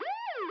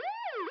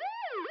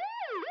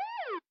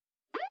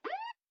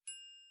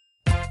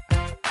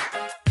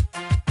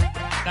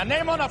The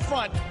name on the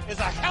front is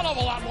a hell of a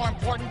lot more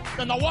important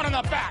than the one on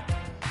the back.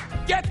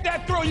 Get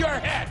that through your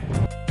head.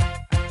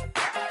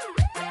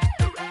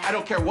 I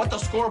don't care what the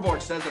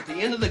scoreboard says at the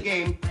end of the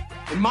game.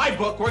 In my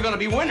book, we're going to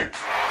be winners.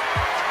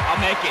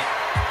 I'll make it.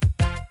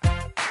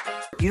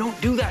 You don't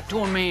do that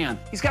to a man.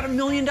 He's got $1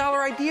 million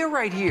idea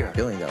right here. $1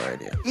 billion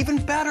idea. Even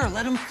better,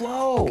 let him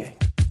flow. Okay.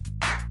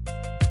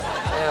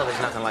 Well,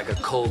 there's nothing like a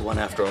cold one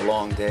after a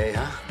long day,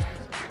 huh?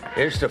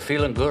 Here's to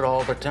feeling good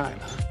all the time.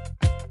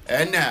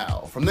 And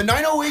now, from the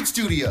 908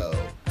 studio,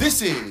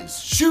 this is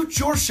Shoot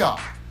Your Shot.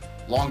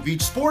 Long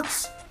Beach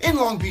Sports in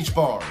Long Beach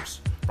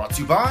Bars. Brought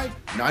to you by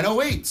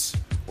 908s,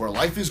 where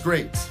life is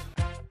great.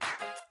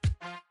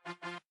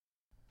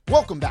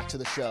 Welcome back to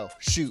the show,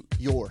 Shoot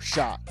Your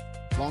Shot.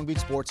 Long Beach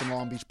Sports and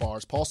Long Beach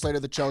Bars. Paul Slater,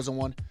 the chosen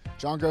one.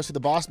 John Grossi,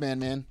 the boss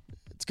man.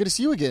 It's good to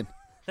see you again.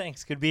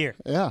 Thanks. Good to be here.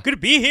 Yeah. Good to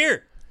be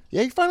here.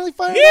 Yeah, you're finally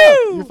fired up.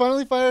 You're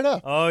finally fired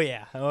up. Oh,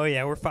 yeah.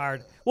 We're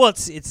fired. Well,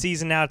 it's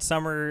season now.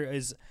 Summer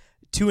is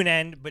to an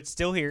end, but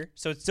still here.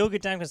 So it's still a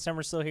good time because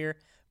summer's still here,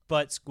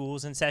 but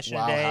school's in session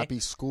today. Wow, happy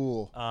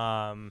school.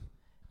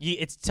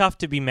 It's tough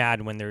to be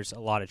mad when there's a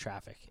lot of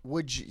traffic.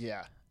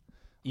 Yeah.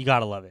 You got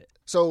to love it.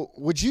 So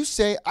would you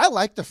say, I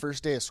like the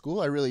first day of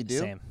school. I really do.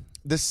 Same.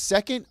 The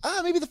second,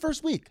 maybe the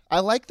first week. I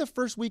like the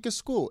first week of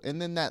school.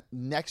 And then that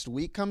next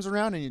week comes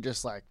around and you're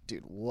just like,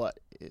 dude, what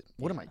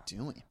am I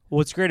doing?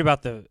 What's great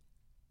about the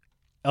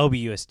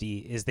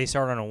LBUSD is they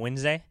start on a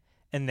Wednesday,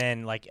 and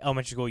then like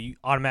elementary school, you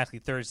automatically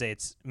Thursday,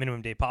 it's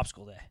minimum day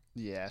popsicle day.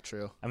 Yeah,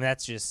 true. I mean,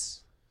 that's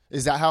just...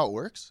 Is that how it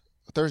works?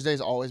 Thursday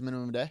is always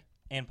minimum day?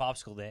 And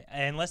popsicle day,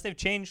 unless they've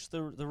changed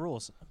the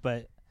rules.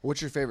 But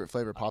what's your favorite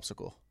flavor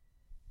popsicle?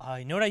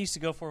 You know what I used to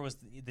go for was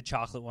the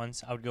chocolate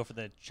ones. I would go for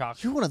the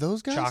chocolate. You're one of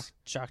those guys?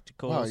 Chocolates.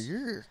 Wow,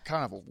 you're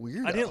kind of a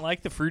weirdo. I didn't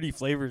like the fruity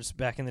flavors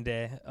back in the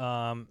day.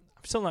 I'm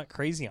still not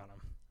crazy on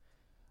them.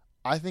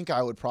 I think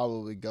I would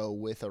probably go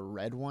with a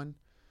red one.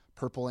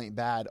 Purple ain't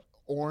bad.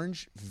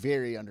 Orange,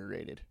 very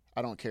underrated.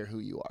 I don't care who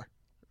you are.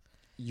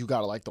 You got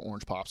to like the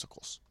orange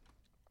popsicles.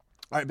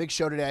 All right, big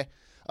show today.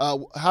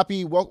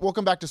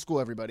 Welcome back to school,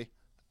 everybody.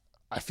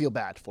 I feel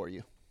bad for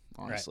you.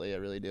 Honestly, right. I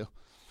really do.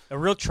 A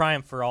real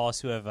triumph for all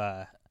us who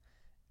have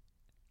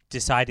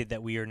decided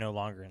that we are no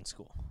longer in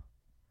school.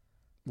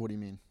 What do you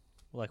mean?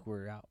 Like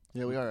we're out.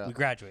 Yeah, we are out. We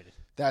graduated.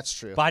 That's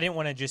true. But I didn't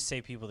want to just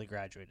say people that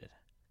graduated,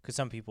 because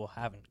some people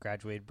haven't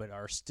graduated but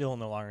are still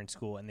no longer in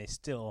school, and they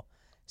still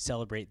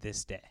celebrate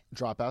this day.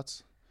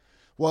 Dropouts?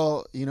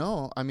 Well,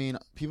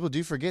 people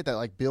do forget that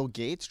like Bill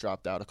Gates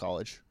dropped out of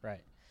college.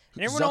 Right.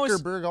 And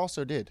Zuckerberg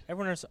also did.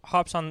 Everyone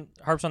harps on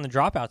the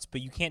dropouts,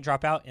 but you can't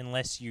drop out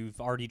unless you've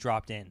already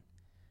dropped in.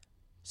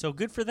 So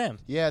good for them.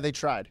 Yeah, they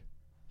tried.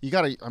 You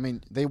gotta.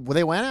 They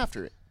went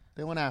after it.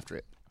 They went after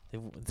it. They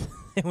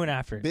went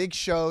after it. Big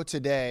show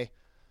today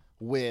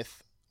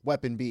with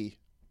Weapon B,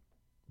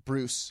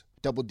 Bruce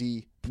Double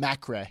D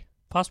McRae.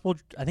 Possible.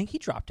 I think he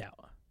dropped out.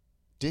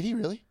 Did he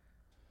really?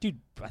 Dude,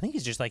 I think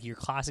it's just like your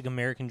classic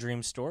American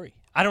dream story.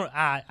 I don't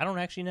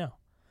actually know.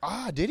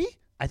 Did he?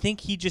 I think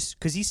he just,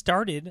 because he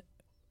started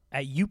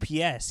at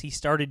UPS, he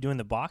started doing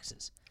the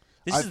boxes.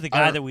 This is the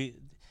guy that we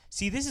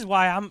see. This is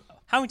why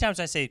how many times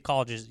I say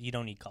colleges, you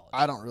don't need college.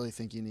 I don't really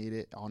think you need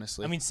it,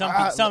 honestly. I mean, some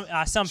people.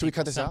 Should we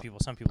cut this out?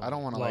 Some people. I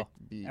don't want to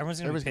be. Everyone's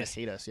gonna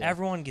hate us. Yeah.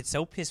 Everyone gets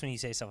so pissed when you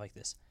say stuff like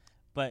this.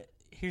 But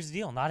here's the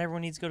deal: not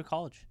everyone needs to go to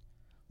college.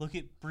 Look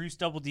at Bruce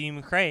Double D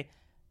McRae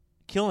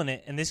killing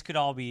it, and this could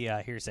all be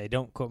hearsay.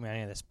 Don't quote me on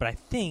any of this, but I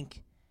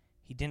think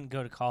he didn't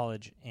go to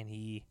college and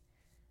he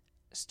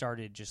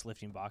started just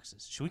lifting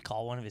boxes. Should we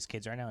call one of his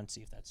kids right now and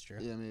see if that's true?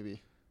 Yeah,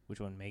 maybe. Which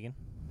one, Megan?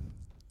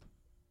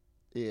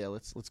 Yeah,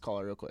 let's call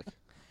her real quick.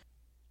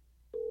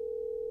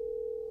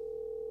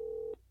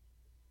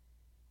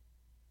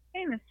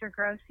 Hey, Mr.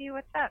 Grossi,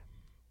 what's up?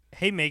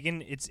 Hey,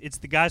 Megan, it's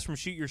the guys from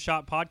Shoot Your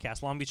Shot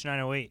podcast, Long Beach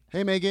 908.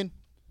 Hey, Megan.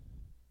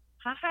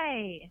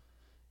 Hi.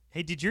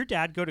 Hey, did your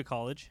dad go to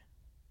college?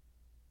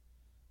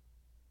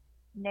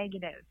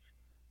 Negative.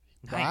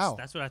 Nice. Wow.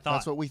 That's what I thought.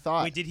 That's what we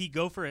thought. Wait, did he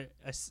go for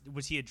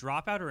was he a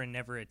dropout or a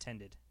never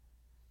attended?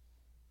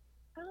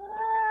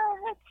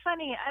 That's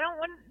funny. I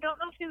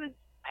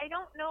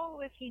don't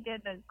know if he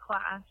did a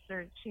class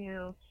or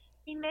two.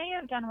 He may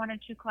have done one or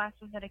two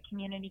classes at a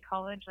community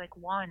college, like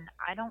one.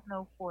 I don't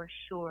know for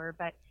sure,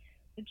 but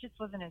it just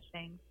wasn't his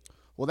thing.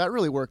 Well, that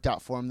really worked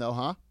out for him, though,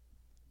 huh?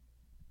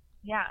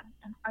 Yeah.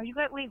 Are you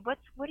guys? Wait, what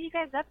are you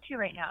guys up to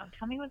right now?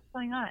 Tell me what's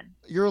going on.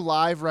 You're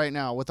live right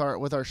now with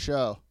our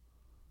show.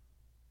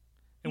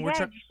 And you're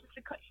supposed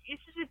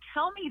to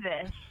tell me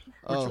this.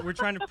 We're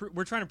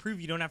trying to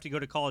prove you don't have to go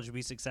to college to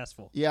be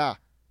successful. Yeah.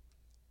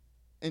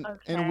 And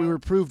we were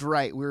proved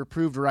right.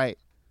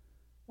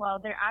 Well,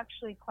 there are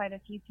actually quite a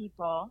few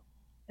people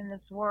in this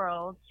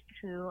world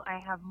who I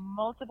have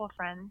multiple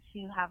friends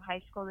who have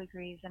high school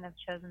degrees and have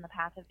chosen the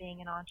path of being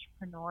an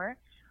entrepreneur.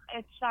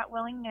 It's that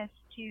willingness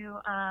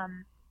to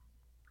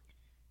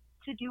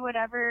do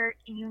whatever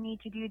you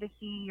need to do to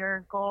see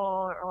your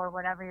goal or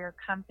whatever your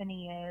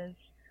company is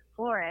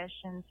flourish.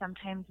 And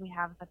sometimes we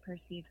have the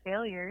perceived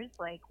failures,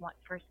 like what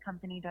first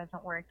company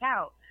doesn't work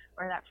out,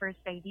 or that first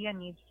idea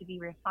needs to be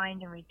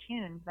refined and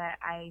retuned. But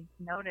I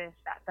noticed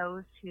that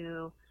those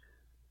who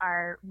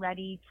are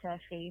ready to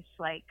face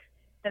like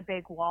the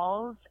big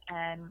walls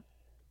and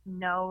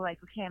know like,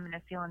 okay, I'm going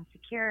to feel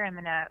insecure, I'm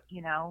going to,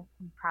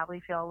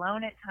 probably feel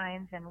alone at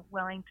times, and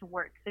willing to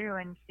work through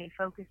and stay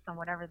focused on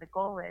whatever the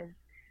goal is,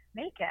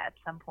 make it at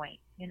some point.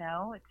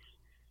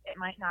 It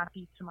might not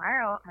be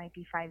tomorrow, it might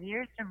be 5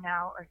 years from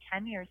now or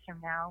 10 years from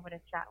now, but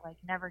it's that like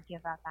never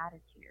give up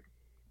attitude.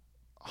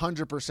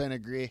 100%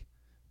 agree.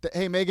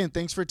 Hey, Megan,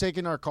 thanks for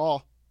taking our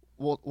call.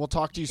 We'll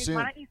talk to you soon.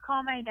 Why don't you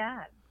call my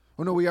dad?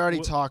 Oh, no, we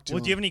already talked to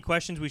him. Do you have any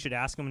questions we should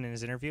ask him in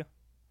his interview?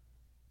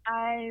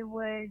 I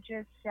would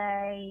just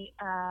say,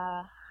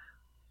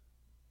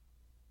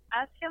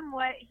 ask him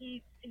what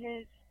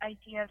his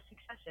idea of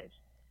success is.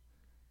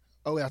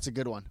 Oh, that's a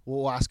good one.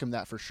 We'll ask him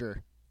that for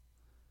sure.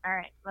 All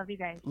right. Love you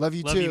guys. Love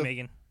you Love too. you,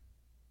 Megan.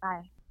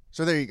 Bye.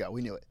 So there you go.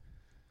 We knew it.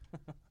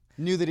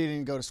 Knew that he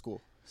didn't go to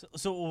school.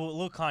 So a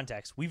little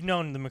context. We've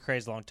known the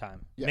McRae's a long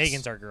time. Yes.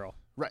 Megan's our girl.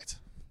 Right.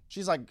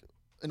 She's like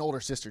an older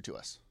sister to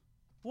us.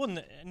 Well,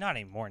 not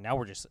anymore. Now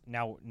we're just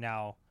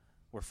now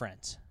we're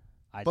friends.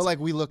 But like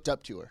we looked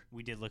up to her.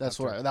 We did look That's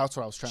up to her. That's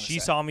what I was trying to say. She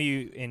saw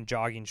me in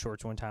jogging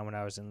shorts one time when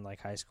I was in like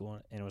high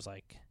school, and was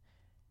like,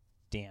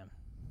 "Damn,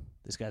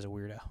 this guy's a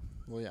weirdo."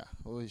 Well, yeah.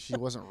 Well, she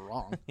wasn't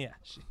wrong. Yeah,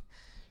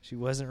 she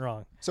wasn't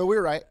wrong. So we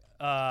were right.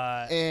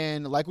 And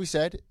And like we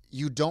said,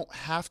 you don't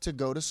have to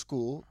go to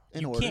school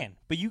in order. you can,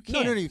 but you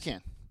can. No, you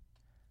can.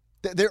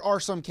 There are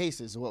some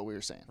cases, is what we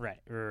were saying. Right.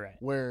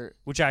 Where,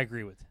 Which I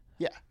agree with.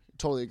 yeah,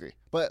 totally agree.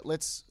 But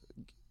let's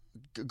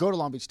go to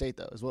Long Beach State,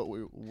 though, is what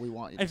we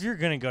want you to If you're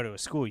gonna go to a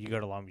school, you go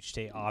to Long Beach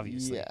State,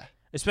 obviously. Yeah.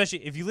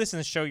 Especially if you listen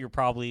to the show, you're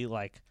probably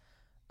like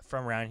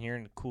from around here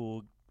and a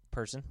cool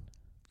person.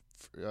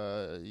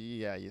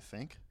 Yeah, you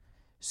think?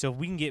 So if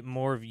we can get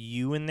more of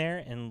you in there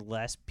and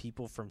less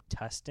people from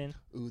Tustin,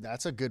 Ooh,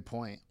 that's a good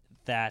point.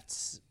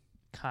 that's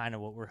kind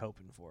of what we're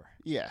hoping for.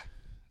 Yeah.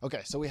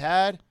 Okay, so we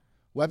had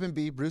Weapon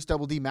B, Bruce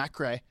Double D, Matt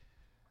Cray,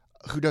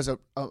 who does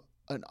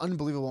an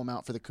unbelievable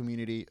amount for the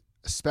community,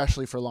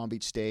 especially for Long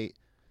Beach State.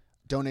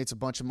 Donates a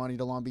bunch of money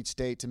to Long Beach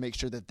State to make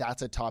sure that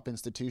that's a top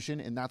institution,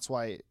 and that's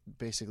why it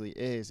basically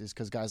is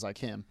because guys like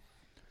him.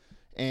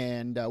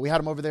 And we had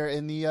him over there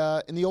in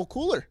the old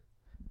cooler.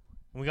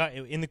 We got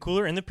in the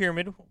cooler in the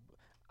pyramid.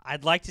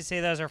 I'd like to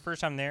say that was our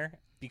first time there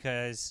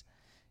because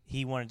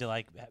he wanted to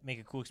like make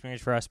a cool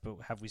experience for us, but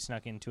have we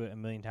snuck into it a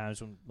million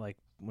times when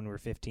we were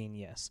 15?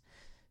 Yes.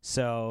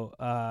 So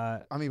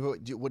I mean,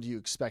 what do you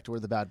expect? We're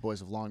the bad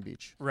boys of Long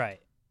Beach.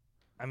 right.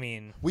 I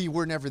mean, We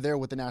were never there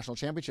with the national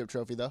championship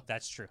trophy, though.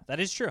 that's true. That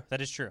is true.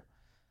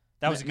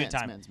 That was a good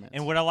time. Men's.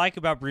 And what I like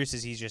about Bruce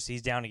is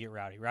he's down to get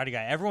rowdy. Rowdy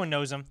guy. Everyone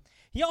knows him.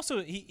 He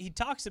also he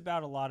talks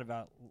about a lot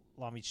about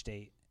Long Beach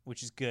State,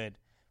 which is good.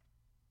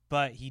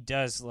 But he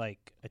does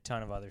like a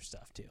ton of other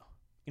stuff too.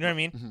 You know what I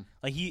mean? Mm-hmm.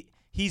 Like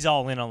he's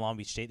all in on Long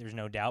Beach State, there's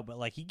no doubt, but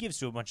like he gives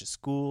to a bunch of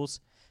schools.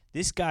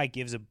 This guy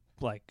gives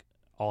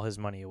all his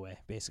money away,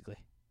 basically.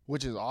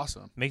 Which is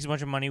awesome. Makes a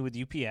bunch of money with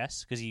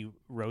UPS because he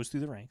rose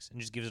through the ranks and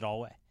just gives it all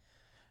away.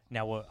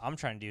 Now what I'm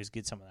trying to do is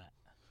get some of that.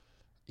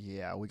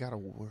 Yeah, we gotta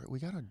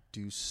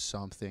do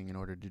something in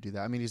order to do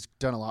that. I mean, he's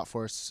done a lot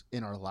for us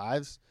in our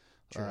lives.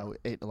 We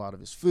ate a lot of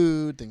his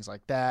food, things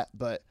like that.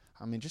 But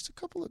I mean, just a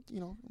couple of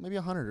maybe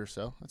 100 or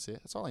so. That's it.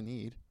 That's all I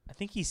need. I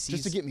think he sees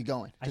Just to get me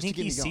going. I think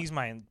he sees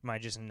my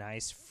just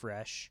nice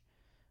fresh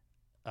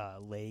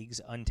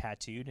legs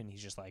untattooed, and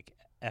he's just like,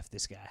 F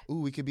this guy.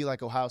 Ooh, we could be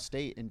like Ohio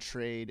State and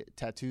trade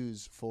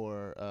tattoos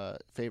for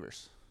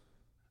favors.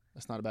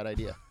 That's not a bad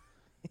idea.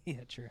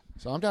 Yeah, true.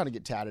 So I'm down to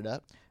get tatted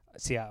up.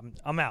 See,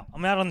 I'm out.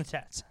 I'm out on the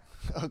tats.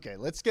 Okay,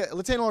 let's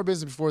handle our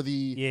business before the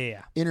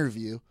Yeah.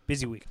 interview.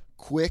 Busy week.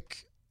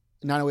 Quick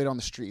 908 on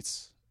the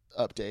streets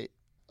update.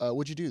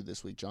 What'd you do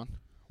this week, John?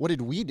 What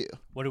did we do?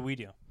 What did we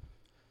do?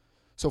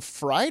 So last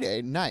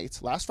Friday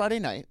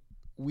night,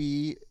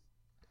 we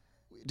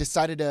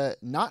decided to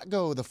not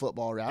go the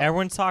football route.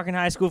 Everyone's talking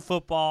high school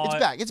football. It's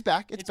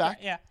back. It's back.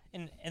 Yeah,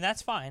 and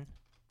that's fine.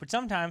 But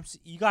sometimes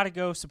you got to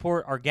go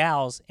support our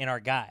gals and our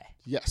guy.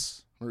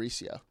 Yes,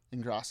 Mauricio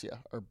and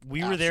Gracia.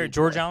 We were there at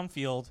George Allen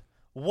Field.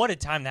 What a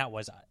time that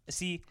was.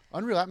 See,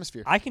 unreal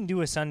atmosphere. I can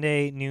do a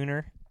Sunday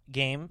nooner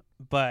game,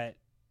 but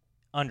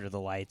under the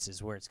lights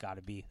is where it's got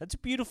to be. That's a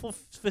beautiful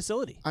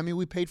facility. I mean,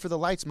 we paid for the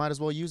lights. Might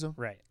as well use them.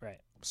 Right.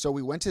 So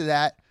we went to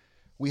that.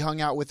 We hung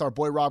out with our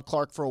boy Rob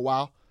Clark for a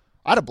while.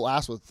 I had a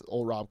blast with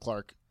old Rob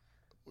Clark,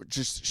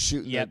 just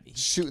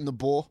shooting the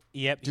bull.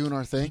 Yep. Doing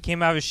our thing. He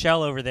came out of his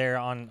shell over there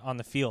on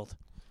the field.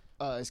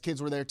 His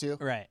kids were there too.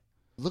 Right.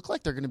 Look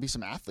like they're going to be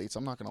some athletes.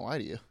 I'm not going to lie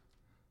to you.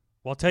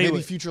 Well, I'll tell you Maybe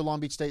what, future Long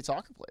Beach State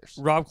soccer players.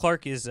 Rob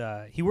Clark is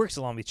he works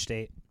at Long Beach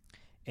State,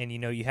 and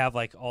you have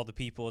like all the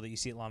people that you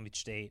see at Long Beach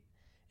State,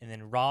 and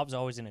then Rob's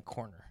always in a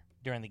corner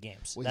during the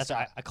games. Well, That's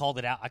why I called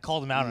it out. I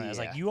called him out on it. I was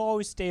like, "You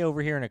always stay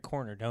over here in a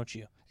corner, don't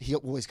you?" He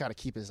always got to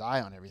keep his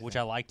eye on everything. Which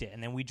I liked it.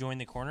 And then we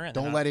joined the corner. And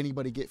Don't let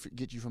anybody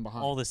get you from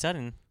behind. All of a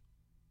sudden,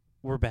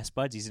 we're best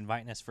buds. He's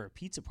inviting us for a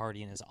pizza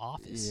party in his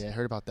office. Yeah, I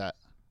heard about that.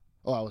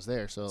 Oh, I was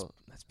there, so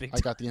That's big. I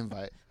got the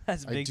invite.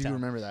 That's big. I do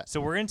remember that.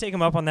 So we're gonna take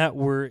him up on that.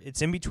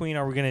 It's in between.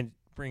 Are we gonna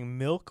bring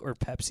milk or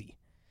Pepsi?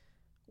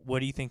 What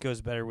do you think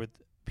goes better with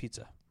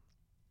pizza?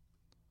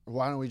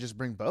 Why don't we just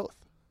bring both?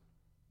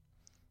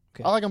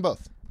 Okay. I like them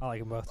both. I like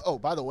them both. Oh,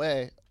 by the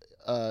way,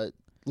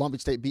 Long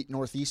Beach State beat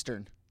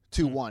Northeastern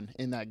 2-1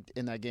 in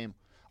that game.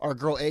 Our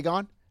girl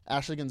Aegon,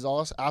 Ashley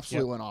Gonzalez,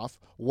 absolutely went off.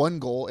 1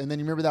 goal, and then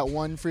you remember that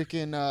one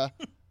freaking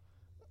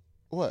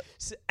what?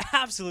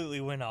 Absolutely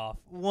went off.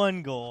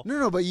 1 goal.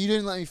 No, but you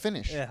didn't let me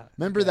finish. Yeah.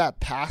 Remember that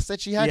pass that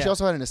she had? Yeah. She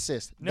also had an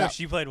assist. No,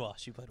 she played well.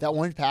 That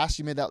one pass,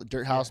 she made that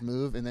dirt house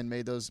move and then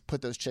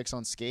put those chicks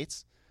on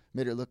skates,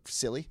 made her look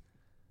silly.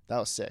 That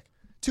was sick.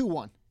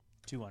 2-1.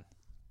 2-1.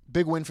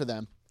 Big win for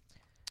them.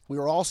 We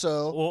were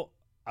also Well,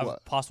 a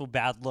What? possible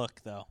bad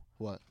look though.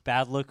 what?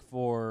 Bad look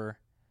for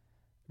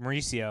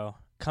Mauricio.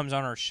 Comes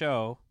on our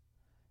show,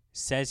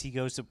 says he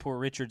goes to Port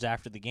Richards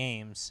after the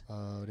games.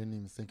 Oh, I didn't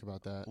even think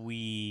about that.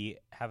 We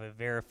have a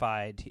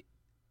verified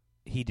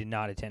he did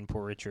not attend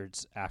Port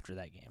Richards after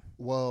that game.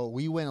 Whoa,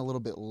 we went a little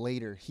bit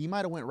later. He might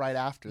have went right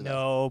after that.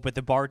 No, but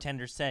the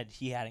bartender said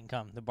he hadn't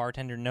come. The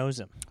bartender knows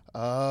him.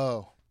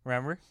 Oh,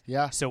 Remember?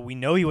 yeah. So we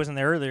know he wasn't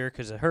there earlier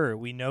because of her.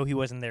 We know he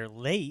wasn't there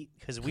late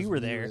because we were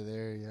there.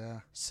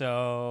 Yeah.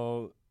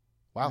 So,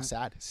 Wow,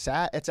 sad.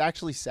 Sad. It's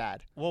actually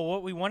sad. well,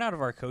 what we want out of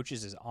our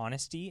coaches is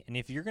honesty. And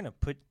if you're going to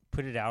put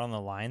it out on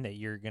the line that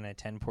you're going to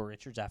attend Port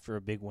Richards after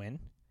a big win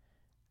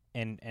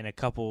and a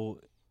couple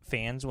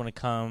fans want to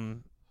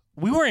come,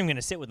 we weren't even going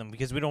to sit with him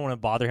because we don't want to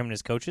bother him and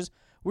his coaches.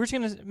 We're just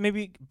going to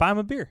maybe buy him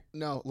a beer.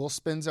 No, little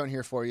spin zone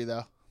here for you,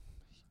 though.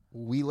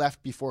 We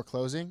left before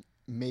closing.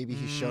 Maybe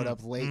he showed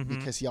up late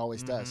because he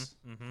always does.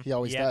 He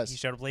always does. He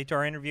showed up late to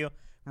our interview.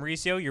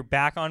 Mauricio, you're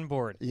back on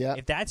board. Yeah.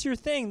 If that's your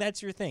thing,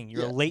 that's your thing.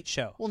 You're Yeah. a late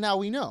show. Well, now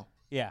we know.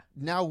 Yeah.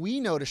 Now we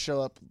know to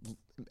show up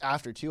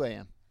after 2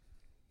 a.m.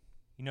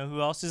 You know who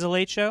else is a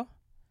late show?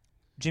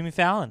 Jimmy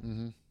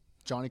Fallon.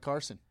 Johnny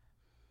Carson.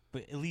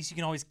 But at least you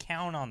can always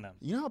count on them.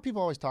 You know how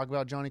people always talk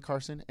about Johnny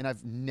Carson? And I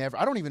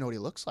don't even know what he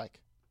looks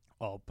like.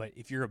 Oh, but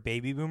if you're a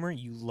baby boomer,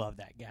 you love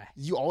that guy.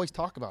 You always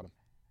talk about him.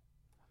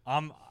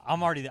 I'm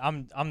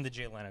the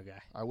Jay Leno guy.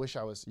 I wish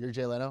I was. You're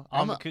Jay Leno?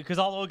 Because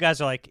all the old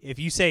guys are like, if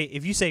you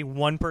say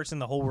one person,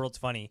 the whole world's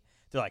funny.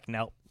 They're like,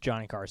 nope,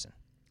 Johnny Carson.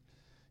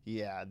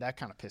 Yeah, that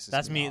kind of pisses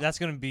That's me. off. That's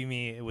gonna be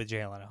me with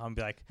Jay Leno. I'm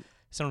be like,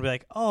 someone will be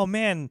like, oh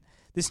man,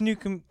 this new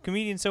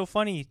comedian's so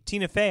funny,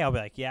 Tina Fey. I'll be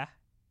like, yeah.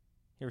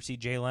 You ever see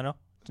Jay Leno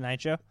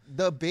Tonight Show?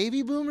 The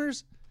baby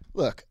boomers.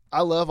 Look,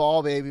 I love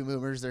all baby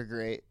boomers. They're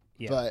great.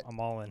 Yeah, But I'm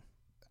all in.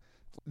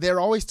 they're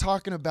always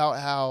talking about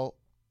how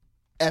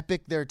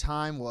epic their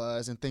time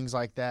was and things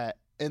like that.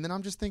 And then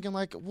I'm just thinking,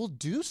 like, we'll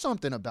do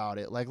something about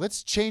it. Like,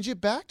 let's change it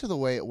back to the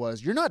way it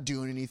was. You're not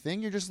doing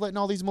anything. You're just letting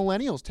all these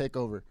millennials take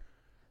over.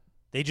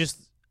 They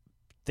just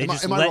Am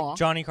I let wrong?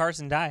 Johnny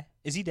Carson die.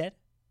 Is he dead?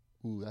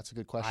 Ooh, that's a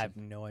good I question. have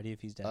no idea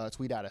if he's dead.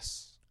 Tweet at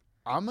us.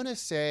 I'm going to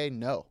say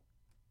no.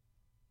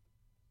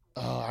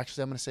 Oh,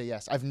 actually, I'm going to say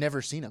yes. I've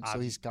never seen him, so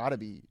he's got to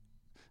be.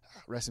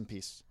 Rest in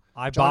peace.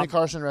 Johnny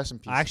Carson, rest in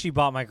peace. I actually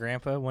bought my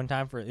grandpa one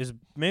time it was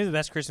maybe the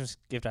best Christmas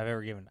gift I've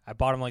ever given. I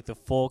bought him like the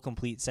full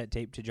complete set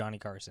tape to Johnny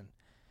Carson,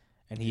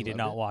 and he did loved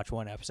not it? watch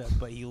one episode,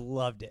 but he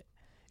loved it.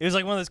 It was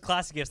like one of those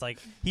classic gifts. Like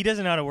he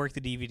doesn't know how to work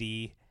the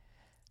DVD,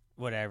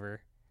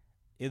 whatever.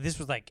 This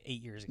was like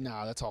 8 years ago,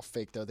 Nah, that's all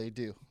fake, though. They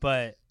do.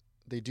 but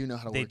They do know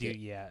how to they work do. it.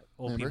 Yeah,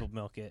 old Remember? people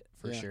milk it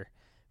for Yeah. sure.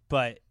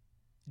 But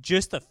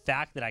just the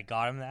fact that I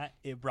got him that,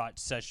 it brought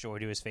such joy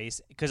to his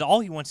face because all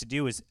he wants to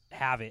do is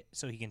have it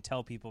so he can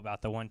tell people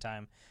about the one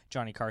time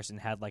Johnny Carson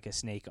had like a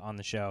snake on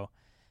the show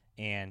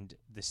and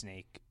the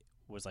snake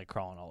was like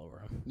crawling all over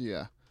him.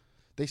 Yeah.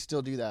 They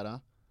still do that, huh?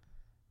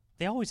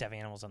 They always have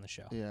animals on the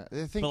show. Yeah.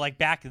 They think, But like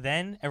back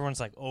then, everyone's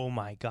like, "Oh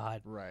my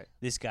god, right.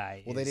 this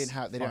guy." Well, they is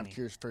didn't funny. have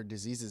cures for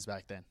diseases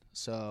back then.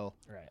 So,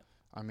 Right.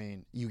 I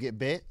mean, you get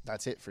bit,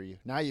 that's it for you.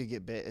 Now you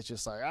get bit, it's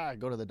just like,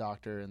 go to the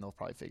doctor and they'll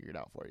probably figure it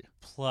out for you.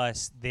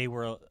 Plus, they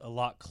were a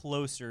lot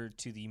closer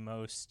to the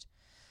most,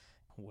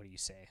 what do you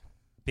say,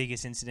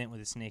 biggest incident with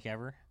a snake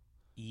ever,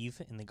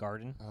 Eve in the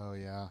garden. Oh,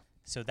 yeah.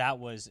 So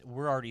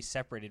we're already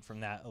separated from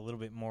that a little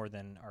bit more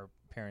than our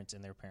parents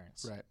and their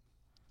parents. Right.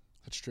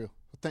 That's true.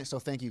 So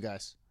thank you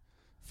guys.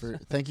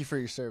 Thank you for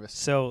your service.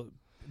 So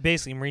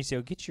basically,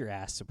 Mauricio, get your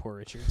ass to Port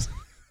Richards.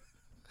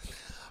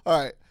 All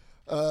right.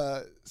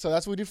 So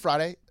that's what we did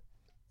Friday.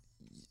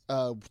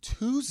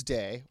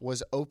 Tuesday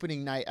was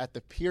opening night at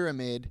the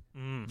Pyramid,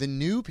 the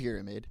new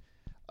Pyramid.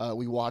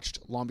 We watched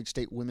Long Beach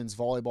State women's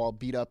volleyball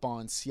beat up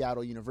on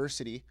Seattle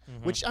University,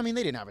 which, I mean,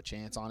 they didn't have a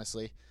chance,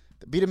 honestly.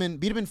 Beat them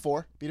in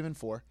four.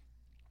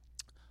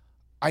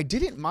 I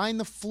didn't mind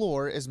the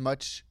floor as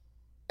much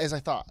as I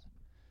thought.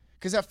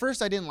 Because at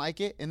first I didn't like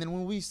it, and then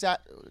when we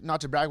sat, not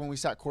to brag, when we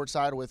sat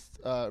courtside with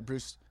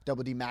Bruce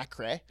Double D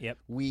McCrae, Yep.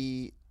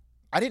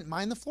 I didn't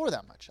mind the floor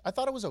that much. I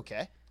thought it was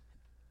okay.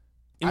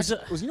 It was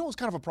You know what was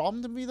kind of a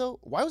problem to me, though?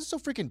 Why was it so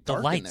freaking the dark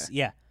in lights. there?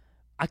 Yeah,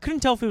 I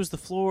couldn't tell if it was the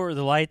floor or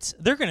the lights.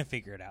 They're gonna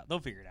figure it out. They'll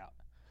figure it out.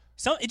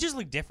 So it just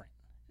looked different.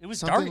 It was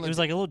Something dark. It was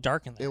like a little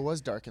dark in there. It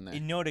was dark in there. You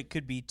know what it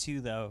could be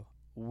too, though.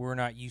 We're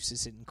not used to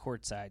sitting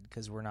courtside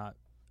because we're not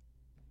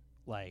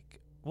like.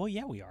 Well,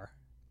 yeah, we are.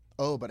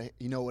 Oh, but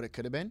you know what it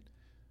could have been?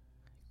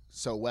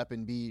 So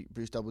Weapon B,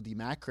 Bruce Double D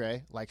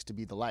McRae likes to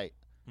be the light.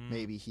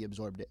 Maybe he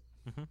absorbed it.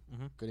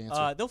 Good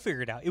answer. They'll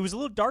figure it out. It was a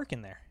little dark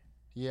in there.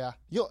 Yeah.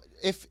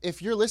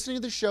 If you're listening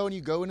to the show and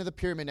you go into the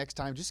pyramid next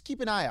time, just keep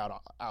an eye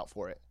out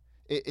for it.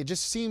 It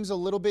just seems a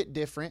little bit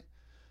different.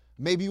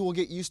 Maybe we'll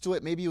get used to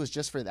it. Maybe it was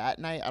just for that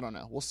night. I don't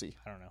know. We'll see.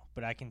 I don't know.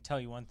 But I can tell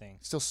you one thing.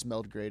 Still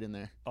smelled great in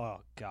there.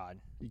 Oh, God.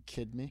 Are you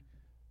kidding me?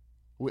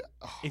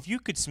 If you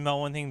could smell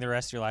one thing the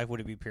rest of your life,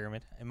 would it be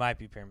Pyramid? It might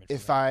be Pyramid.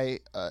 If I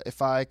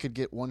could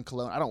get one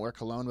cologne, I don't wear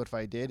cologne, but if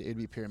I did, it'd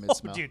be Pyramid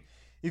smell. Dude,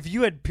 if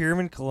you had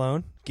Pyramid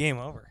cologne, game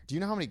over. Do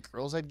you know how many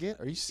girls I'd get?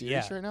 Are you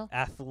serious right now?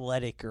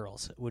 Athletic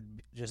girls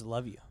would just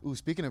love you. Ooh,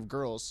 speaking of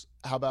girls,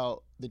 how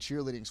about the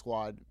cheerleading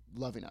squad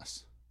loving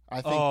us?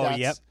 I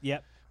think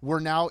yep. We're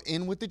now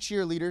in with the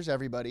cheerleaders,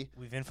 everybody.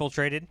 We've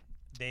infiltrated.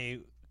 They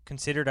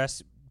considered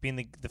us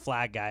being the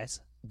flag guys.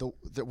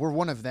 We're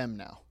one of them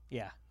now.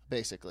 Yeah.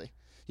 Basically.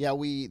 Yeah,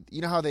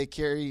 you know how they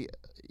carry,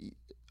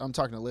 I'm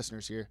talking to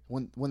listeners here,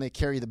 when they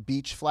carry the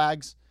beach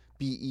flags,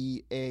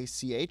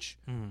 BEACH,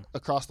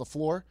 across the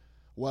floor,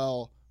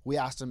 well, we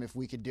asked them if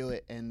we could do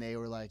it, and they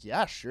were like,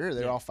 yeah, sure.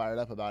 They're all fired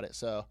up about it.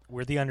 So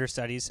we're the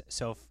understudies,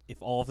 so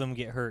if all of them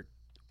get hurt.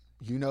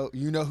 You know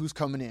who's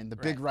coming in, the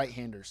big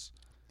right-handers.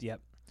 Yep.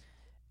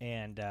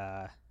 And,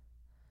 I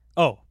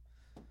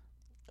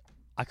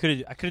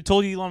could have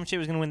told you Long Beach State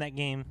was going to win that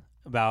game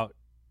about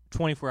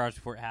 24 hours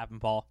before it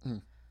happened, Paul.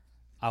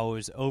 I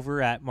was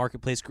over at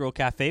Marketplace Grill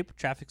Cafe,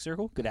 Traffic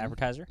Circle, good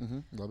advertiser.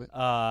 Love it.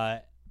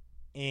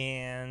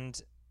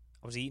 And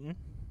I was eating.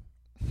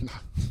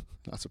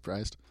 Not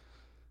surprised.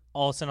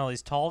 All of a sudden, all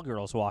these tall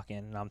girls walk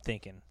in, and I'm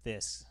thinking, all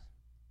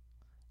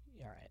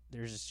right,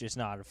 there's just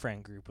not a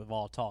friend group of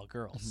all tall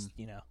girls,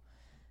 you know.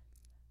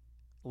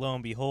 Lo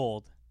and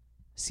behold,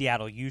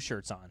 Seattle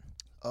U-shirts on.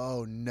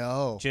 Oh,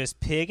 no. Just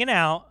pigging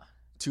out.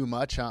 Too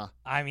much, huh?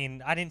 I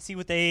mean, I didn't see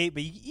what they ate,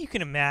 but you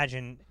can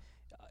imagine.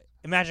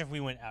 Imagine if we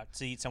went out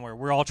to eat somewhere.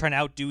 We're all trying to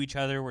outdo each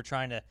other. We're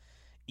trying to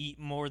eat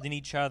more than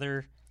each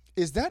other.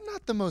 Is that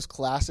not the most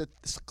classic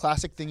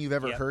thing you've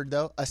ever heard,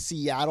 though? A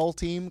Seattle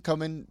team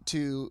coming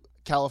to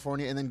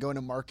California and then going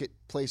to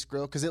Marketplace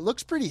Grill? Because it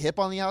looks pretty hip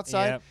on the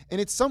outside, and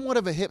it's somewhat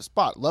of a hip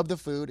spot. Love the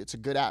food. It's a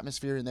good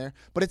atmosphere in there,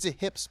 but it's a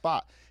hip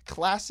spot.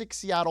 Classic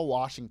Seattle,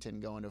 Washington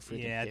going to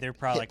freaking they're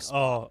probably like,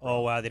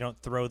 oh, wow, they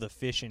don't throw the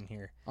fish in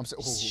here.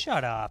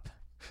 Shut up.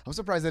 I'm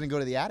surprised they didn't go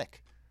to the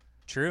attic.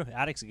 True.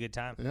 Attic's a good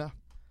time. Yeah.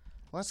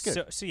 Well, that's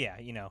good. So yeah,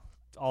 you know,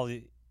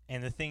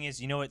 and the thing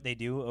is, you know what they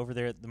do over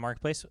there at the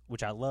Marketplace,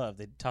 which I love?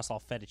 They toss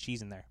all feta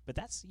cheese in there. But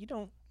you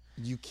don't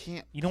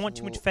want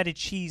too much feta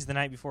cheese the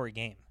night before a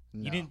game.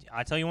 No.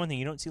 I tell you one thing,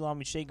 you don't see Long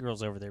Beach State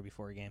girls over there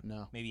before a game.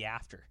 No. Maybe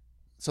after.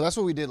 So that's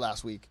what we did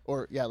last week.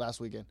 Last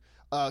weekend.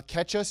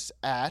 Catch us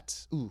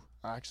at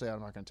actually,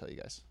 I'm not going to tell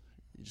you guys.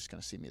 You're just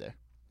going to see me there.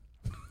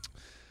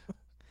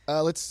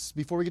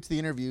 Before we get to the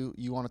interview,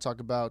 you want to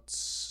talk about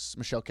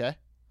Michelle K?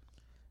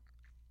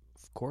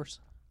 Of course.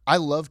 I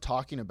love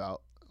talking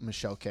about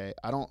Michelle K.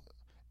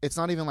 It's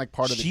not even like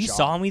part of the job. She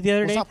saw me the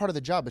other day. It's not part of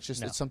the job. It's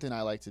just it's something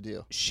I like to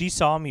do. She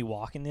saw me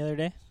walking the other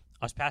day.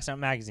 I was passing out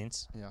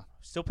magazines. Yeah.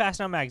 Still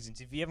passing out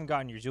magazines. If you haven't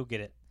gotten yours, you'll get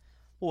it.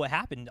 Well, what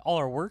happened? All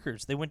our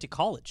workers, they went to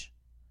college.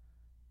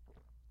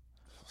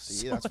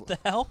 See, what the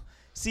hell?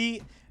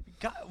 See,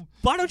 God,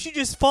 why don't you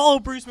just follow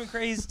Bruce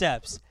McRae's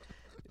steps?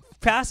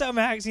 Pass out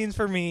magazines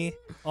for me.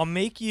 I'll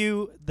make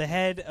you the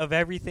head of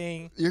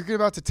everything. You're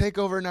about to take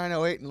over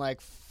 908 in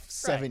like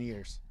 7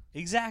 years.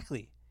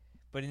 Exactly.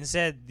 But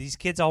instead, these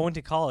kids all went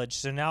to college,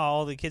 so now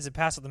all the kids that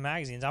pass out the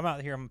magazines, I'm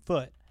out here on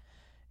foot.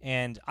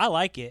 And I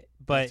like it,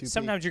 but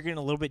sometimes you're getting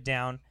a little bit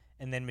down,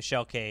 and then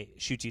Michelle K.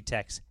 shoots you a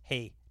text.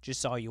 Hey, just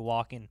saw you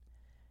walking.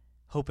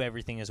 Hope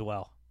everything is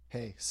well.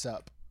 Hey,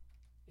 sup.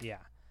 Yeah.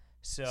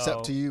 So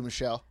sup to you,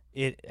 Michelle.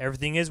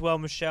 Everything is well,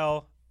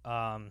 Michelle.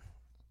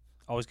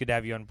 Always good to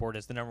have you on board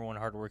as the #1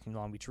 hardworking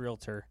Long Beach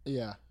realtor.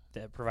 Yeah.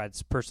 That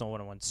provides personal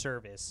one-on-one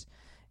service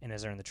and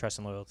has earned the trust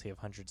and loyalty of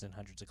hundreds and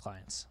hundreds of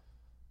clients.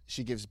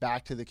 She gives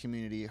back to the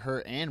community.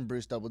 Her and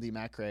Bruce Double D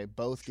McRae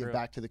both give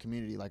back to the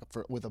community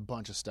with a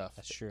bunch of stuff.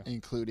 That's true.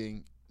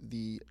 Including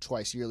the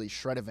twice yearly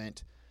shred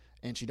event.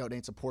 And she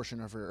donates a portion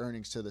of her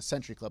earnings to the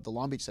Century Club, the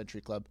Long Beach Century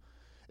Club.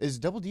 Is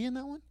Double D in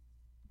that one?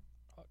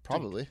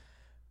 Probably.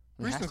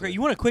 Bruce McRae.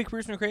 You want a quick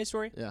Bruce McRae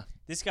story? Yeah.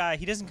 This guy,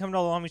 he doesn't come to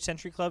all the Long Beach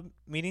Century Club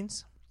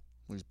meetings.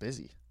 Well, he's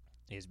busy.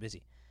 He's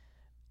busy.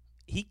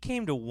 He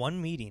came to one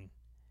meeting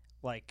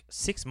like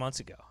 6 months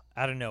ago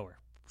out of nowhere.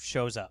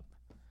 Shows up.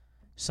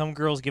 Some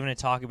girl's giving a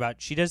talk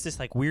about, she does this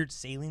like weird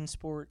sailing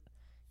sport.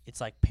 It's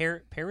like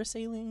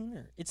parasailing,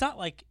 or it's not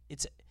like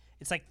it's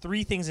like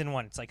three things in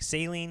one. It's like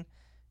sailing,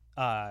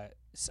 a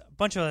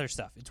bunch of other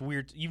stuff. It's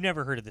weird. You've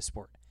never heard of this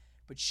sport,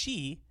 but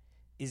she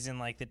is in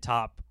like the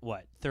top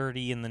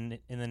 30 in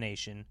the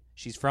nation.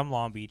 She's from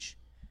Long Beach.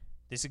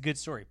 This is a good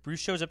story.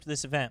 Bruce shows up to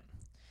this event,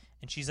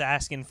 and she's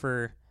asking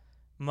for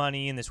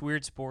money in this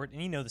weird sport,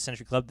 and the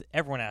Century Club,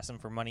 everyone asks them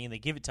for money, and they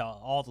give it to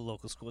all the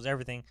local schools,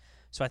 everything.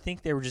 So I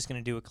think they were just going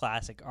to do a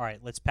classic. All right,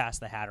 let's pass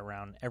the hat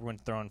around. Everyone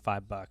throwing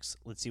 $5.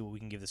 Let's see what we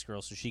can give this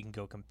girl so she can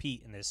go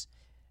compete in this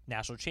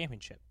national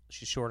championship.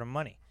 She's short of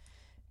money.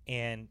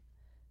 And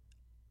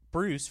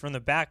Bruce from the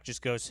back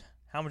just goes,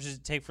 how much does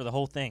it take for the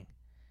whole thing?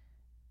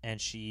 And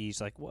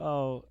she's like,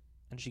 whoa.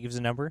 And she gives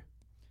a number.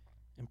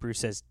 And Bruce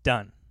says,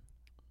 done.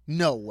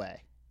 No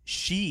way.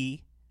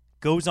 She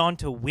goes on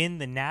to win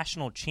the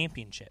national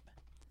championship.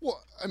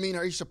 Well, I mean,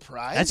 are you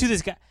surprised? That's who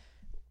this guy...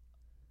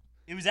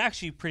 It was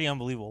actually pretty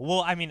unbelievable.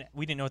 Well, I mean,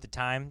 we didn't know at the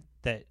time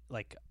that,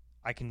 like,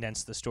 I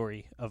condensed the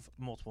story of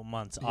multiple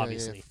months,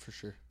 obviously. Yeah, for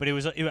sure. But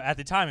at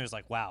the time, it was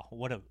like, wow,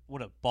 what a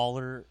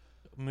baller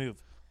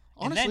move.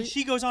 Honestly, and then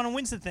she goes on and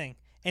wins the thing.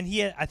 And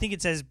I think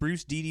it says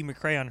Bruce Dee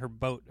McCray on her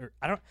boat. Or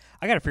I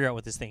got to figure out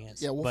what this thing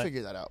is. Yeah, we'll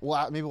figure that out.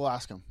 Well, maybe we'll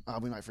ask him.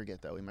 We might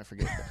forget, though. We might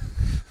forget that.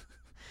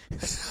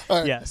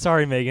 Right. Yeah,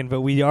 sorry, Megan,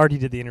 but we already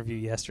did the interview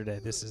yesterday.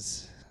 This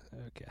is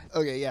okay.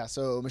 Okay, yeah.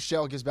 So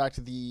Michelle gives back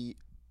to the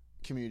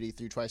community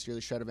through twice yearly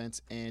shred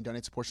events and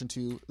donates a portion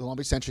to the Long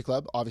Beach Century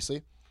Club,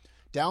 obviously.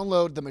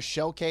 Download the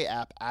Michelle K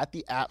app at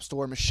the App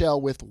Store. Michelle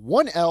with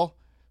 1L.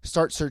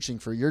 Start searching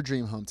for your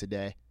dream home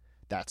today.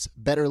 That's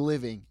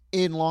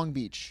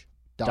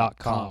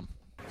betterlivinginlongbeach.com.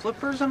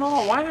 Flippers and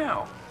all,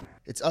 wow.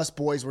 It's us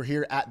boys. We're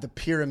here at the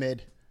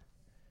Pyramid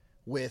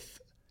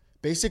with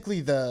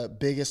basically the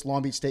biggest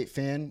Long Beach State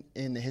fan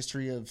in the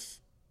history of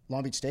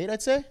Long Beach State,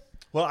 I'd say.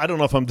 Well, I don't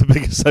know if I'm the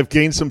biggest. I've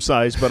gained some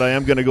size, but I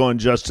am going to go on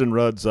Justin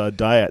Rudd's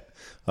diet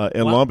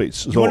in Long Beach.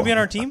 So, You want to be on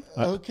our team?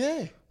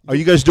 Okay. Are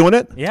you guys doing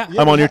it? Yeah.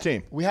 I'm on your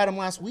team. We had him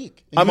last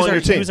week. I'm on your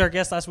He team. was our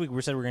guest last week. We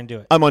said we were going to do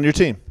it. I'm on your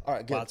team. All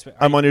right, good. Wow,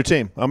 I'm on your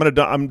team.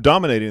 I'm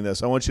dominating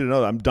this. I want you to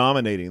know that I'm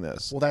dominating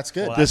this. Well, that's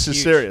good. Well, This that's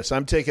is huge. serious.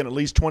 I'm taking at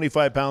least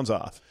 25 pounds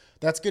off.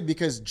 That's good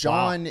because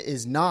John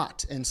is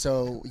not, and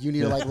so you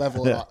need to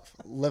level it up.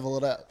 Level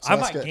it up. So I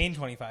that's might good. gain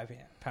 25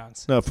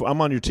 pounds. No, if I'm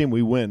on your team,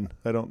 we win.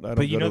 I don't.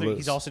 But you go know to that lose.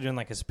 he's also doing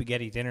like a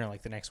spaghetti dinner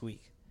like the next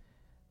week.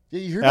 Yeah,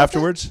 you heard about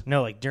Afterwards?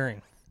 No, like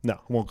during. No,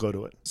 won't go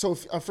to it. that? So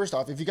first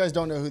off, if you guys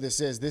don't know who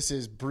this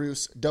is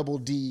Bruce Double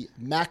D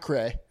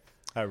McCray,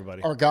 Hi,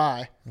 everybody. our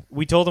guy.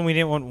 We told him we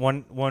didn't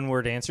want one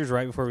word answers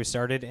right before we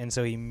started, and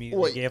so he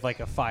immediately Wait. gave like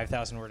a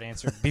 5,000 word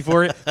answer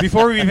before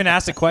we even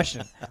asked a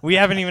question. We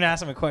haven't even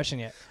asked him a question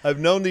yet. I've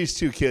known these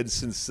two kids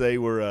since they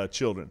were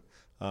children.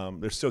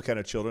 They're still kind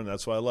of children.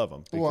 That's why I love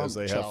them, because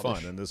Well, they have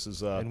childish. fun. And this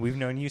is And we've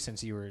known you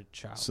since you were a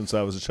child. since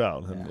I was a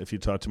child. And if you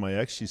talk to my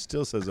ex, she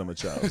still says I'm a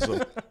child.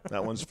 So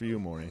that one's for you,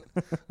 Maureen.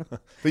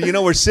 But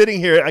we're sitting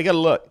here. I got to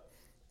look.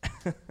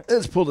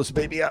 Let's pull this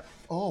baby up.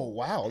 Oh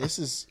wow, this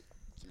is.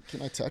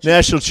 Can I touch it?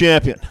 National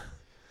champion,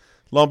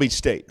 Long Beach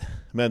State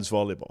men's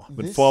volleyball. I've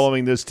been This-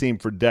 following this team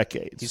for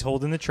decades. He's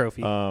holding the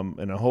trophy, And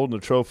I'm holding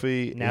the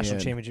trophy. national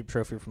and championship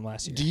trophy from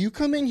last year. Do you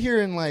come in here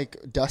and like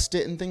dust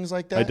it and things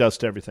like that? I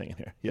dust everything in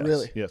here. Yes.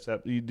 Really? Yes. Do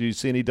you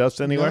see any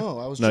dust anywhere? No,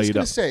 I was No, just you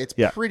gonna don't. say it's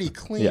Yeah. pretty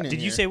clean. Yeah. In Did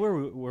you here. say where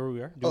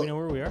we are? Do we know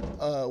where we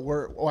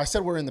are? I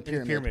said we're in the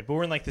pyramid. Pyramid, but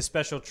we're in like the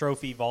special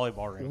trophy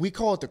volleyball room. We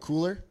call it the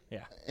cooler.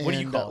 Yeah. What do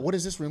you And, call it? What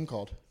is this room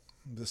called?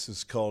 This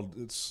is called,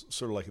 it's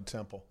sort of like a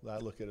temple. I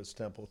look at it as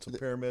temple. It's a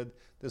pyramid.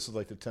 This is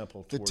like the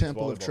temple The towards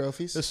temple of volleyball.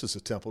 trophies? This is a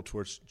temple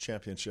towards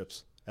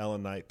championships.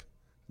 Alan Knipe,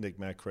 Nick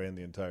McCray, and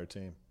the entire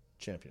team.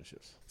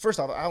 Championships. First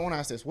off, I want to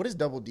ask this: what does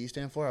Double D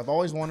stand for? I've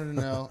always wanted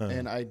to know,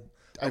 and I'm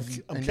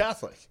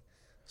Catholic.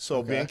 So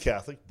Okay. being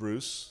Catholic,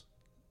 Bruce,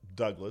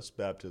 Douglas,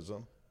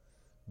 baptism,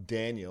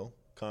 Daniel,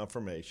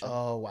 confirmation.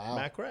 Oh, wow.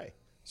 McCray.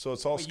 So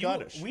it's all Wait,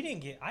 Scottish. we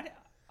didn't get.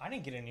 I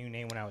didn't get a new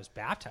name when I was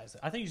baptized.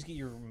 I thought you just get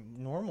your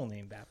normal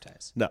name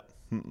baptized. No.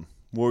 Mm-mm.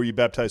 Were you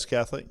baptized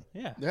Catholic?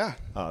 Yeah. Yeah,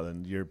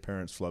 Then your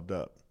parents flubbed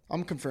up.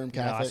 I'm confirmed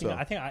No, Catholic.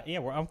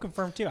 I'm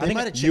confirmed too. They I think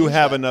might have You changed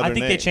have that. another I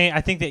think name. they changed.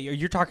 I think that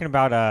you're talking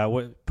about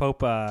what Pope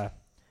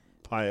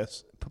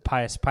Pius.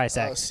 Pius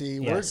X. See,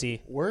 yeah,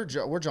 we're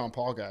John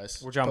Paul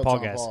guys. We're John Pope Paul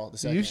guys. the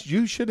second.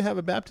 You should have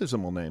a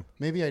baptismal name.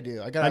 Maybe I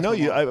do. I know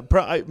you.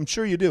 I'm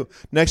sure you do.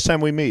 Next time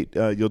we meet,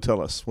 you'll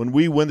tell us. When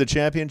we win the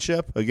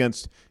championship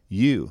against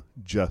you,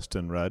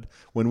 Justin Rudd,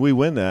 when we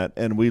win that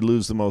and we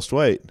lose the most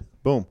weight,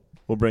 boom,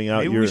 we'll bring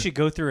out Maybe your. we should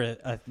go through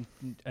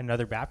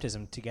another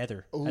baptism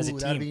together Ooh, as a team.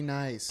 that'd be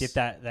nice. Dip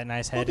that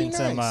nice head It'd in be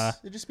some. nice.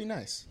 It'd just be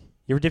nice.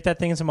 You ever dip that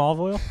thing in some olive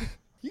oil?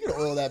 You can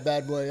oil that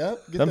bad boy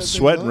up. Get I'm that thing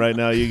sweating going. right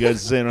now. You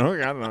guys saying, "Oh, I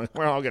don't know.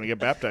 We're all going to get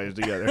baptized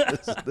together."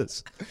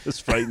 This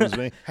frightens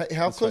me.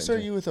 How close are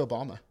you with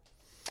Obama?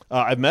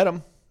 I've met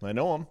him. I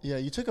know him. Yeah,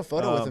 you took a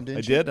photo with him, didn't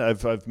I you? did.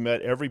 I've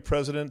met every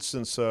president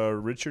since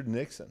Richard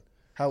Nixon.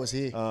 How was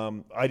he?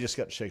 I just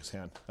got to shake his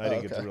hand. I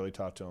didn't get okay. to really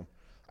talk to him.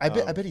 I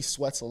bet he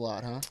sweats a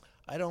lot, huh?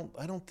 I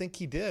don't think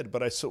he did,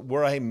 but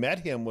where I met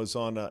him was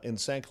on in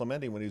San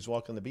Clemente when he was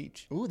walking the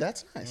beach. Ooh,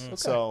 that's nice. Okay.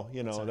 So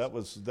that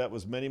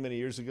was many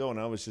years ago, and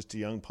I was just a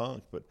young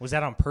punk. But Was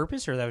that on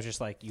purpose, or that was just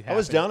like you? I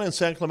was down in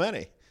San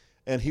Clemente,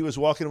 and he was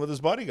walking with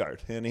his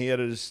bodyguard, and he had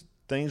his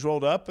things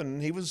rolled up,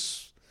 and he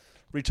was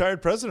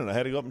retired president. I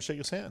had to go up and shake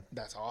his hand.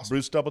 That's awesome.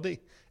 Bruce Double D.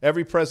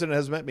 Every president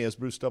has met me as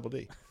Bruce Double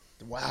D.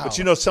 Wow. But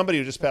you know, somebody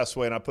who just passed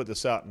away, and I put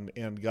this out,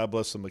 and God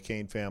bless the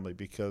McCain family,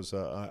 because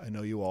I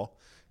know you all,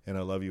 and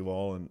I love you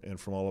all, and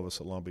from all of us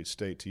at Long Beach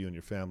State to you and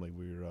your family,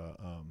 we're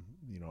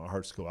our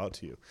hearts go out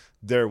to you.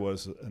 There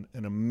was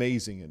an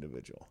amazing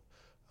individual.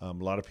 A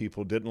lot of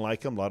people didn't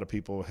like him. A lot of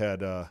people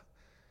had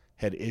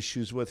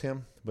issues with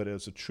him, but it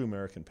was a true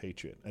American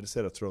patriot. I just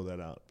had to throw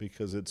that out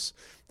because there's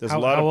a lot of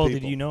people. How well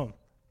did you know him?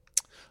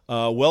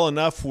 Well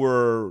enough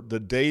where the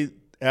day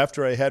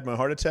after I had my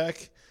heart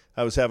attack,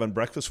 I was having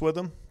breakfast with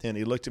him, and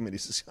he looked at me and he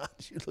says, "God,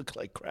 you look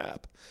like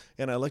crap."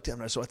 And I looked at him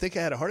and I said, "I think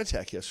I had a heart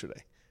attack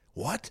yesterday."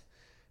 "What?"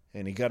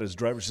 And he got his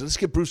driver. He said, "Let's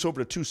get Bruce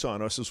over to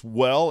Tucson." I says,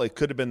 "Well, it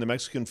could have been the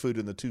Mexican food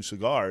and the 2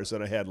 cigars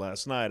that I had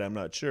last night. I'm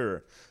not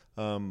sure."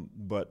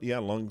 But yeah,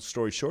 long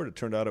story short, it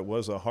turned out it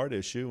was a heart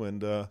issue.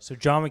 And So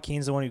John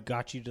McCain's the one who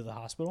got you to the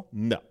hospital?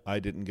 No, I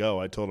didn't go.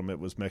 I told him it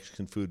was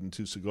Mexican food and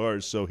 2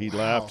 cigars. So he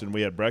laughed and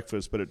we had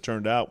breakfast. But it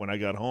turned out when I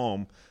got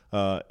home,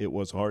 it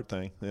was a heart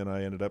thing. And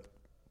I ended up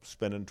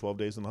spending 12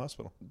 days in the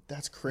hospital.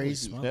 That's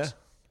crazy. Yeah.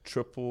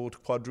 Triple,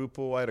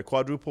 quadruple. I had a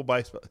quadruple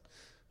bypass.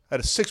 I had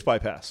a 6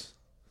 bypass.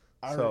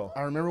 I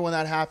remember when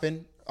that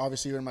happened.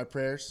 Obviously, you were in my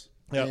prayers.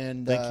 Yeah.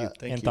 And, Thank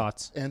you. And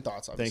thoughts. And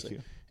thoughts, obviously.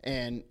 Thank you.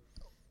 And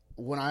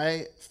when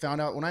I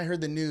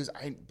heard the news,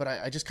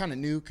 I just kind of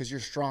knew, because you're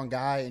a strong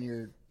guy and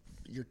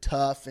you're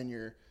tough and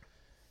you're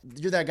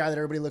that guy that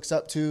everybody looks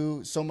up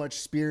to, so much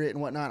spirit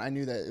and whatnot. I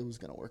knew that it was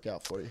going to work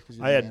out for you.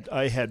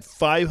 I had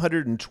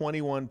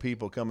 521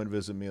 people come and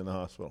visit me in the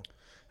hospital,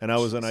 and I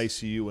was in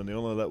ICU, and they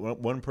only let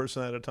one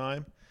person at a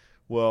time.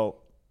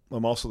 Well,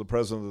 I'm also the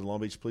president of the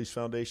Long Beach Police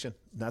Foundation.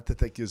 Not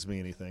that gives me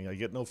anything. I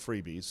get no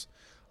freebies,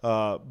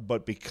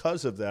 but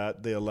because of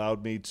that, they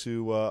allowed me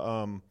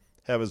to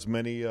have as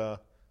many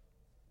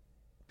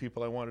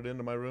people I wanted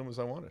into my room as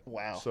I wanted.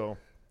 Wow. So,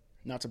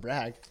 not to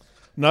brag,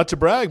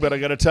 but I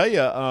got to tell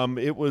you,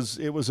 it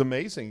was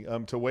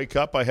amazing to wake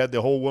up. I had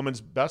the whole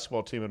women's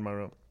basketball team in my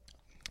room.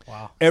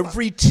 Wow.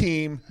 Every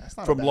team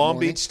not from a bad Long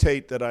morning. Beach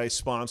State that I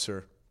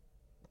sponsor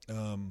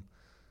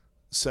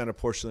sent a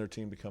portion of their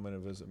team to come in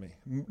and visit me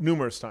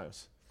numerous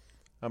times.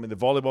 I mean, the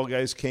volleyball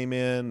guys came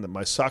in,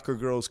 my soccer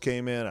girls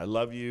came in. I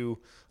love you.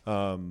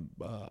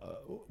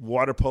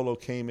 Water polo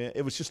came in.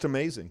 It was just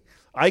amazing.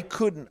 I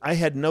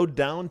had no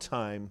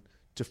downtime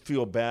to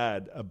feel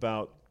bad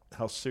about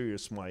how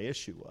serious my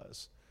issue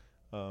was.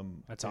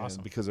 That's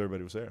awesome. Because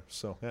everybody was there.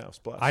 So, yeah, I was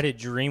blessed. I did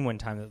dream one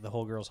time that the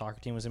whole girls' hockey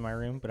team was in my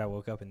room, but I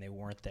woke up and they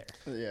weren't there.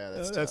 Yeah,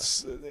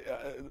 that's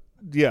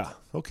yeah,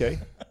 okay.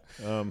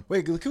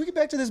 Wait, can we get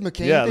back to this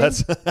McCain thing?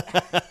 That's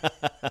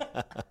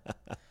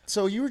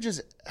So you were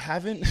just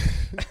having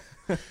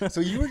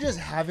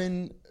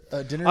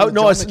dinner I with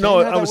John McCain?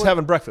 How'd I that was work?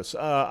 having breakfast.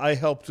 I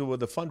helped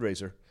with a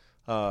fundraiser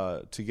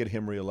to get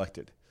him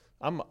reelected.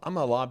 I'm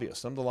a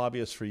lobbyist. I'm the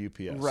lobbyist for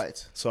UPS.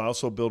 Right. So I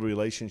also build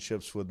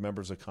relationships with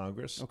members of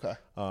Congress. Okay.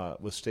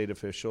 With state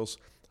officials.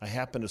 I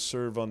happen to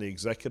serve on the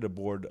executive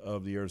board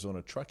of the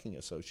Arizona Trucking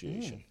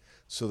Association.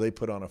 So they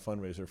put on a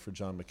fundraiser for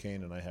John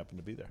McCain, and I happened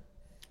to be there.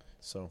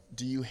 So.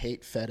 Do you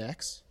hate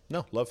FedEx?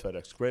 No, love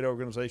FedEx. Great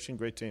organization,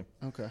 great team.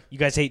 Okay. You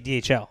guys hate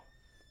DHL?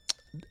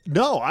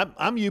 No,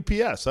 I'm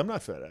UPS. I'm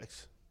not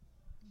FedEx.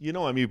 You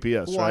know I'm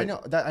UPS, Well, right? I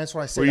know. That's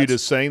what I said. Were you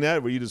just saying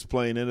that? Were you just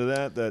playing into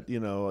that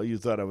you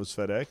thought I was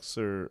FedEx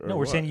or No,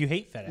 we're what? saying you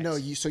hate FedEx. No,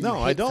 you. So you No,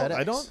 hate I don't.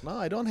 FedEx.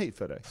 I don't hate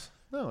FedEx.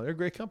 No, they're a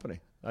great company.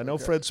 I know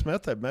Fred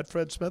Smith. I've met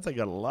Fred Smith. I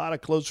got a lot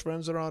of close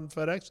friends that are on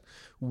FedEx.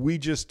 We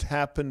just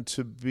happen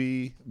to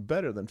be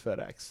better than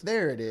FedEx.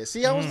 There it is.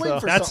 See, I was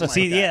waiting for That's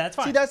something like that. yeah, that's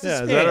fine. See, that's the Yeah,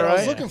 is spirit that all I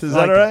was right? looking Is for.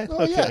 that all right?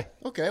 Oh, Okay.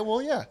 yeah. Okay,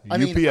 well, yeah. I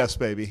mean, UPS,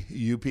 baby.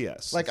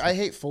 UPS. like, I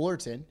hate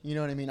Fullerton. You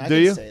know what I mean? I Do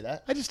can you? say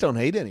that. I just don't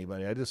hate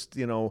anybody. I just,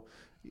 when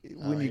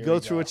you here go we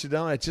through go. what you've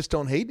done, I just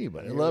don't hate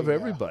anybody. I Here love we go.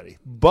 everybody.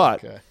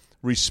 But Okay.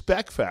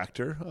 respect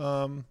factor,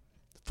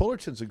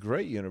 Fullerton's a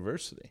great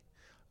university.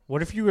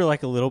 What if you were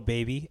like a little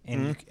baby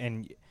and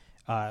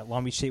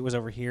Long Beach State was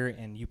over here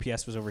and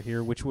UPS was over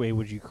here? Which way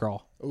would you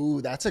crawl? Ooh,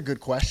 that's a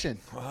good question.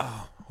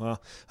 Well,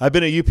 I've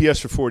been at UPS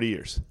for 40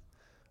 years.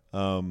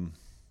 My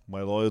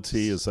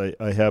loyalty is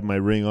I have my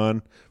ring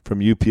on from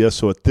UPS.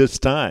 So at this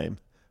time,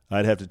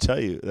 I'd have to tell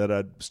you that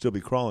I'd still be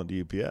crawling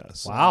to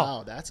UPS.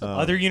 Wow. That's a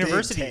Other big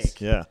universities.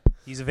 take. Yeah.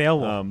 He's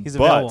available. He's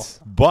available.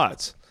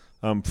 But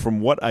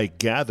from what I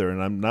gather,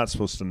 and I'm not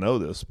supposed to know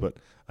this, but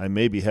I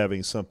may be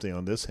having something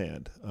on this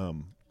hand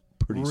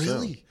pretty soon.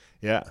 Really?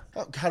 Yeah.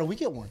 How do we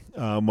get one?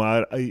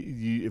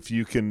 If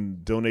you can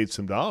donate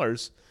some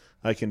dollars,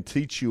 I can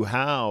teach you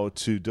how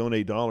to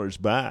donate dollars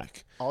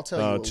back I'll tell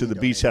you what to we the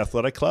Beach donate.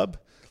 Athletic Club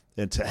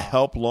and to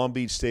help Long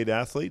Beach State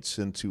athletes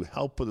and to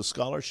help with the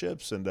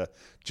scholarships and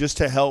just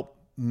to help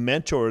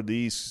mentor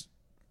these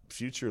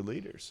future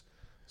leaders.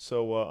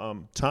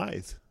 So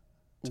tithe.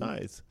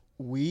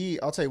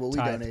 I'll tell you what we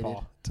Tithe, donated.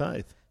 Paul.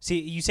 Tithe. See,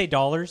 you say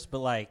dollars, but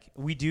like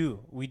we do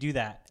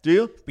that. Do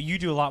you? But you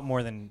do a lot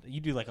more than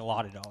you do. Like a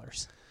lot of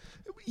dollars.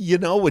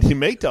 When you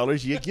make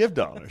dollars, you give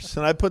dollars.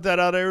 And I put that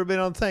out to everybody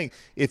on the thing.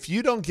 If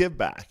you don't give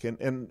back,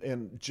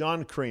 and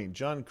John Crane,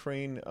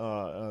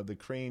 the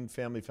Crane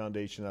Family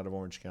Foundation out of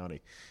Orange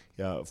County.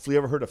 Have you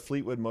ever heard of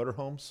Fleetwood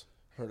Motorhomes?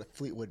 Heard of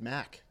Fleetwood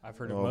Mac. I've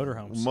heard of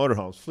motorhomes.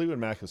 Motorhomes. Fleetwood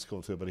Mac is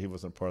cool too, but he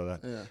wasn't part of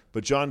that. Yeah.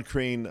 But John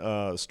Crean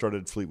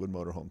started Fleetwood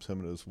Motorhomes, him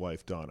and his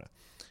wife, Donna.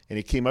 And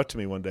he came up to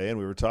me one day, and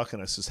we were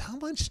talking. I says, how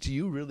much do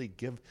you really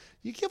give?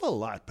 You give a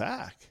lot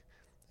back.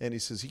 And he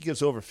says he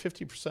gives over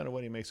 50% of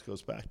what he makes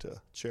goes back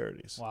to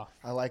charities. Wow.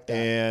 I like that.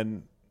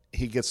 And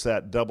he gets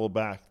that double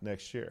back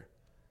next year.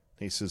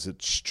 He says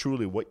it's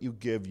truly what you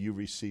give, you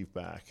receive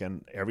back.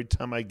 And every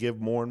time I give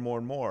more and more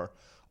and more,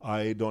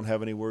 I don't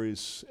have any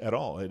worries at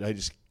all. I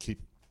just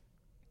keep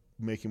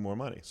making more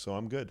money. So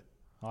I'm good.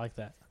 I like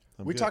that.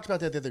 We talked about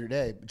that the other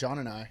day, John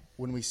and I,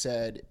 when we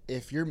said,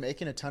 if you're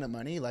making a ton of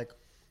money, like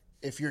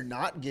if you're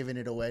not giving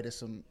it away to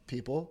some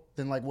people,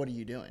 then like, what are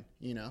you doing?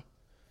 You know?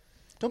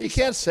 You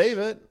can't save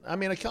it. I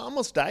mean, I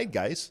almost died,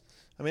 guys.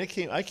 I mean,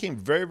 I came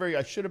very,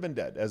 I should have been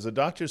dead. As the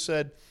doctor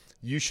said,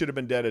 you should have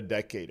been dead a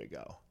decade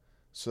ago.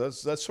 So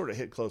that's sort of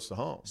hit close to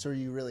home. So are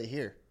you really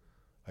here?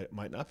 It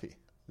might not be.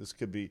 This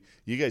could be,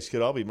 you guys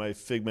could all be my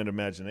figment of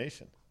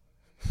imagination.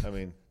 I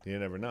mean, you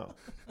never know.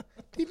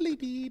 This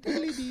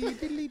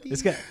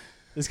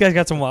guy's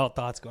got some wild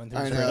thoughts going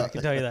through his brain, I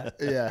can tell you that.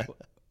 Yeah.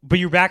 But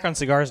you're back on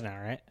cigars now,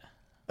 right?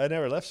 I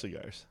never left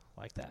cigars.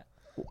 Like that.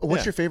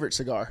 What's your favorite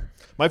cigar?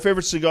 My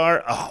favorite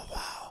cigar, oh,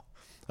 wow.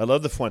 I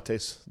love the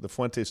Fuentes. The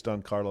Fuentes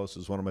Don Carlos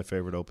is one of my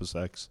favorite Opus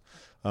X.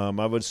 I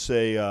would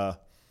say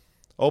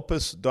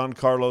Opus, Don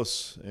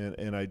Carlos,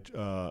 and I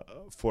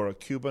for a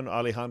Cuban,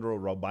 Alejandro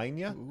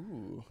Robaina.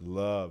 Ooh.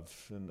 Love.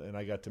 And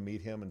I got to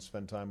meet him and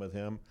spend time with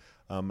him.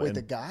 With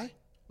the guy?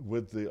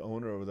 With the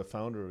owner or the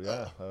founder,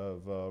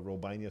 of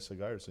Robaina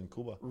Cigars in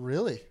Cuba.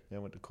 Really? Yeah,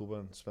 I went to Cuba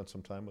and spent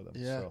some time with him.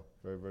 Yeah. So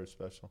very, very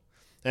special.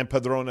 And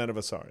Padron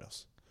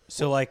Aniversarios.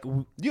 So like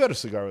you had a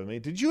cigar with me.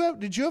 Did you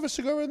have a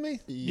cigar with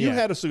me? Yeah. You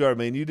had a cigar with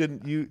me, and you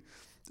didn't.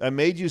 I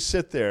made you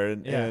sit there,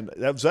 and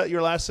was that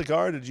your last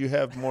cigar? Or did you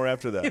have more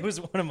after that? It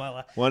was one of my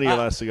last. One of your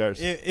last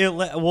cigars. I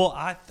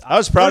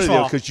was proud of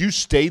you because you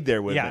stayed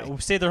there with me. Yeah, we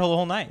stayed there the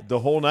whole night. The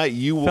whole night.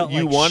 You like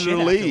wanted shit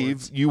to leave.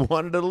 afterwards. You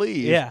wanted to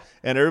leave. Yeah.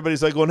 And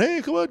everybody's like going,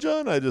 "Hey, come on,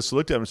 John." I just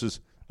looked at him and says,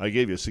 "I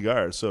gave you a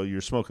cigar, so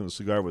you're smoking the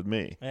cigar with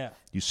me." Yeah.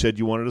 You said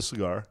you wanted a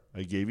cigar.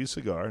 I gave you a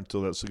cigar.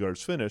 Until that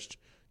cigar's finished,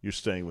 you're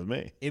staying with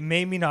me. It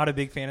made me not a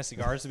big fan of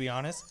cigars, to be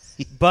honest.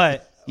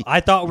 But I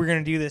thought we were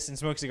going to do this and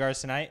smoke cigars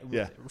tonight.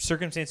 Yeah.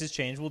 Circumstances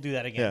change. We'll do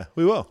that again. Yeah,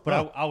 we will.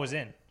 But I was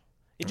in.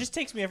 It just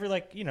takes me every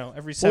 7.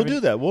 We'll do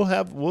that.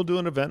 We'll do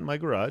an event in my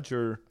garage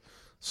or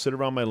sit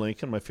around my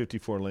Lincoln, my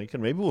 54 Lincoln.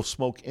 Maybe we'll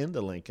smoke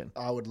into Lincoln.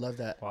 I would love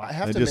that. Wow. I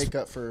have to make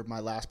up for my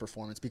last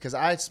performance because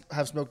I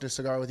have smoked a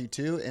cigar with you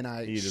too, and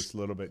I eat just a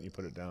little bit and you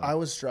put it down. I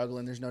was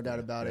struggling. There's no doubt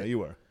about it. Yeah, you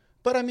were.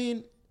 But I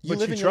mean, you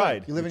live and you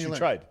tried. learn. You live and you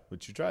learn.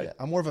 But you tried. Yeah,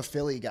 I'm more of a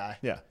Philly guy.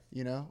 Yeah.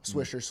 You know,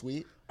 Swisher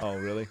Sweet. Oh,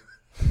 really?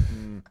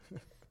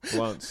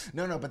 Once.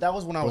 No, but that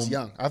was when I was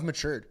young. I've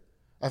matured.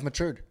 It's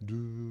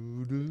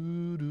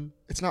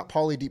not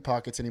Pauly Deep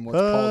Pockets anymore.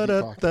 It's Paul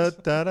Deep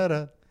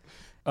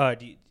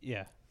Pockets.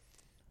 Yeah.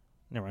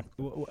 Never mind.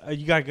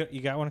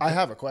 You got one? I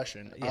have a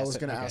question. Yeah, I was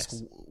going to okay. ask,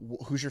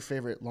 who's your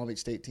favorite Long Beach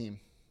State team?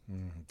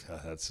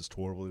 God, that's just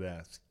horrible to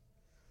ask.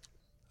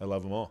 I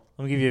love them all.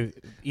 Let me give you an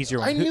easier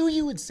one. I knew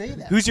you would say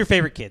that. Who's your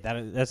favorite kid?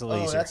 That's a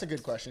little easier. That's a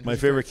good question. My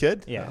favorite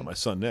kid? Yeah. My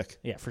son, Nick.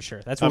 Yeah, for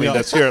sure. That's I what mean,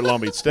 that's here at Long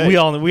Beach State. we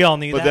all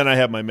knew But that. then I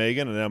have my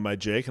Megan, and I have my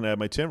Jake, and I have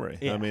my Timmery.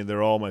 Yeah. I mean,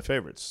 they're all my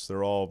favorites.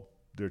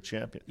 They're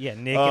champions. Yeah,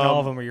 Nick and all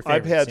of them are your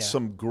favorites. I've had yeah.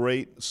 some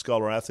great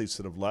scholar athletes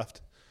that have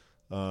left.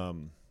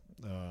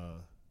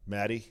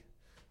 Maddie,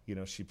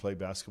 she played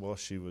basketball.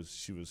 She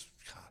was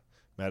God,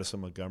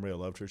 Madison Montgomery. I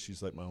loved her.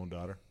 She's like my own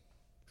daughter.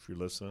 If you're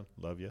listening,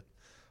 love you.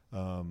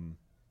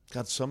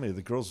 God, so many.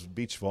 The girls'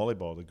 beach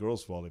volleyball, the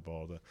girls'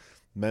 volleyball, the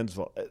men's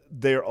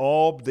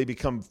volleyball. They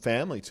become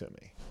family to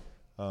me.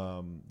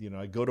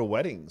 I go to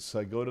weddings.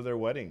 I go to their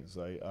weddings.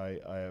 I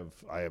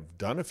have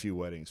done a few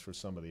weddings for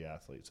some of the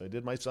athletes. I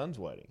did my son's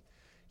wedding.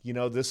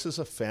 This is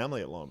a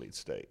family at Long Beach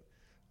State.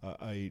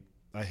 I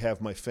have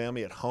my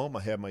family at home.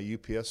 I have my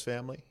UPS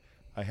family.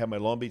 I have my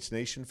Long Beach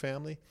Nation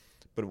family.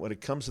 But when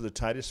it comes to the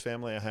tightest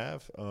family I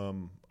have,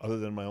 other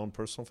than my own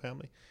personal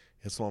family,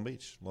 it's Long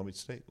Beach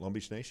State, Long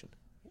Beach Nation.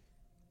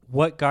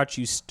 What got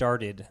you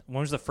started? When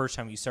was the first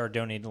time you started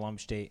donating to Long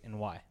Beach State, and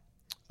why?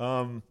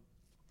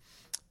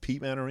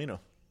 Pete Manarino.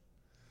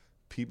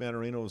 Pete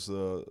Manarino was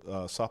the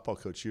softball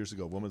coach years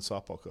ago, women's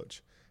softball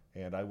coach.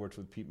 And I worked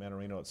with Pete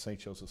Manarino at St.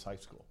 Joseph's High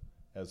School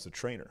as the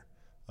trainer.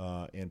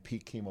 And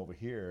Pete came over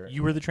here.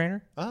 You were the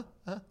trainer?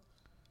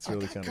 It's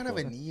really I got kind of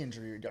a knee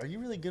injury. Are you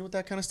really good with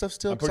that kind of stuff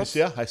still?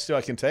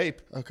 I can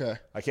tape. Okay.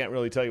 I can't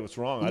really tell you what's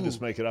wrong. Ooh. I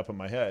just make it up in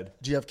my head.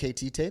 Do you have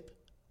KT tape?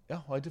 Yeah,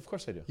 of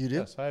course I do. You do?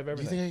 Yes, I have Do you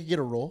everything. think I could get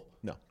a roll?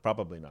 No,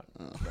 probably not.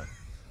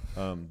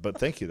 No. But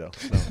thank you, though.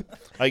 No.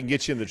 I can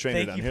get you in the trainer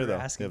Thank down you here, for though.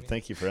 asking me.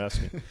 Thank you for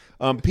asking.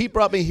 Pete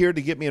brought me here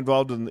to get me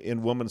involved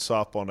in women's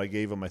softball, and I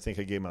gave him like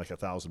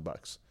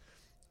 $1,000.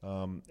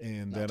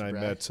 And then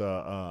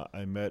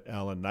I met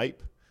Alan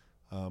Knipe,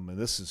 and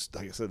this is,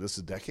 like I said, this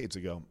is decades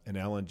ago. And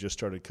Alan just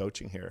started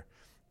coaching here,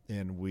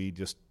 and we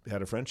just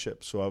had a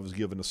friendship. So I was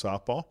given to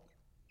softball,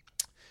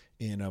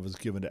 and I was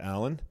given to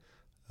Alan.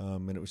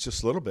 And it was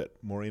just a little bit.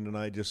 Maureen and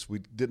I we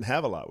didn't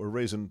have a lot. We're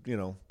raising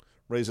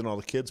all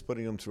the kids,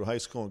 putting them through high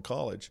school and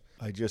college.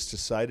 I just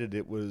decided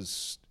it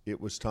was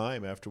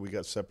time after we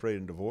got separated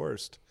and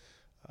divorced.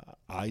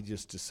 I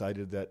just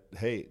decided that,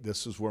 hey,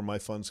 this is where my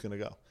fund's going to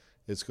go.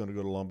 It's going to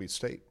go to Long Beach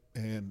State.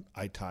 And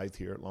I tithe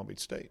here at Long Beach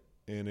State.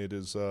 And it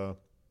is, I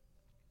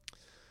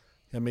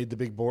made the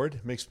big board.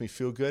 It makes me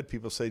feel good.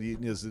 People say,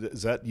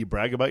 is that you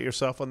brag about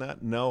yourself on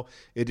that? No,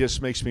 it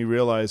just makes me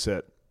realize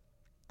that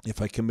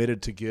if I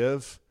committed to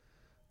give,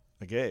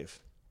 I gave.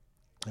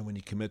 And when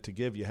you commit to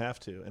give, you have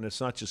to. And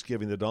it's not just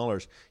giving the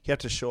dollars. You have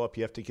to show up.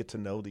 You have to get to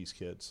know these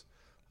kids.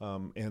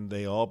 And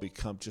they all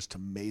become just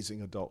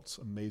amazing adults.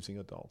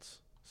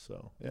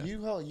 So, yeah.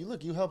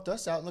 You helped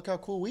us out, and look how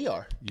cool we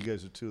are. You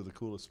guys are two of the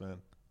coolest, man.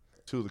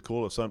 Two of the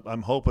coolest.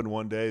 I'm hoping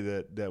one day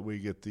that we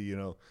get the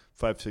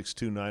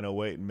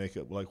 562-908 and make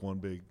it like one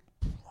big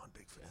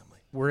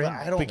family.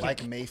 I don't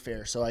like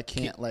Mayfair, so I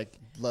can't love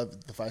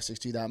the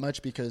 562 that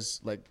much because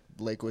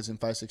Lakewood's in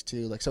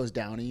 562, so is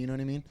Downey. You know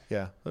what I mean?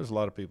 Yeah, there's a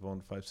lot of people in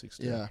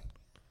 562. Yeah,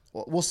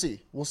 well, we'll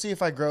see. We'll see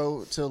if I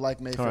grow to like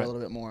Mayfair a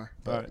little bit more,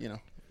 but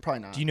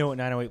probably not. Do you know what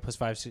 908 plus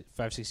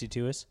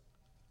 562 is?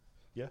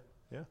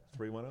 Yeah,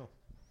 310.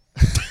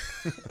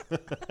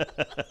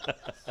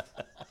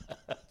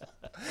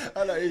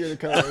 I know you're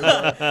gonna come.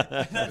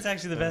 That's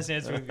actually the best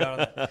answer we've got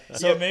on that.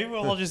 So maybe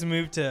we'll all just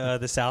move to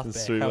the South Bay.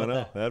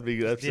 310.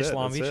 That's Dish it.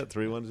 Long That's Beach. it.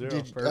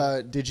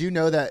 310. Did you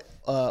know that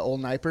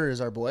old Niper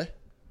is our boy?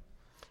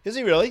 Is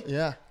he really?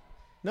 Yeah.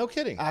 No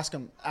kidding. Ask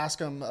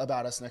him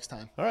about us next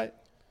time. All right.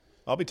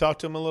 I'll be talking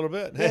to him a little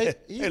bit. Yeah,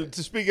 Hey,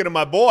 speaking of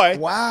my boy.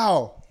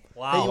 Wow.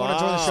 Hey, you want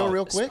to join the show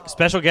real quick?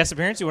 Special guest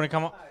appearance. You want to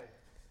come on?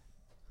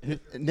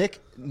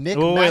 Nick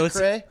let's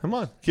Macrae. Come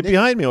on. Get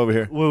behind me over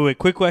here. Wait.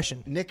 Quick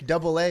question. Nick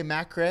AA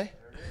Macrae.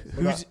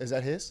 Is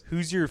that his?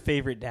 Who's your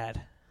favorite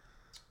dad?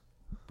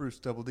 Bruce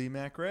Double D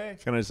Macrae.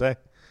 Can I say?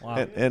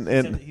 Wow.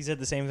 And he said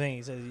the same thing.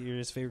 He said you're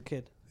his favorite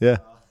kid. Yeah.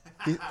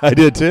 I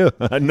did too.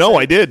 No,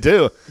 I did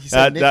too.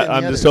 said Nick and the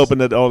I'm just others. hoping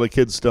that all the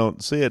kids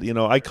don't see it.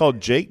 I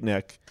called Jake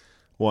Nick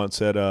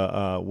once at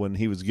when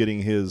he was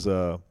getting his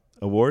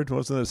award.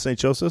 Wasn't it at St.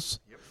 Joseph's?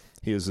 Yep.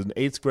 He was in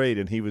 8th grade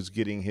and he was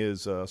getting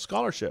his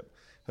scholarship,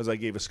 because I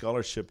gave a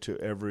scholarship to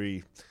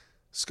every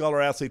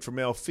scholar athlete for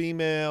male,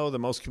 female, the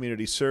most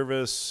community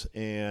service,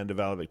 and a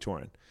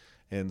valedictorian.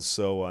 And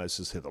so I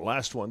says, hey, the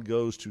last one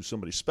goes to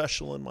somebody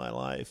special in my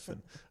life,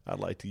 and I'd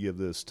like to give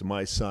this to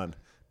my son,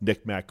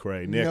 Nick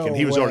Macrae. No and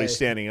he was way. already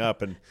standing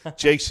up, and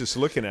Jake's just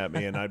looking at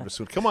me, and I just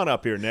went, come on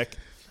up here, Nick.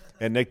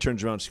 And Nick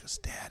turns around and she goes,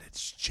 Dad,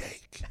 it's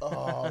Jake.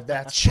 Oh,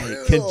 that's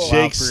Jake. And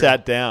Jake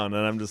sat down,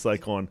 and I'm just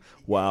like going,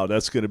 wow,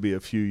 that's going to be a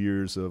few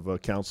years of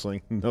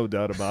counseling, no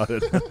doubt about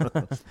it.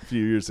 A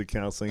few years of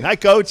counseling. Hi,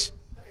 Coach.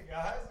 Hey,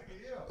 guys. Look at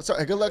you.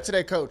 So, good luck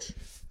today, Coach.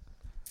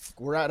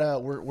 We're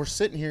at we're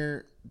sitting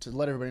here to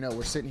let everybody know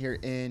we're sitting here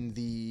in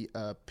the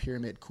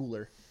Pyramid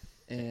Cooler,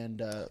 and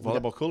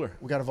Volleyball cooler.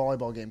 We got a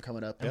volleyball game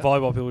coming up. And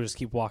volleyball people just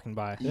keep walking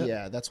by.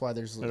 Yeah, that's why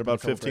there's In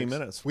about 15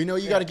 minutes. We know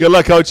you got to Good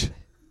luck, Coach.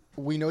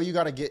 We know you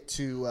got to get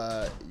to.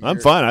 I'm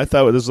fine. I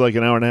thought this was like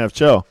an hour and a half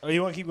show. Oh,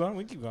 you want to keep going?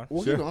 We can keep going.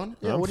 We'll Sure. keep going.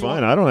 Yeah, I'm what do you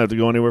fine. want? I don't have to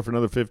go anywhere for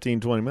another 15,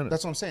 20 minutes.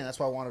 That's what I'm saying. That's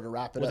why I wanted to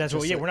wrap it Well, up. that's what.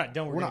 just Yeah, so- we're not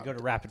done. We're we're going to not- go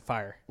to rapid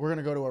fire. We're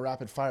gonna go to a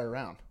rapid fire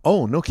round.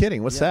 Oh, no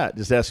kidding. What's that?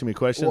 Just asking me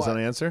questions Well, and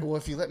I answer? Well,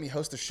 if you let me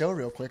host the show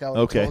real quick, I would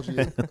Okay. have told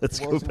you. Let's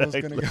go what was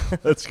back. gonna go.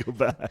 Let's go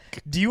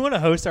back. Do you want to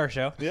host our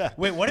show? Yeah.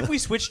 Wait, what if we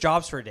switch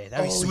jobs for a day?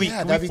 That'd be Oh, sweet. yeah,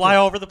 Can that'd we be fly good.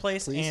 all over the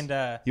place? Please.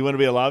 And You want to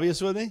be a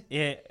lobbyist with me?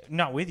 yeah,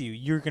 not with you.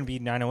 You're going to be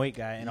 908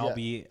 guy, and I'll Yeah.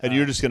 be. And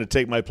you're just going to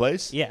take my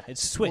place? Yeah,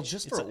 it's Switch.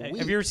 just for a week.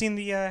 Have you ever seen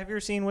the? Have you ever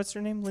seen what's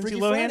her name? Lindsay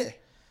Freaky Lohan. Friday.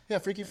 Yeah,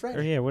 Freaky Friday.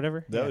 Or yeah,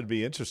 whatever. That Yeah. would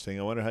be interesting.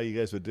 I wonder how you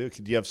guys would do.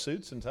 Do you have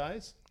suits and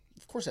ties?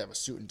 Of course, I have a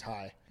suit and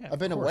tie. Yeah, I've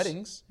been to of course.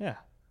 weddings. Yeah,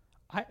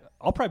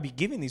 I'll probably be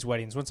giving these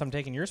weddings once I'm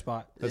taking your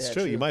spot. That's Yeah,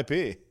 true. true. You might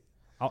be.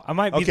 I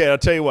might be. Okay, I'll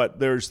tell you what.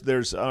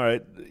 There's. All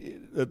right.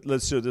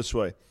 Let's do it this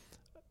way.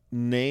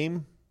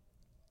 Name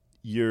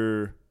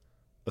your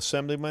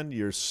assemblyman,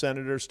 your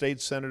senator, state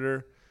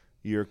senator,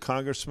 your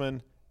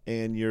congressman,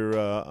 and your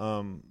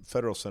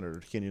federal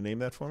senator. Can you name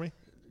that for me?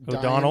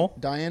 O'Donnell,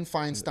 Diane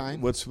Feinstein.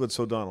 What's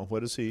O'Donnell?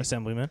 What is he?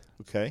 Assemblyman.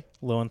 Okay.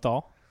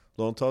 Lowenthal,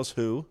 Lowenthal's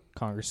who?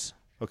 Congress.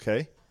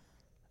 Okay.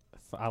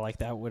 I like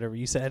that. Whatever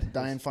you said.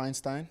 Diane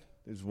Feinstein.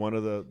 Is one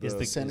of the Is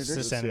the senators?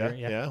 the senator?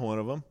 Yeah. one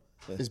of them.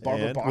 Is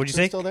Barbara And- Boxer What'd you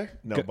say? still there?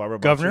 No, Go- Barbara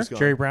Governor Boxer's gone.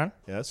 Jerry Brown.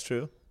 Yeah, that's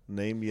true.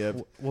 Name you have.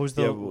 What was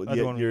the you have-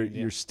 other yeah, one?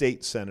 Your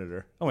state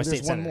senator. Oh, my There's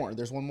state one senator. more.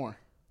 There's one more.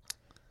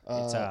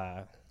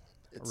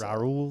 It's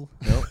Raul.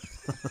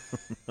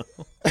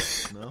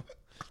 No.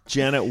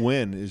 Janet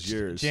Wynn is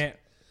yours. Yeah.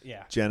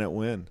 Janet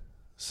Wynn.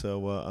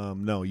 So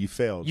no, you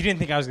failed. You didn't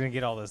think I was going to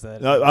get all this?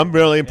 I'm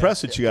really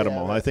impressed that you got them Yeah,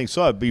 all. right. I think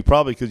so. It'd be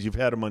probably because you've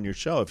had them on your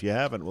show. If you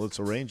haven't, well, let's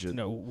arrange it.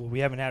 No, we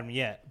haven't had them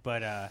yet.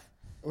 But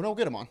Oh, no,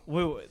 get him on.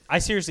 I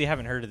seriously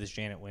haven't heard of this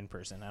Janet Wynn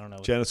person. I don't know.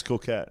 Janet's a cool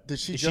cat. Did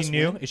she Is just she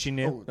new? win? Is she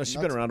new? No, she's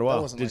nuts. been around a That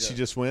while. wasn't Did like she a-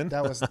 just win?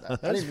 That was. I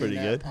didn't mean pretty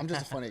that. good. I'm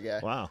just a funny guy.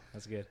 Wow.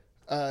 That's good.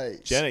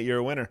 Janet, you're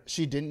a winner.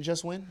 She didn't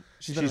just win.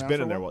 She's She's around been for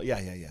in a there. while? Well,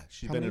 yeah.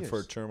 She's How been many in for a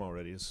years? term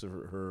already. It's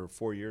her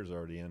 4 years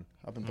already in.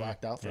 I've been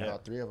blacked out for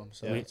about 3 of them,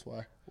 so Yeah. that's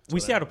why. We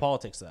stay out of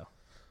politics, though.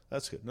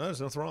 That's good. No, there's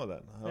nothing wrong with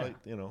that. I Yeah.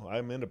 like,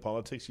 I'm into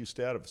politics. You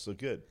stay out of it, so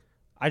good.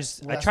 I that's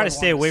try why to I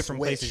stay wanted away to from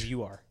switch. places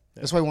you are.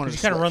 That's why I wanted You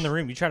to kind of run switch. the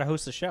room. You try to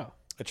host the show.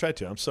 I tried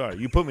to. I'm sorry.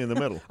 You put me in the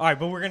middle. All right,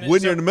 but we're gonna. When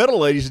so- you're in the middle,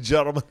 ladies and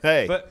gentlemen,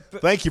 hey, But-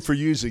 thank you for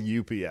using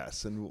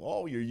UPS. And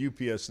all your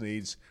UPS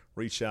needs,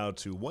 reach out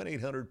to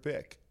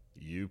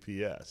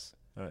 1-800-PICK-UPS.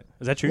 All right.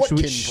 Is that true? What Should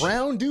we- can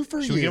Brown do for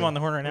you? Should we get him on the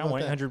horn right How now?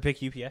 about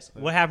 1-800-PICK-UPS.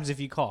 What happens if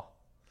you call?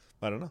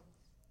 I don't know.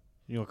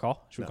 You want to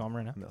call? Should we call him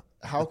right now? No.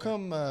 How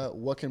come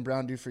what can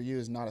Brown do for you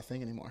is not a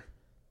thing anymore?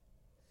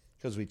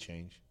 Because we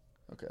change.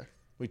 Okay.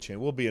 We change.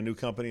 We'll be a new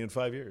company in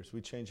 5 years.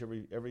 We change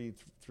every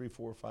 3,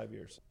 4, 5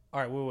 years.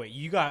 All right, wait.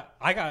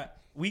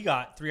 We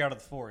got 3 out of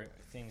the 4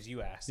 things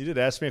you asked. You did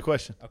ask me a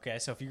question. Okay,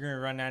 so if you're going to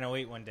run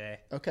 908 one day,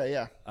 Okay,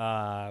 yeah.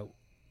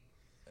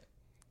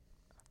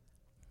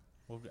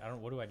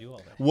 what do I do all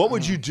day? What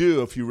would you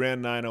do if you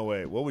ran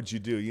 908? What would you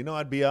do?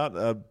 I'd be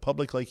out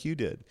public like you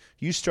did.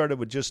 You started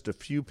with just a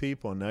few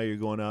people, and now you're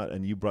going out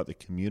and you brought the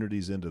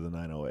communities into the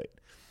 908.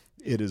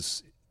 It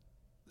is.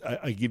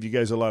 I give you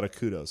guys a lot of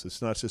kudos.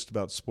 It's not just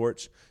about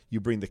sports. You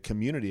bring the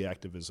community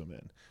activism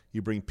in.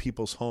 You bring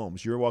people's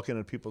homes. You're walking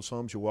into people's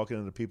homes. You're walking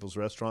into people's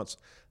restaurants.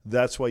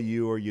 That's why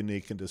you are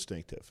unique and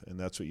distinctive, and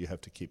that's what you have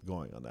to keep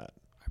going on that.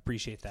 I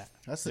appreciate that.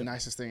 That's the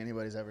nicest thing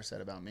anybody's ever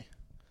said about me.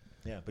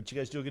 Yeah, but you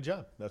guys do a good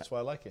job. That's why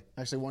I like it.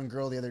 Actually, one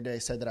girl the other day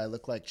said that I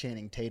look like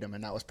Channing Tatum,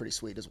 and that was pretty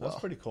sweet as well. That's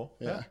pretty cool.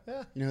 Yeah.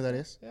 Yeah. You know who that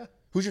is? Yeah.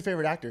 Who's your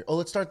favorite actor? Oh,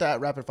 let's start that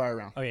rapid fire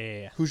round. Oh,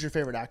 yeah. Who's your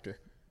favorite actor?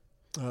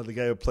 The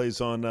guy who plays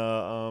on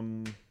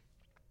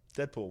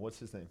Deadpool. What's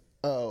his name?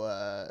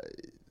 Oh,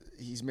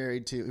 he's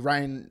married to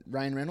Ryan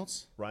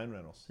Reynolds. Ryan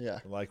Reynolds. Yeah.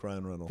 I like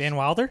Ryan Reynolds. Van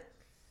Wilder?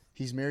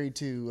 He's married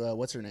to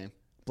what's her name?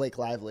 Blake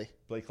Lively.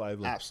 Blake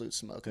Lively. Absolute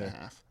smoke and a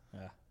half.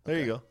 Yeah. There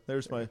you go.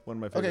 There's one of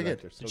my favorite good.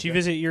 actors. Did she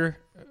visit your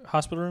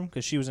hospital room?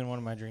 Because she was in one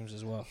of my dreams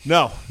as well.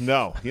 No.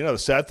 The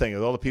sad thing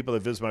is all the people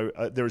that visit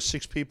my there were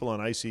 6 people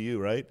on ICU,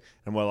 right?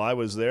 And while I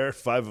was there,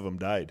 5 of them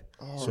died.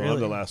 So I'm really?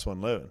 the last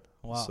one living.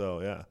 Wow. So,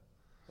 yeah.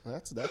 Well,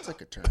 that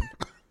took a turn.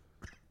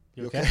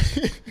 You okay?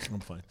 I'm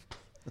fine.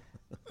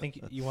 Think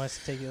you want us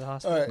to take you to the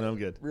hospital? All right. No, I'm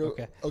good.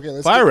 Okay.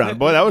 Let's Fire get- round.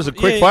 Boy, that was a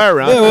quick Yeah, fire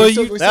round. yeah,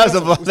 well,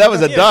 that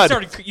was a Yeah,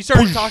 dud. You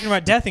started talking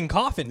about death and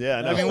coughing. Yeah,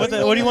 I know. I mean, what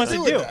do you want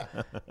to do?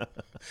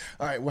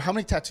 All right. Well, how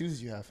many tattoos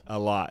do you have? A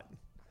lot.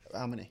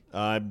 How many?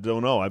 I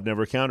don't know. I've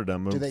never counted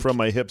them they- from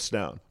my hips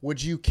down.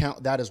 Would you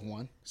count that as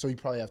one? So you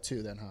probably have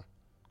 2 then,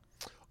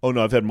 huh? Oh,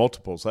 no, I've had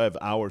multiples. I have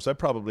hours. I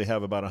probably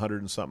have about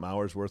 100 and something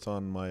hours worth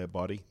on my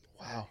body.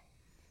 Wow.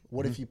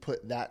 What if you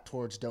put that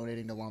towards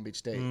donating to Long Beach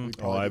State?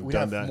 I've we'd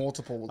done have that.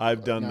 multiple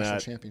I've done national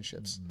that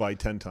championships. by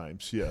 10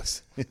 times.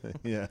 Yes,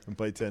 yeah,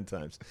 by 10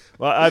 times.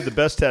 Well, I have the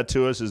best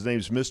tattooist. His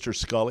name's Mr.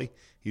 Scully.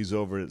 He's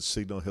over at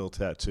Signal Hill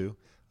Tattoo.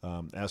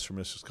 Ask for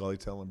Mr. Scully.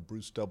 Tell him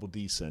Bruce Double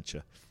D sent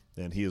you.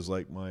 And he is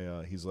like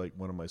he's like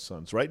one of my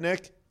sons, right,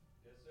 Nick?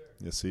 Yes,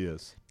 sir. Yes, he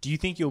is. Do you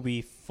think you'll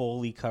be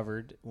fully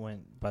covered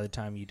by the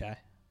time you die?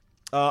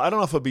 I don't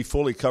know if it'll be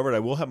fully covered. I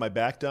will have my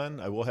back done.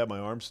 I will have my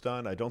arms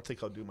done. I don't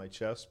think I'll do my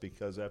chest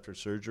because after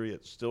surgery,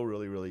 it's still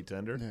really, really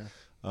tender. Yeah.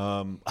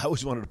 I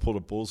always wanted to pull a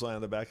bullseye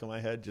on the back of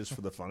my head just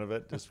for the fun of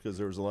it, just because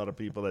there was a lot of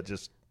people that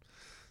just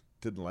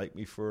didn't like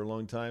me for a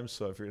long time.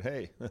 So I figured,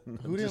 hey.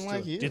 Who didn't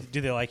like you? Do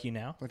they like you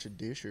now? Bunch of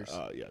douchers.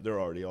 Yeah, they're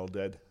already all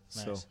dead.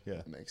 Nice. So, yeah.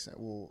 That makes sense.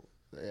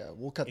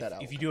 We'll cut that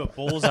out. If you do a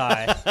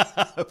bullseye.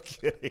 I'm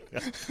kidding.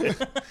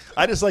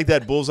 I just like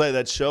that bullseye,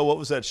 that show. What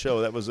was that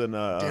show? That was in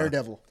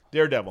Daredevil.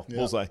 Daredevil, Yep.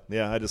 bullseye.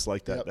 Yeah, I just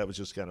like that. Yep. That was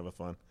just kind of a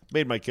fun.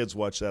 Made my kids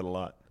watch that a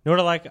lot. You know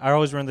what I like? I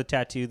always run the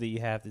tattoo that you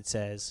have that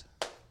says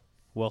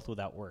wealth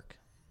without work.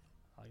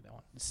 I like that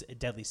one. It's a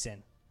deadly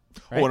sin.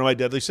 Right? Oh, one of my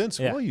deadly sins.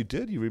 Yeah. Oh, you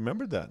did. You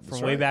remembered that.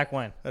 From way back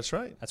when. That's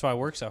right. That's why I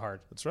work so hard.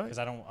 That's right. Because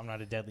I'm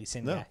not a deadly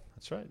sin No, guy.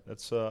 that's right.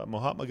 That's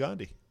Mahatma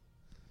Gandhi.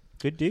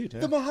 Good dude.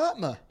 The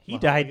Mahatma. He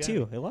died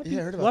too. A lot of Yeah, I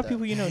people, heard a about lot of that.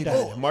 people you know Hey,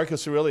 died.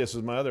 Marcus Aurelius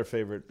is my other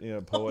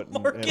favorite poet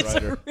and Marcus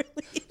writer.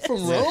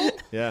 From Rome?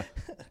 Yeah,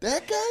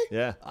 That guy?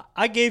 yeah.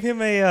 I gave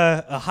him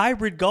a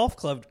hybrid golf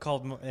club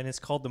and it's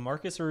called the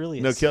Marcus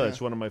Aurelius. No kidding. It's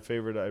one of my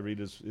favorite. I read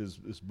his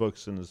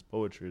books and his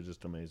poetry is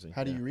just amazing.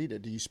 How do you read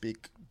it? Do you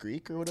speak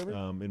Greek or whatever?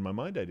 In my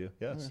mind, I do.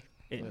 Yes.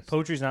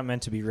 Poetry's not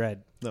meant to be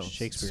read. No, It's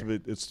Shakespeare.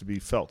 It's to be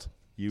felt.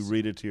 You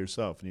read it to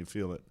yourself and you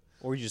feel it.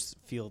 Or you just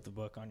feel the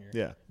book on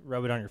your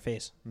rub it on your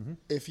face.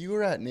 If you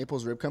were at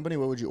Naples Rib Company,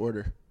 what would you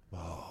order?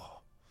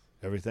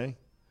 Everything.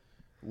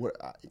 What,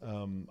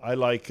 I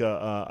like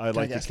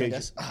the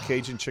guess?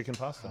 Cajun chicken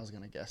pasta. I was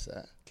going to guess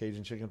that.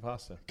 Cajun chicken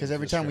pasta. Because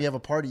every time we have a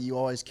party, you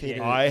always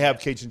cater. I have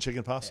Cajun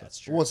chicken pasta. That's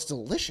true. Well, it's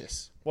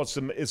delicious. Well,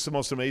 it's the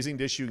most amazing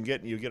dish you can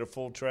get. You get a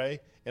full tray,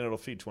 and it'll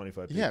feed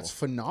 25 people. Yeah, it's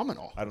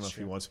phenomenal. I don't know if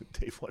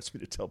Dave wants me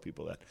to tell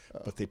people that,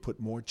 but they put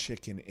more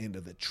chicken into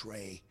the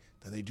tray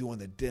than they do on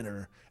the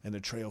dinner, and the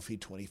tray will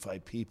feed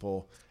 25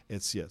 people.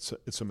 It's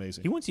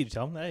amazing. He wants you to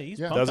tell him that. He's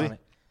pumped Does he? on it.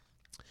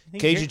 I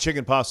think Cajun Gary-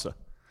 chicken pasta,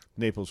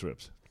 Naples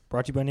ribs.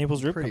 Brought to you by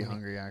Naples Rib Pretty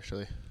Company. hungry,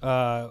 actually.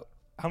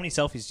 How many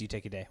selfies do you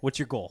take a day? What's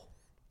your goal?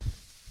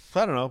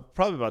 I don't know.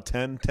 Probably about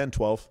 10,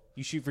 12.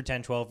 You shoot for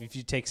 10, 12. If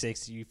you take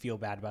 6, you feel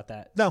bad about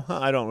that? No,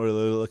 I don't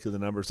really look at the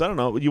numbers. I don't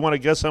know. You want to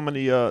guess how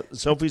many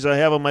selfies I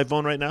have on my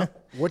phone right now?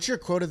 What's your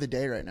quote of the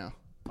day right now?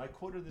 My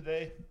quote of the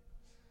day?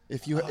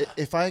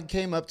 If I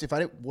came up to, if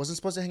I wasn't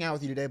supposed to hang out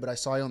with you today, but I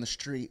saw you on the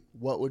street,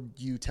 what would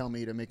you tell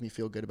me to make me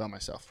feel good about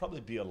myself?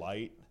 Probably be a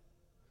light.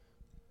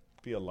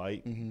 Be a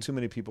light. Mm-hmm. Too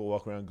many people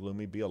walk around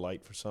gloomy. Be a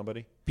light for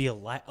somebody. Be a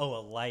light. Oh,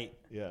 a light.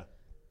 Yeah.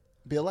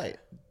 Be a light.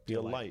 Be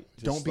a light.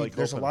 Just Don't be. like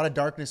There's open. a lot of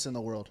darkness in the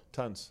world.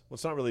 Tons. Well,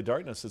 it's not really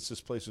darkness. It's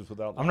just places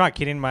without light. I'm not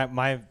kidding.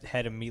 My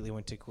head immediately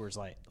went to Coors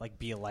Light. Like,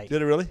 be a light.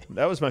 Did it really?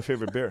 That was my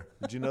favorite beer.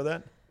 Did you know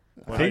that?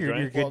 When Figured I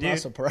you're drank, good, dude. Not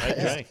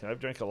surprised. I've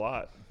drank a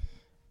lot.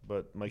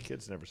 But my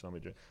kids never saw me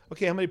drink.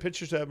 Okay, how many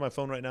pictures do I have on my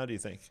phone right now, do you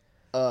think?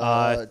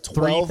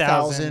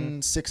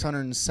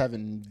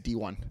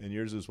 12,671. And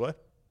yours is what?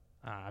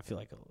 I feel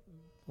like a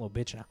little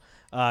bitch now.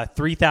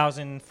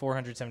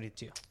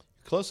 3,472.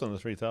 Close on the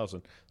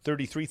 3,000.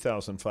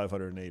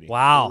 33,580.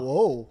 Wow.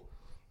 Whoa.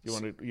 You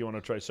want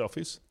to try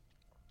selfies?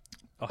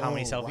 Oh, how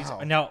many Oh, selfies?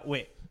 wow. No,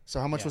 wait. So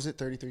how much Yeah. was it?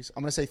 33.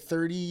 I'm gonna say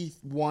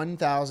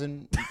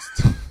 31,000.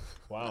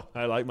 Wow,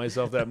 I like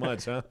myself that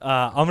much, huh?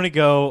 I'm going to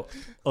go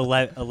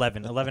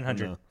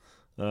 1,100.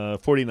 No.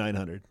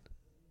 4,900.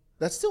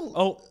 That's still.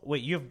 Oh,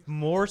 wait. You have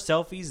more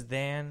selfies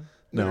than.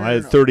 No, No, I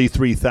had no.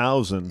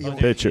 33,000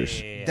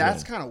 pictures. Yeah.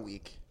 That's kind of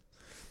weak.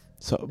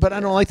 So, but I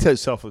don't like to take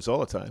selfies all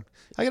the time.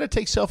 I got to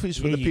take selfies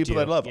Yeah, with the you people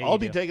do. I love. Yeah, I'll you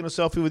be do. taking a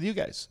selfie with you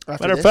guys.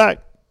 After Matter of this?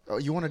 fact, Oh,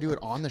 you want to do it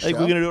on the I show? think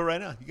we're going to do it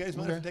right now. You guys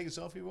mind if Okay. I take a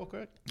selfie real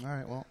quick? All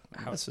right. Well,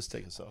 Let's just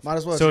take a selfie. might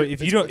as well. So It's-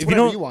 if you it's- don't- it's if you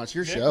whatever don't- you want, it's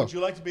your Nick, show. would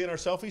you like to be in our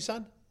selfie,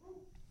 son?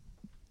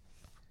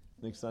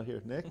 Nick's not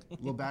here. Nick?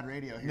 Little bad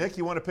radio here. Nick,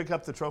 you want to pick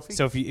up the trophy?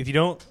 So if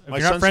you're not My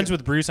friends son's-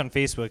 with Bruce on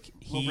Facebook,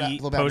 he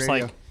Little bad posts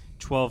radio. like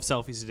 12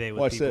 selfies a day with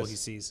Watch people this. he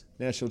sees.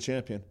 National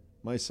champion,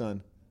 my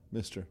son,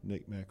 Mr.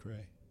 Nick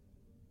McRae.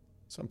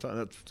 Sometime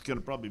that's going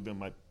to probably be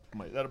my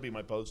that'll be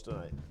my post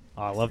tonight.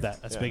 Oh, I love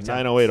that. That's big time.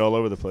 908 all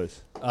over the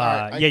place.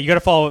 right, Yeah, you got to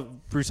follow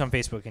Bruce on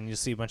Facebook, and you'll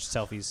see a bunch of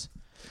selfies.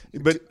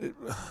 But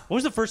What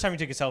was the first time you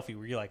took a selfie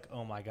where you're like,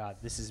 oh my God,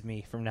 this is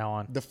me from now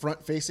on? The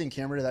front-facing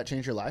camera, did that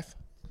change your life?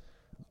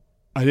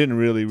 I didn't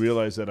really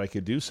realize that I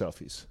could do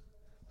selfies.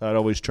 I'd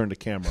always turn the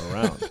camera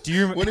around. Do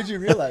you When did you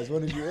realize?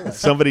 When did you realize?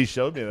 Somebody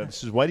showed me that.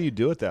 This is why do you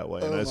do it that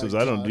way? And Oh I my says,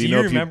 I don't. God. Do Do you you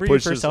know if remember you your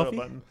push first this little selfie?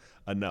 button?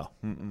 No.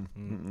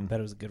 Mm-mm. I bet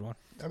it was a good one.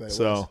 I bet it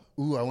So-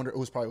 was. Ooh, I wonder. It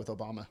was probably with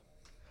Obama.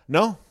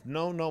 No.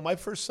 My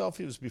first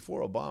selfie was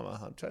before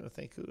Obama. I'm trying to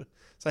think who.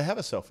 So I have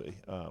a selfie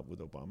with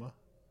Obama.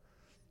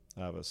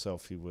 I have a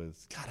selfie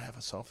with. God, I have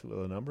a selfie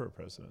with a number of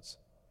presidents.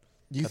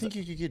 Do you think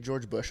you could get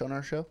George Bush on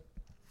our show?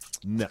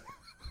 No.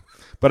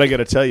 But I got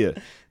to tell you,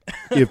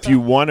 if you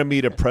want to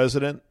meet a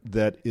president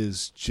that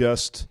is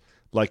just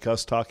like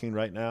us talking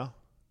right now,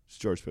 it's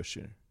George Bush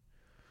Jr.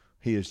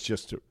 He is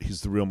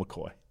he's the real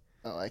McCoy.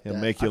 I like He'll that.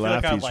 make you I feel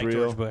laugh. like I'd He's like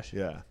real. George Bush.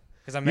 Yeah.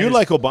 'Cause I met You his-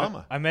 like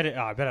Obama. I met it.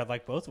 Oh, I bet I'd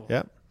like both of them.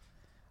 Yeah.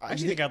 I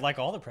actually think I'd like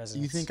all the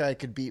presidents. You think I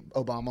could beat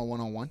Obama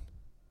 1-on-1?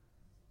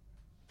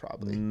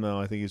 Probably. No,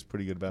 I think he's a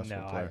pretty good No,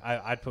 basketball player.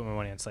 I'd put my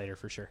money on Slater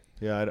for sure.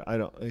 Yeah, I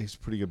don't. He's a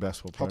pretty good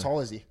basketball How player. tall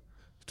is he?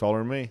 Taller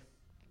than me.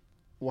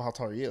 Well, how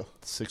tall are you?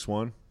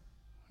 6'1".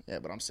 Yeah,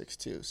 but I'm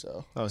 6'2",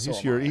 so. Oh, so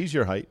he's am I. he's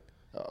your height.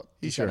 Oh,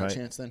 he's got your no height.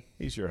 chance then.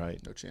 He's your height.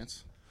 No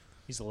chance.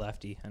 He's a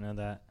lefty. I know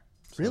that.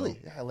 Really?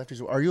 Yeah,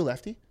 lefties. Are you a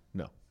lefty?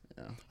 No.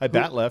 Yeah. I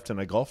bat left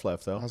and I golf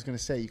left though. I was gonna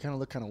say you kind of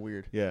look kind of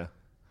weird. Yeah.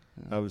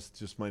 I was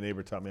just my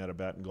neighbor taught me how to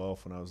bat and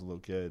golf when I was a little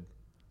kid.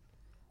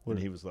 When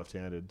he was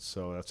left-handed,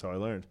 so that's how I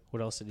learned.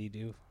 What else did he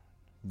do?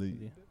 The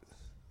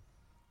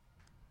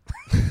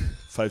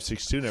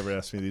 562 never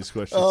asked me these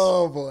questions.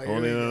 Oh boy.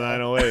 Only here in we the go.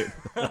 908.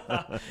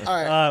 All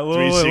right.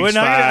 Wait,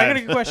 no, I got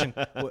a 365. good question.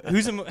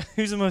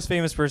 Who's the most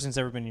famous person that's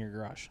ever been in your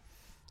garage?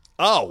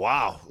 Oh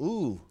wow!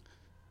 Ooh,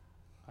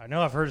 I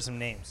know I've heard of some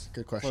names.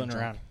 Good question, Floating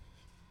John. around.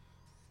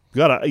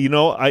 God,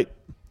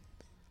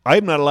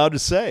 I'm not allowed to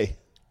say.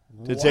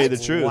 To tell you the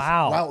truth.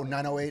 Wow. Wow,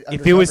 908.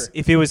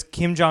 If it was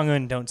Kim Jong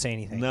Un, don't say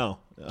anything. No.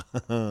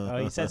 Oh,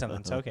 he said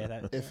something. So okay.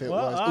 That. If it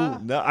Well,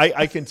 was, ooh, No,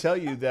 I can tell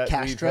you that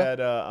Castro? we've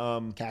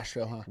had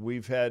Castro, huh?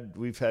 we've had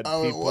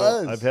Oh, it people.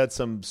 was. I've had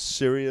some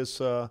serious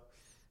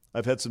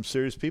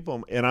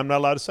people, and I'm not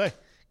allowed to say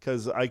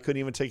because I couldn't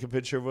even take a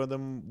picture with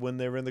them when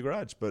they were in the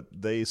garage. But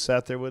they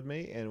sat there with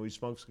me, and we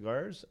smoked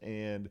cigars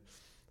and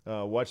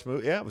watched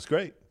movies. Yeah, it was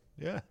great.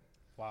 Yeah.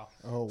 Wow.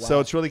 Oh wow. So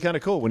it's really kind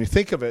of cool when you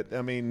think of it.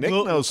 I mean, Nick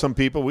Will- knows some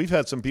people. We've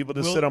had some people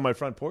just Will- sit on my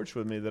front porch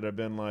with me that have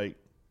been like,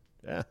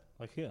 yeah,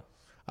 Like who?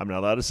 I'm not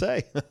allowed to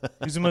say.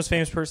 Who's the most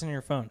famous person in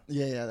your phone?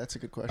 yeah, that's a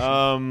good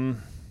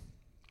question.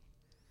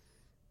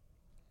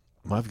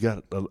 I've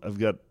got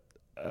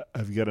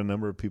a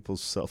number of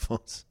people's cell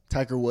phones.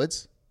 Tiger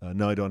Woods.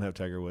 No, I don't have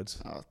Tiger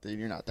Woods. Oh, dude,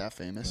 you're not that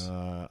famous.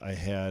 I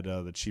had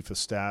the chief of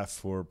staff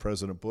for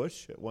President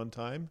Bush at one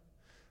time.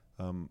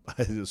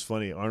 It was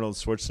funny. Arnold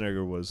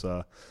Schwarzenegger was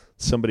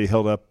somebody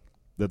held up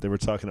that they were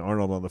talking to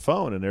Arnold on the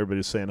phone, and everybody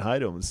was saying hi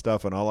to him and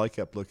stuff. And all I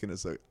kept looking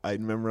is like I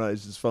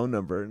memorized his phone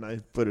number and I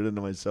put it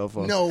into my cell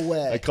phone. No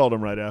way. I called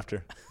him right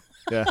after.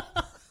 Yeah.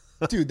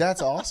 Dude,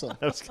 that's awesome.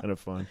 That's kind of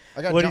fun.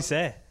 What did he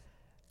say?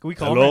 Can we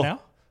call Hello?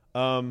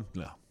 him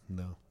right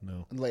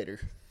No. Later.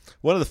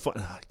 One of the fun.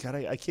 God,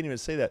 I can't even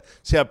say that.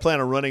 See, I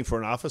plan on running for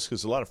an office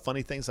because a lot of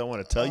funny things I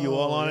want to tell you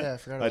all on yeah, I it.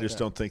 forgot I about just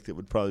that. don't think that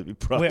would probably be now?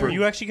 proper. Wait, are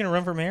you actually going to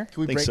run for mayor?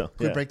 Can we Think break? so, Can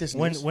we yeah. break this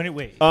When? news?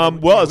 Wait.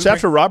 Well, it's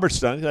after Robert's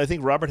done. I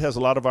think Robert has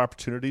a lot of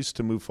opportunities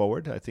to move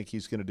forward. I think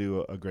he's going to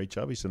do a great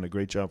job. He's done a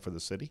great job for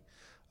the city.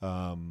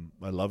 I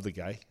love the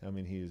guy. I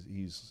mean,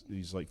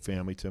 he's like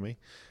family to me.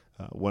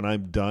 When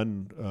I'm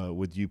done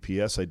with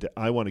UPS,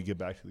 I want to give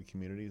back to the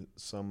community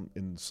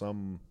in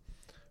some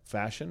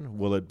fashion.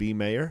 Will it be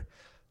mayor?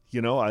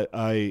 You know,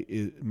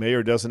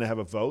 mayor doesn't have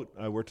a vote.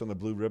 I worked on the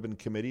Blue Ribbon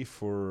Committee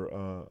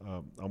for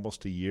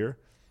almost a year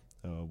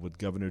with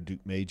Governor Duke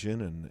Majan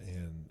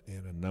and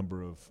a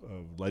number of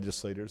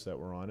legislators that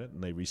were on it,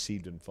 and they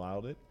received and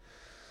filed it.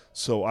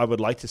 So I would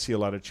like to see a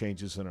lot of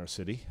changes in our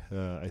city.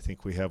 I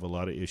think we have a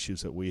lot of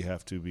issues that we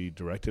have to be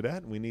directed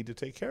at, and we need to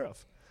take care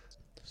of.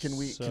 Can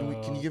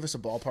you give us a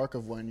ballpark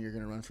of when you're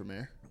going to run for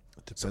mayor?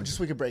 Depends. Just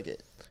so we could break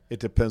it. It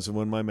depends on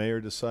when my mayor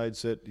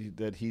decides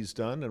that he's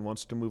done and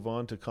wants to move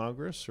on to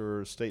Congress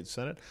or state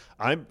senate.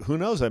 Who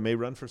knows? I may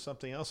run for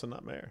something else and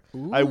not mayor.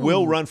 I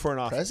will run for an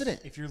office.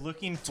 President. If you're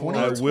looking for,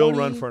 I will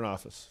run for an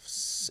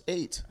office.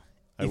 8.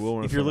 I will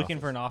run. If for you're an looking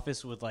office. for an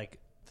office with like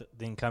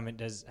the incumbent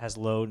has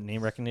low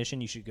name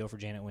recognition, you should go for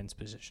Janet Wynn's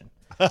position.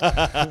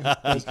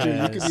 That's true.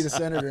 You could be the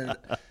senator.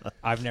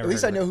 I've never. At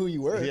least I heard know of who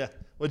you were. Yeah.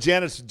 Well,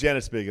 Janet's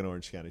big in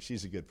Orange County.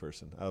 She's a good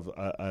person.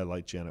 I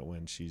like Janet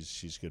Wynn.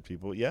 She's good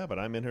people. Yeah, but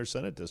I'm in her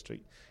Senate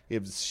district.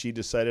 If she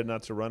decided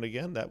not to run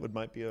again, that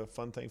might be a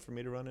fun thing for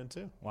me to run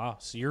into. Wow.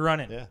 So you're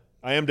running. Yeah,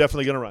 I am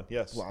definitely going to run.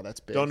 Yes. Wow, that's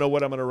big. Don't know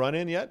what I'm going to run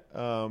in yet.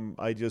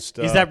 I just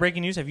Is that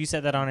breaking news? Have you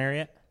said that on air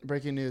yet?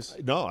 Breaking news.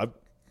 No,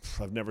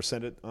 I've never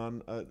said it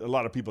on. A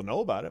lot of people know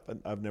about it, but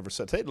I've never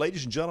said. Hey,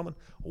 ladies and gentlemen,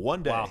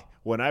 one day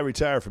when I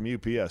retire from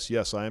UPS,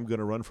 yes, I am going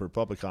to run for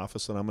public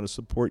office, and I'm going to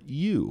support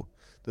you,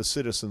 the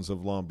citizens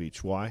of Long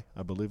Beach. Why?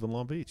 I believe in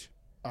Long Beach.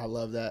 I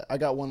love that. I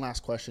got one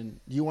last question.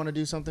 Do you want to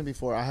do something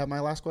before I have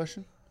my last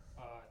question?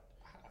 I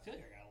feel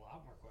like I got a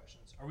lot more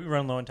questions. Are we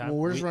running low on time? Well,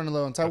 we're just running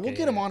low on time. We'll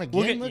get him on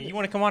again. You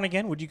want to come on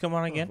again? Would you come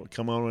on again?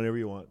 Come on whenever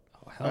you want.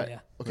 Oh, hell yeah.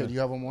 Okay, do you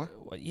have one more?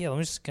 Well, yeah, let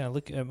me just kind of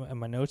look at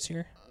my notes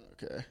here.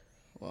 Okay.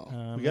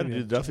 Well, We got to do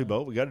the Duffy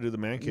boat. We got to do the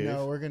man cave.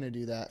 no, we're gonna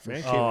do that. Man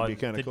For cave sure. would be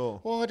kind of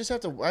cool. Well,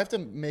 I have to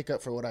make up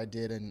for what I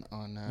did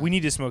on. We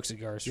need to smoke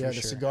cigars. yeah, for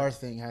the sure. cigar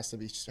thing has to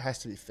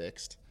be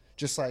fixed.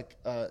 Just like,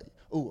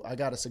 I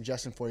got a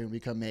suggestion for you when we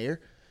become mayor.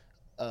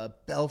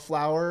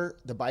 Bellflower,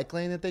 the bike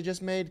lane that they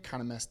just made, kind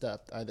of messed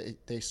up.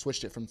 They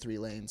switched it from 3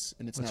 lanes,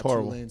 and it's That's now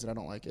horrible. 2 lanes, and I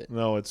don't like it.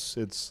 No,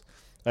 it's.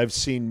 I've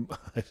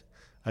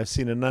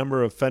seen a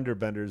number of fender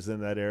benders in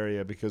that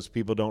area because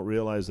people don't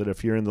realize that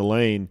if you're in the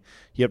lane,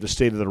 you have to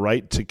stay to the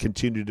right to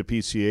continue to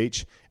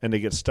PCH, and they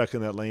get stuck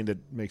in that lane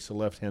that makes a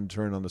left-hand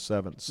turn on the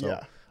 7th. So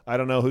Yeah. I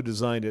don't know who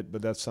designed it,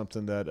 but that's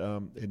something that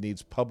it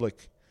needs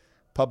public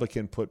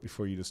input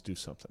before you just do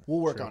something. We'll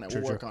work on it.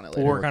 We'll work on it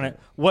later. We'll work on it.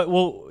 What?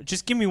 Well,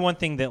 just give me one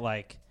thing that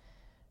like.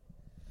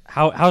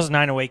 How's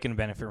 908 going to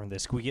benefit from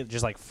this? Can we get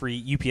just like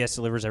free? UPS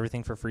delivers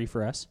everything for free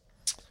for us.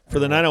 For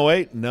the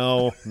 908,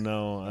 no.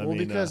 I mean,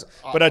 because,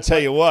 but I tell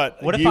you what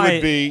if you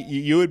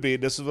I- would be.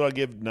 This is what I'll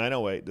give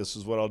 908. This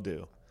is what I'll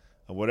do.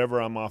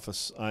 Whatever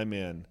office I'm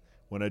in,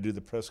 when I do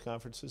the press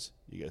conferences,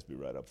 you guys be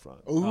right up front.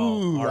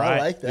 Ooh, all I right.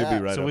 like You'll that.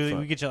 be right So up we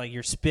front. get you like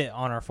your spit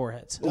on our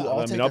foreheads. Ooh,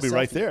 I'll take I'll a be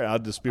right selfie. there. I'll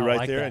just be I right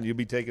like there, that. and you'll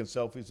be taking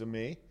selfies of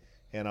me,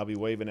 and I'll be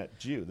waving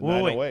at you. The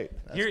Wait.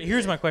 908.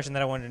 Here's my question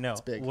that I wanted to know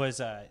big.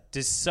 was: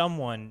 does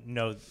someone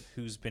know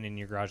who's been in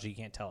your garage that you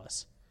can't tell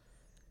us?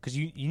 Because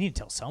you need to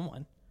tell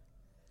someone.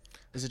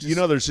 Is it just, You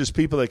know, there's just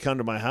people that come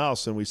to my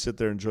house, and we sit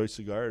there and enjoy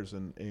cigars,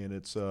 and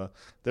it's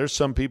there's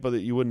some people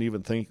that you wouldn't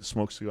even think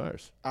smoke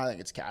cigars. I think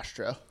it's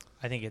Castro.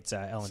 I think it's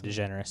Ellen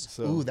DeGeneres.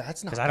 So Ooh,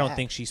 that's not Because I don't bad.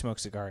 think she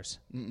smokes cigars.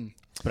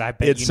 But I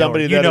bet It's you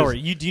somebody know her. that You know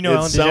is- her. Do you know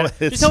Ellen it's some- DeGeneres?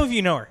 Just it's- tell me if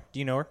you know her. Do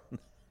you know her?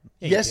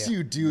 Yeah, Yes, do.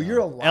 you do. You're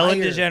a liar. Ellen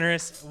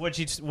DeGeneres.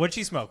 What'd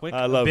she smoke?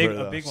 I love a big, her.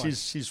 Though. A big one.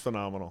 She's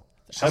phenomenal.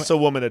 That's a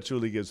woman that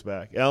truly gives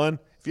back. Ellen,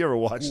 if you ever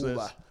watch this,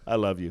 I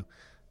love you.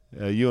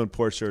 You and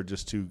Portia are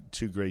just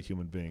two great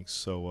human beings.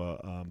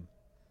 So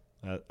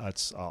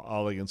that's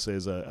all I can say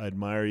is I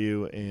admire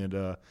you,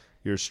 and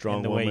you're a strong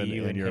and the woman, way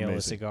you and you're inhale a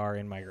amazing. cigar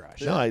in my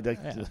garage. No,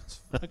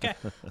 Okay.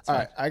 All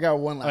right, I got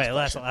one last Okay,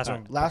 question. last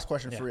one. Last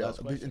question Yeah, for real.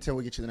 last question. Until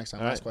we get you the next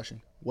time. All Last right.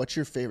 question. What's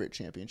your favorite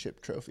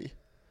championship trophy?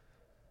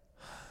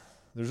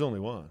 There's only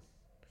one,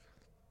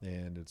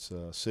 and it's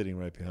sitting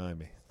right behind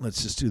me.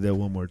 Let's just do that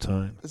one more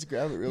time. Let's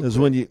grab it real There's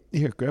quick. when you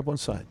here, grab one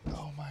side.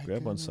 Oh my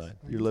Grab one goodness. side.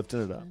 You're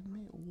lifting it up.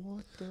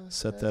 What the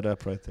Set that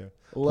up right there.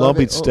 Love Long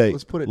Beach it. Oh, State.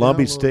 let's put it Long down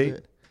Beach a little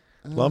State.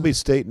 bit. Long Beach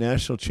State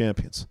national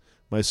champions.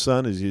 My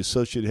son is the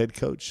associate head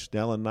coach.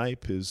 Dallin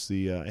Knipe is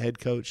the head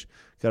coach.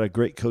 Got a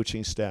great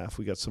coaching staff.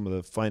 We got some of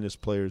the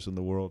finest players in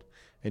the world.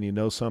 And you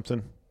know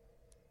something?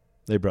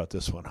 They brought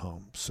this one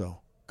home. So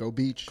Go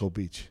Beach. go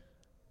Beach.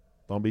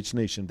 Long Beach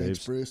Nation, Thanks,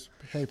 Daves. Bruce.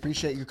 Hey,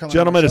 appreciate you coming.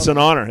 Gentlemen, on it's the an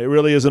show. honor. It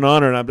really is an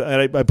honor. And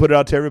I put it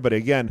out to everybody.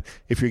 Again,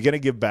 if you're going to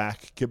give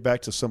back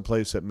to some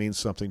place that means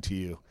something to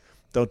you.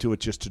 Don't do it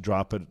just to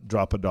drop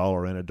a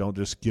dollar in it. Don't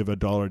just give a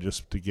dollar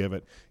just to give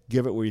it.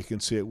 Give it where you can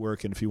see it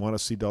work. And if you want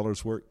to see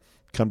dollars work,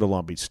 come to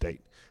Long Beach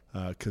State,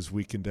 because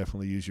we can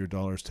definitely use your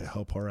dollars to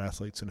help our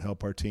athletes and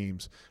help our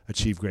teams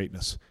achieve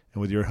greatness.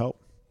 And with your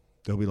help,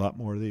 there'll be a lot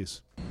more of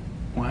these.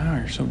 Wow,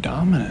 you're so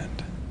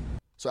dominant.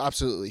 So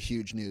absolutely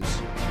huge news.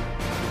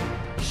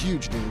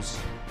 Huge news.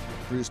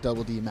 Bruce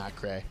Double D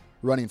McRae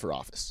running for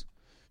office.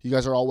 You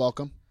guys are all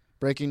welcome.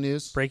 Breaking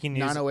news.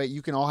 908.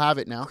 You can all have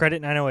it now.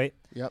 Credit 908.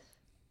 Yep.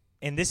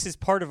 And this is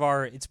part of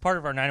our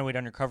 908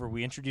 Undercover.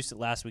 We introduced it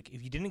last week.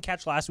 If you didn't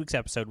catch last week's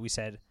episode, we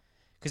said,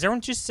 because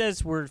everyone just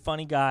says we're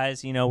funny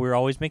guys, we're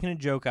always making a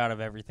joke out of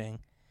everything.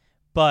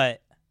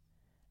 But,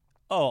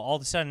 all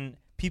of a sudden,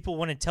 people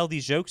want to tell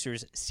these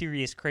jokesters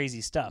serious,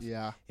 crazy stuff.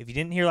 Yeah. If you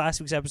didn't hear last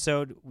week's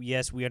episode,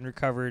 yes, we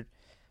undercovered.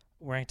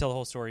 We're not going to tell the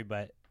whole story,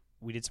 but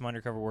we did some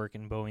undercover work,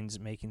 and Boeing's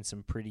making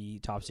some pretty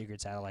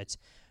top-secret satellites.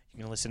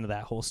 You can listen to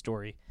that whole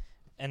story.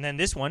 And then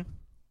this one,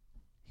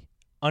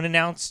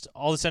 unannounced,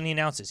 all of a sudden he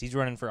announces he's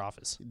running for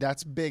office.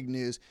 That's big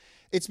news.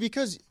 It's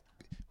because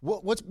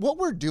what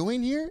we're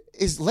doing here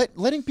is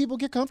letting people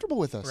get comfortable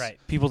with us. Right.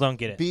 People don't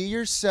get it. Be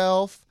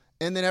yourself,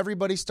 and then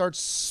everybody starts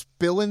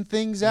spilling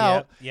things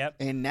out. Yep.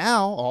 And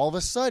now, all of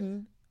a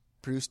sudden,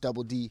 Bruce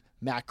Double D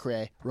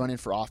McRae running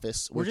for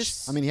office.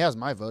 He has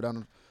my vote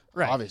on,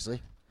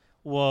 obviously.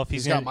 Well, if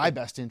he's got my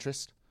best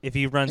interest. If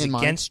he runs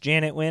against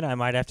Janet Wynn, I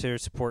might have to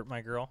support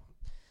my girl.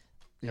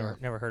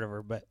 Never heard of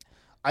her, but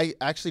I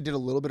actually did a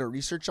little bit of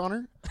research on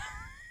her.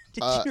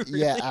 Did you really?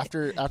 Yeah,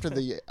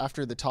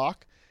 after the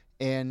talk,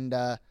 and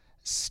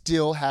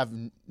still have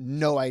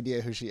no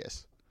idea who she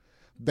is.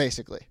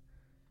 Basically,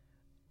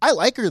 I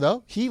like her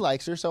though. He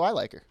likes her, so I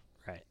like her.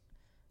 Right.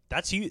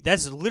 That's huge.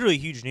 That's literally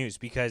huge news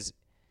because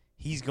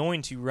he's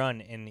going to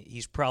run and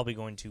he's probably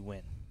going to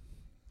win.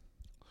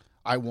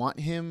 I want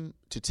him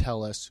to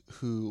tell us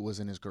who was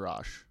in his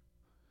garage,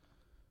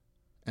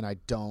 and I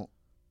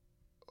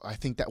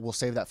think that we'll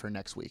save that for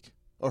next week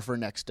or for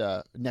next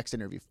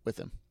interview with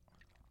him.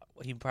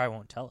 He probably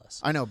won't tell us.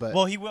 I know,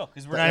 but he will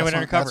because we're not even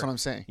undercover. That's what I'm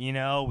saying.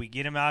 We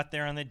get him out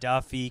there on the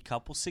Duffy,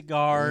 couple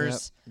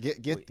cigars,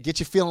 get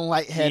you feeling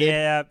lightheaded.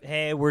 Yeah.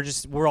 Hey,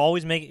 we're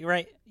always making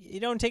right. You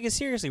don't take it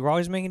seriously. We're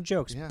always making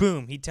jokes. Yeah.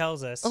 Boom. He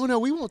tells us. Oh no,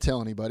 we won't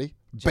tell anybody.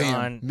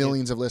 John, Bam!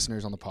 Millions of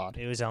listeners on the pod.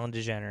 It was Ellen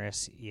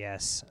DeGeneres.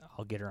 Yes,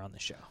 I'll get her on the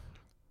show.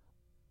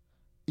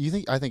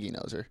 I think he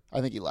knows her. I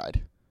think he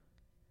lied.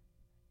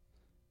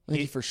 I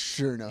think he for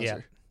sure knows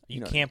her.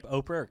 You Camp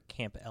Oprah or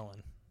Camp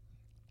Ellen?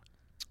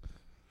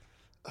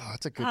 Oh,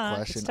 that's a good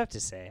question. It's tough to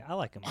say. I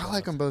like them both. I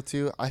like them both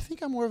too. I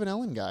think I'm more of an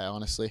Ellen guy,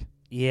 honestly.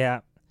 Yeah.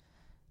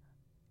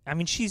 I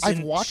mean, she's in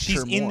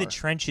the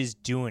trenches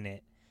doing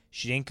it.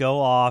 She didn't go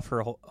off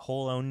her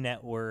whole own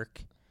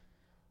network.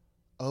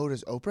 Oh,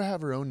 does Oprah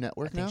have her own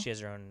network now? I think she has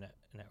her own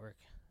network.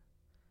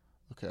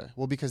 Okay.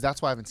 Well, because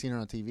that's why I haven't seen her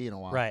on TV in a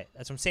while. Right.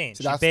 That's what I'm saying.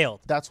 So she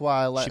bailed. That's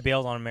why I She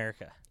bailed on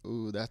America.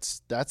 Ooh,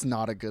 that's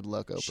not a good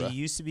look, Oprah. She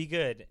used to be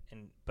good,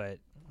 but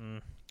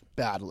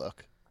bad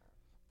look.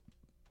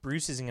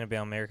 Bruce isn't going to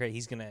bail on America.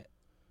 He's going to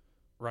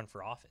run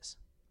for office.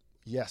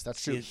 Yes,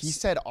 that's true. He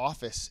said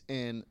office,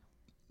 and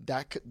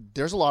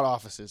there's a lot of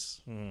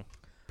offices.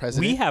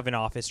 President. We have an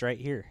office right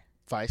here.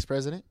 Vice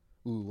president.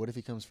 Ooh, what if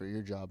he comes for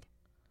your job?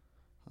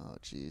 Oh,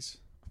 jeez.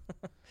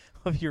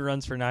 What if he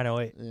runs for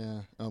 908?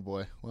 Yeah. Oh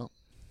boy. Well,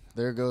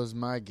 there goes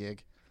my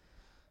gig.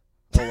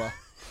 Oh well.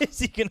 Is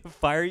he gonna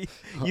fire you?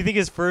 You think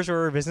his first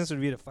order of business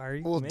would be to fire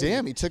you? Well,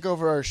 damn, he took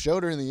over our show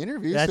during the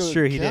interview. That's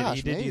true. He did.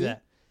 He did maybe. Do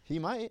that. He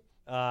might.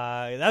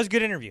 That was a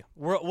good interview.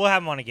 We'll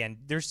have him on again.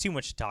 There's too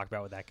much to talk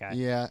about with that guy.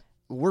 Yeah,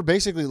 we're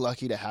basically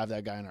lucky to have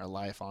that guy in our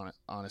life.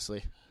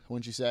 Honestly,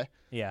 wouldn't you say?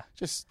 Yeah.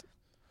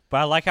 But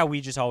I like how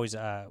we just always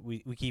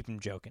we keep him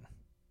joking.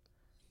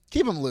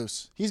 Keep him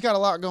loose. He's got a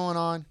lot going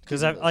on.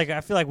 Because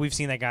I feel like we've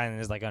seen that guy in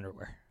his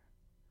underwear.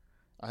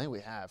 I think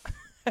we have.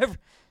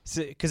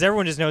 Because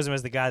everyone just knows him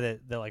as the guy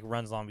that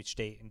runs Long Beach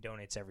State and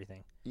donates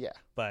everything. Yeah.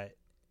 But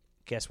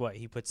guess what?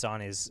 He puts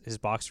on his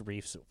boxer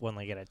briefs one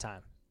leg at a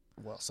time.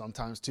 Well,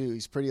 sometimes too.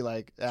 He's pretty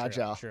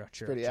agile. True.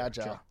 Pretty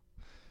agile.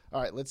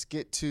 All right, let's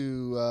get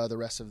to the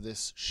rest of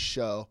this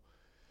show.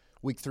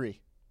 Week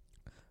 3,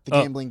 the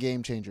Gambling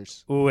Game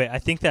Changers. Oh wait, I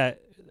think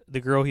that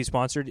the girl he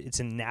sponsored, it's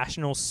a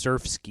national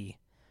surf ski.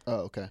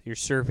 Oh, okay. You're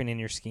surfing and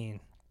you're skiing.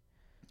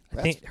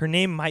 I think her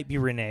name might be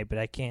Renee, but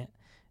I can't.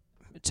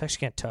 It's actually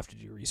kind of tough to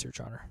do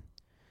research on her.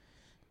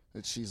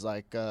 She's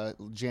like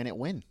Janet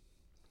Wynn.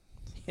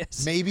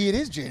 Yes. Maybe it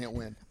is Janet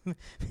Wynn.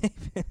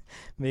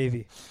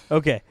 Maybe.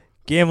 Okay.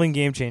 Gambling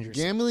Game Changers.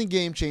 Gambling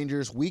Game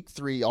Changers, Week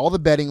 3. All the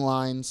betting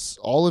lines,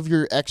 all of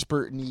your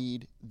expert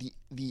need.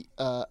 The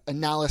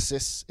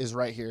analysis is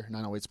right here.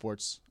 908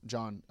 Sports.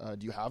 John,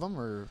 do you have them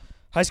or?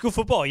 High school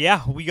football.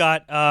 Yeah, we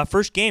got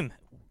first game.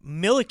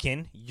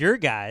 Milliken, your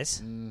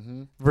guys,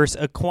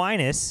 versus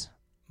Aquinas,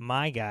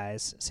 my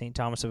guys. St.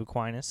 Thomas of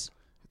Aquinas.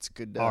 It's a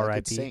good. R.I.P.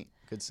 Good saint.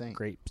 Good saint.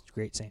 Great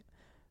saint.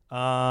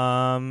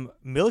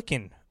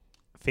 Milliken,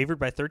 favored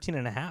by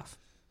 13.5.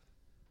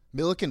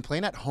 Milliken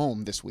playing at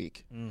home this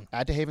week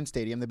at DeHaven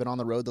Stadium. They've been on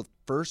the road the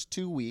first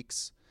 2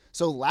 weeks.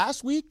 So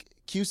last week,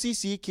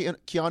 QCC,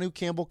 Keanu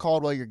Campbell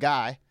Caldwell, your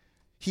guy,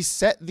 he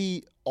set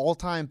the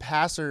all-time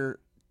pass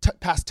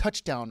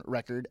touchdown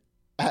record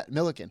at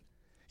Milliken.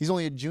 He's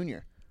only a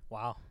junior.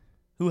 Wow.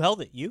 Who held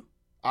it? You?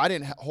 I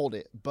didn't hold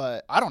it,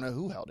 but I don't know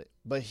who held it.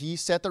 But he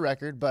set the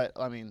record. But,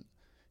 I mean,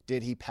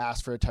 did he pass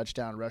for a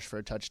touchdown, rush for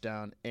a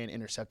touchdown, and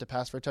intercept a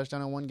pass for a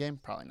touchdown in one game?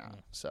 Probably not.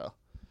 So,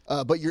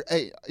 but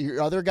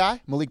your other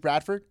guy, Malik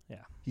Bradford,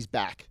 he's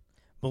back.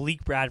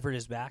 Malik Bradford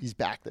is back? He's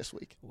back this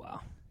week.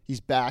 Wow. He's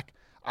back.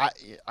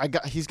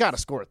 He's got to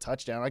score a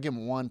touchdown. I give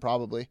him one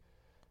probably.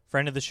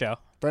 Friend of the show.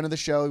 Friend of the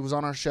show. He was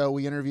on our show.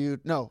 We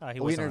interviewed.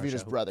 We interviewed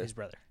his brother.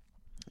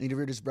 We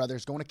interviewed his brother.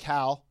 He's going to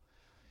Cal.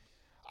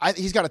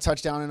 He's got a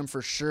touchdown in him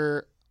for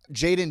sure.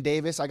 Jaden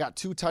Davis. I got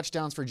 2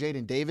 touchdowns for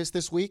Jaden Davis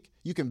this week.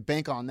 You can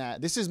bank on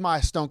that. This is my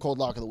Stone Cold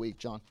Lock of the week,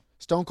 John.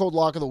 Stone Cold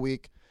Lock of the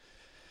week.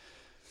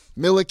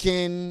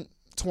 Milliken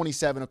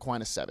 27,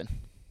 Aquinas 7.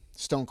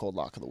 Stone Cold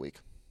Lock of the week.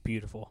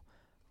 Beautiful.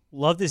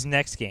 Love this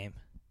next game.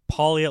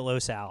 Pauley at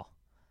Los Al.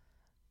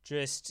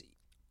 Just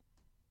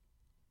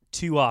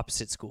 2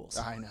 opposite schools.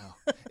 I know.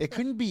 It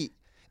couldn't be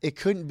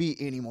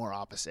any more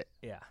opposite.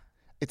 Yeah.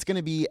 It's going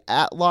to be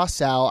at La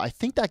Salle. I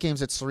think that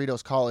game's at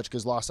Cerritos College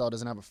because La Salle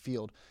doesn't have a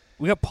field.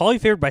 We got Pauley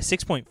favored by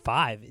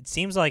 6.5. It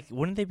seems like,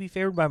 wouldn't they be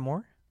favored by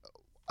more?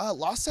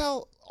 La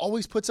Salle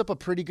always puts up a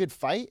pretty good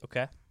fight.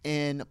 Okay.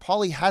 And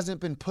Pauley hasn't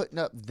been putting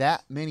up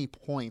that many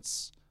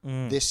points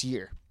this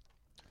year.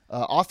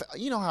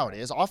 You know how it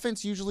is.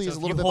 Offense usually is a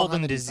little bit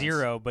behind the defense. If you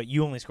hold them to 0, but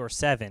you only score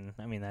 7,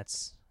 I mean,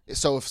 that's...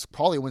 So if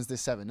Pauley wins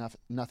this 7,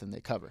 nothing, they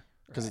cover.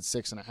 Because it's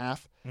 6.5.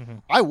 Mm-hmm.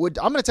 I'm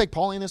going to take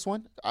Pauley in this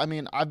one. I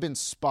mean, I've been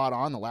spot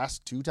on the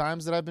last 2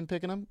 times that I've been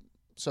picking him,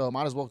 so I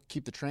might as well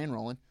keep the train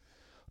rolling.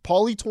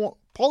 Pauley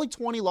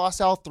 20, La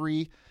Salle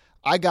 3.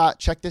 I got,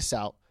 check this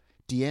out,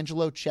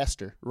 D'Angelo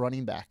Chester,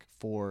 running back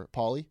for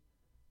Pauley,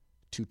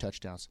 2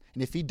 touchdowns.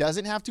 And if he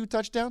doesn't have 2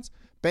 touchdowns,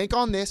 bank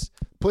on this,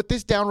 put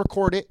this down,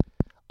 record it.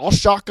 I'll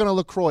shotgun a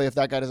LaCroix if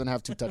that guy doesn't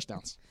have 2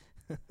 touchdowns.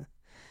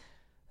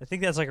 I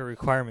think that's like a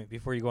requirement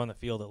before you go on the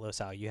field at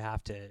Los Al. You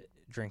have to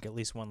drink at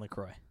least 1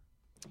 LaCroix.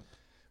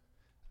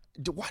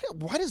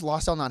 Why does La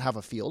Salle not have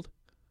a field?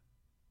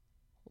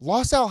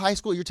 La Salle High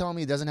School, you're telling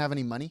me, doesn't have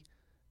any money?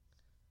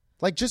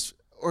 Like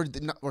or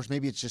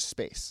maybe it's just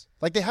space.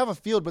 Like they have a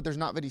field, but there's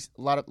not a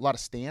lot of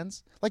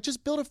stands. Like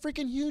just build a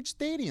freaking huge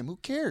stadium. Who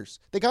cares?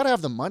 They got to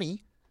have the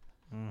money.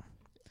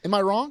 Am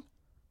I wrong?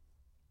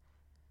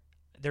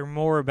 They're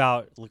more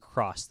about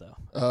lacrosse, though.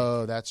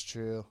 Oh, that's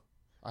true.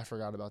 I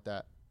forgot about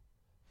that.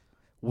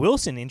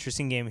 Wilson,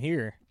 interesting game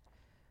here.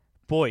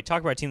 Boy,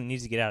 talk about a team that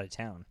needs to get out of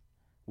town.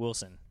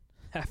 Wilson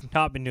have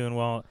not been doing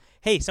well.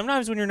 Hey,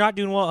 sometimes when you're not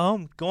doing well at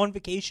home, go on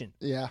vacation.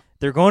 Yeah.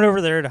 They're going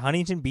over there to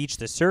Huntington Beach,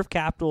 the surf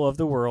capital of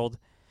the world,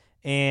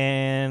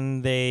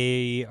 and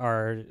they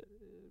are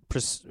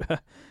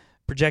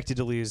projected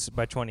to lose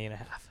by 20.5.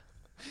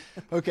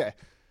 Okay,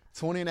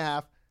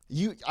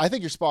 20.5. I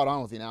think you're spot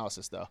on with the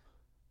analysis, though.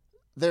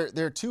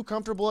 They're too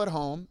comfortable at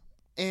home,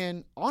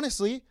 and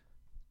honestly,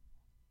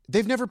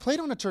 they've never played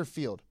on a turf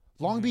field.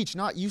 Long Beach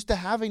not used to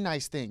having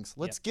nice things.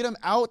 Let's get them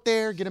out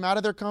there, get them out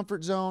of their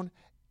comfort zone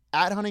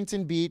at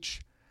Huntington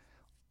Beach.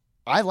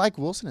 I like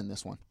Wilson in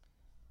this one.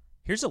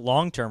 Here's a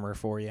long-termer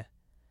for you.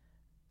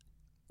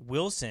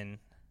 Wilson,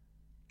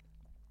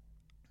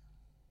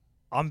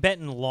 I'm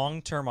betting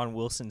long-term on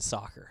Wilson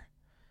soccer.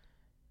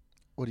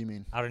 What do you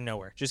mean? Out of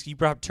nowhere. Just you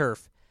brought up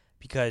turf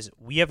because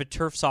we have a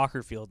turf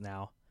soccer field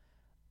now.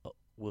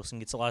 Wilson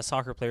gets a lot of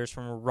soccer players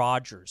from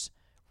Rogers.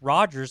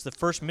 Rogers, the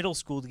first middle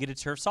school to get a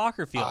turf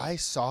soccer field. I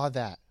saw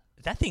that.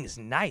 That thing is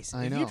nice.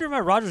 I If know. you driven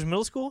by Rogers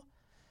Middle School,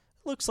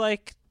 it looks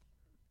like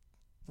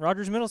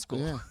Rogers Middle School.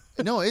 Yeah.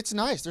 No, it's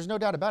nice. There's no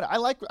doubt about it. I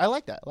like that. I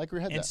like where your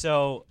head's And at.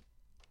 so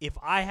if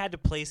I had to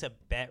place a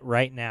bet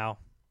right now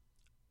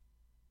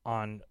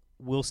on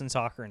Wilson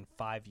soccer in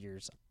 5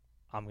 years,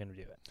 I'm going to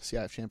do it.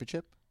 CIF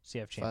championship?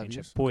 CIF 5 championship,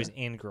 years? boys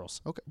Okay. and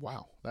girls. Okay.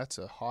 Wow. That's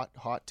a hot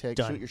take.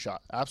 Done. Shoot your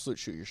shot. Absolute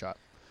shoot your shot.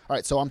 All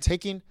right. So I'm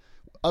taking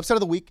upset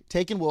of the week,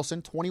 taking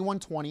Wilson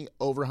 21-20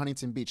 over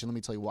Huntington Beach. And let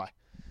me tell you why.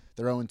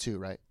 They're 0-2,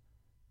 right?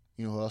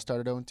 You know who else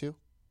started 0-2?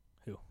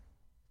 Who?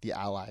 The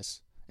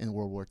Allies in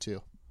World War II.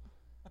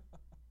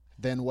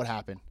 Then what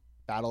happened?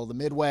 Battle of the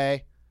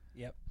Midway.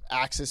 Yep.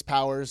 Axis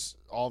powers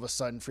all of a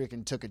sudden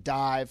freaking took a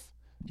dive.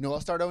 You know who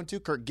else started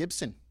 0-2? Kirk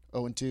Gibson.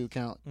 0-2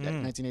 count at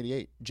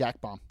 1988.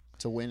 Jack bomb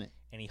to win it.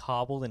 And he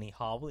hobbled and he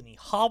hobbled and he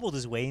hobbled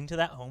his way into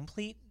that home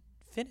plate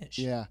finish.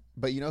 Yeah.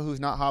 But you know who's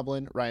not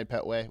hobbling? Ryan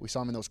Petway. We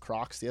saw him in those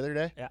Crocs the other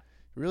day. Yeah.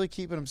 Really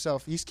keeping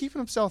himself. He's keeping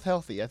himself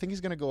healthy. I think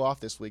he's going to go off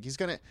this week. He's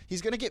going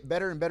to get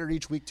better and better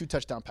each week. 2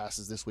 touchdown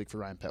passes this week for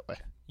Ryan Petway.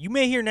 You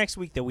may hear next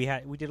week that we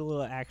did a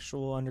little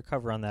actual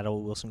undercover on that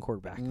old Wilson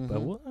quarterback, but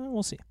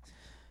we'll see.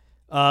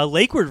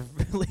 Lakewood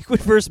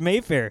versus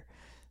Mayfair.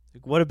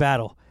 What a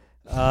battle.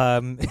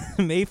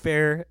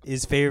 Mayfair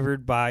is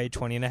favored by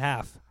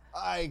 20.5.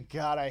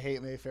 I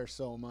hate Mayfair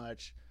so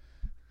much.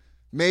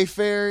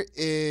 Mayfair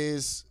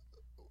is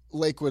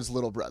Lakewood's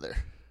little brother.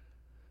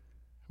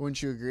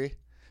 Wouldn't you agree?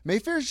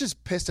 Mayfair's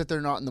just pissed that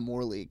they're not in the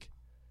Moore League.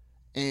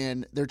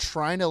 and they're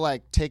trying to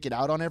like take it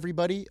out on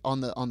everybody on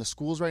the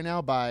schools right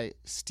now by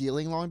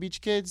stealing Long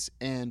Beach kids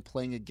and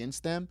playing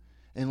against them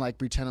and like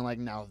pretending like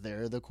now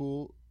they're the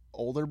cool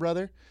older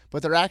brother,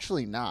 but they're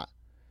actually not.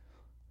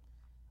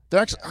 They're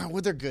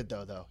actually they're good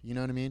though. You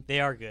know what I mean? They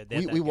are good.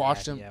 We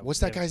watched them. Yeah, What's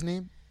that guy's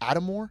name?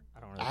 Adam Moore? I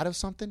don't know. Adam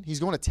something? He's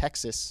going to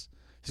Texas.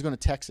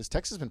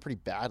 Texas has been pretty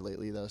bad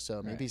lately though,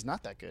 so maybe he's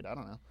not that good. I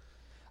don't know.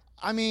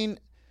 I mean,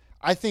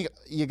 I think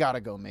you got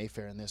to go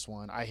Mayfair in this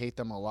one. I hate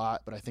them a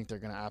lot, but I think they're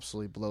going to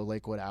absolutely blow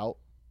Lakewood out.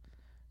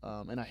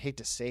 And I hate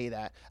to say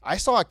that. I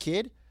saw a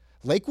kid.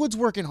 Lakewood's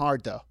working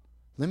hard, though.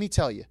 Let me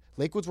tell you.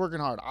 Lakewood's working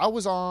hard. I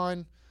was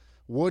on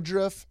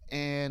Woodruff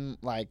and,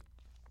 like,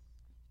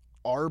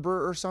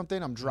 Arbor or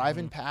something. I'm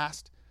driving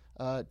past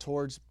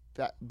towards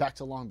back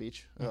to Long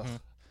Beach. Ugh,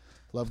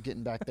 love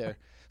getting back there.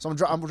 So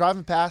I'm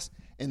driving past,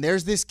 and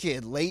there's this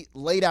kid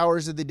late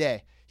hours of the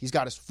day. He's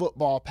got his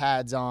football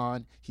pads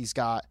on. He's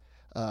got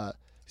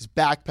his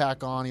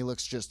backpack on. He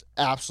looks just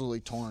absolutely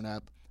torn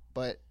up,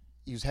 but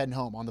he was heading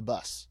home on the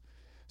bus.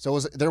 So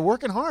they're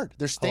working hard.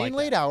 They're staying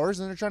late hours,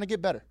 and they're trying to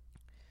get better.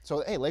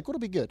 So, hey, Lakewood will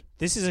be good.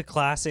 This is a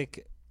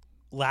classic.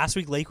 Last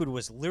week, Lakewood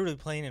was literally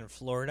playing in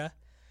Florida.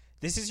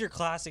 This is your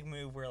classic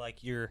move where,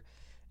 like, you're,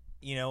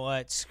 you know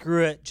what,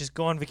 screw it, just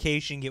go on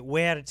vacation, get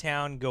way out of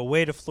town, go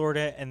way to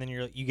Florida, and then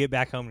you get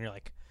back home, and you're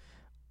like,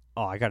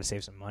 oh, I got to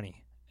save some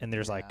money. And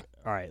there's like,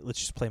 all right, let's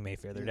just play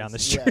Mayfair. They're down the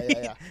street.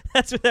 Yeah.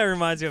 That's what that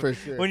reminds me of. For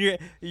sure. When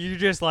you're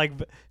just like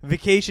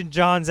vacation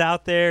John's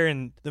out there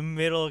in the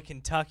middle of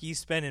Kentucky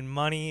spending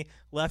money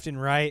left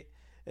and right,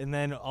 and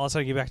then all of a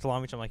sudden I get back to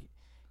Long Beach. I'm like,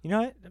 you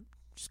know what?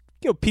 Just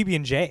go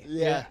PB&J.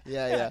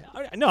 Yeah.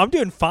 No, I'm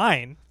doing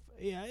fine.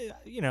 Yeah,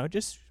 you know,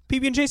 just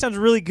PB&J sounds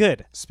really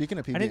good. Speaking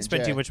of PB&J, I didn't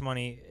spend too much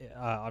money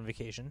on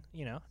vacation.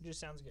 You know, it just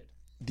sounds good.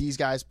 These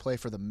guys play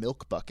for the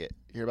Milk Bucket.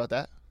 You hear about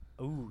that?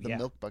 Ooh, the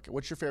Milk Bucket.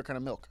 What's your favorite kind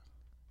of milk?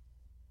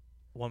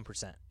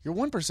 1%. You're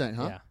 1%,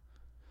 huh? Yeah.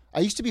 I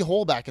used to be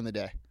whole back in the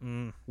day,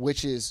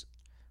 which is,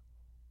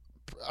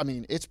 I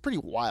mean, it's pretty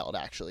wild,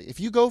 actually.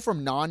 If you go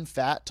from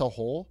non-fat to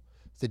whole,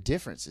 the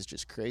difference is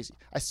just crazy.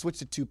 I switched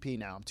to 2P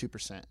now. I'm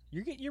 2%.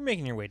 You're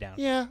making your way down.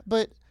 Yeah,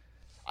 but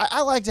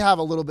I like to have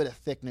a little bit of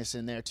thickness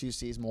in there, 2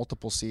 C's,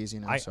 multiple C's, you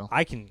know. So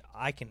I can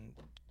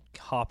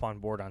hop on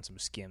board on some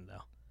skim,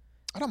 though.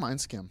 I don't mind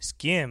skim.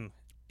 Skim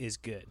is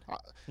good.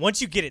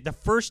 Once you get it, the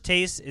first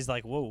taste is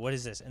like, whoa, what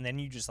is this? And then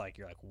you're like,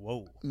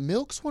 whoa.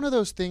 Milk's one of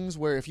those things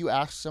where if you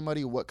ask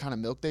somebody what kind of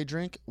milk they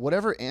drink,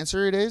 whatever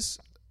answer it is,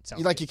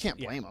 you can't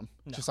blame them.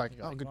 No, just like,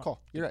 oh, good call.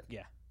 You're right.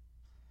 Yeah,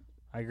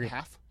 I agree.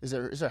 Half? Is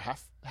there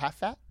half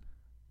fat?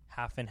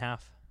 Half and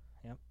half.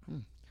 Yep.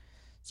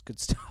 It's good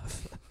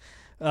stuff.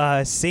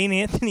 St.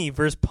 Anthony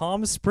versus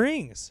Palm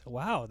Springs.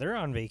 Wow, they're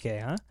on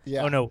vacay, huh?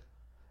 Yeah. Oh, no.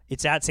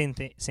 It's at St.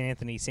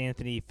 Anthony. St.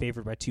 Anthony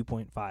favored by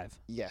 2.5.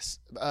 Yes.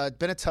 It's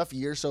been a tough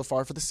year so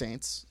far for the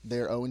Saints.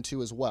 They're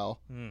 0-2 as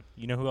well.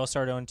 You know who else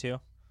started 0-2?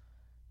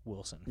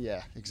 Wilson.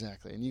 Yeah,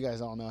 exactly. And you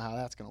guys all know how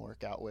that's going to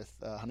work out with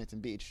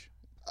Huntington Beach.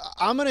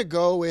 I'm going to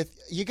go with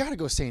 – you got to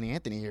go St.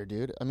 Anthony here,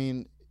 dude. I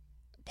mean,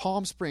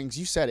 Palm Springs,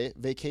 you said it,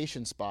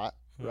 vacation spot,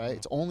 right?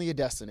 It's only a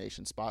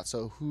destination spot.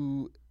 So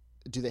who –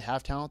 do they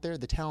have talent there?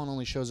 The talent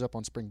only shows up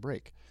on spring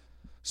break.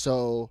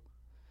 So –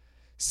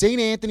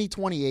 St. Anthony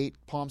 28,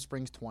 Palm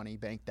Springs 20.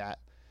 Bank that.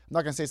 I'm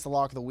not going to say it's the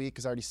lock of the week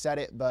because I already said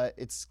it, but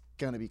it's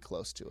going to be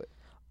close to it.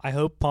 I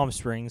hope Palm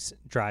Springs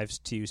drives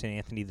to St.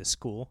 Anthony, the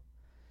school,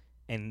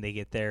 and they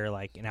get there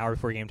like an hour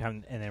before game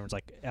time, and everyone's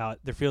like,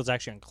 their field's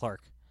actually on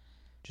Clark.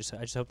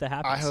 I just hope that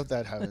happens. I hope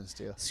that happens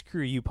too.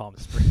 Screw you, Palm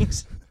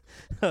Springs.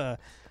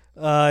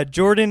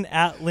 Jordan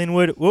at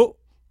Linwood. Whoa.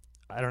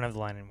 I don't have the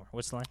line anymore.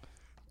 What's the line?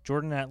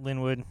 Jordan at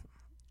Linwood.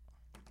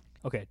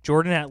 Okay,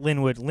 Jordan at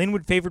Linwood.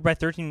 Linwood favored by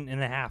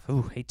 13.5.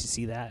 Ooh, hate to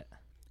see that.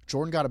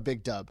 Jordan got a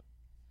big dub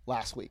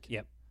last week.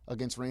 Yep.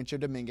 Against Rancho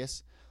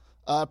Dominguez.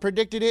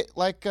 Predicted it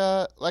like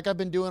I've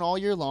been doing all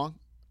year long.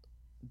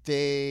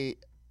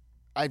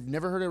 I've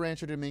never heard of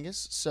Rancho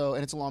Dominguez,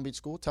 and it's a Long Beach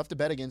school. Tough to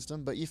bet against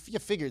them, but you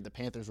figured the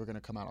Panthers were going to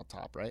come out on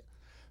top, right?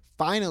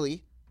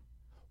 Finally,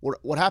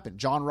 what happened?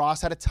 John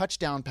Ross had a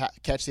touchdown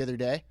catch the other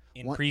day.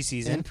 In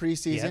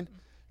preseason. Yep.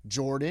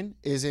 Jordan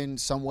is in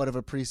somewhat of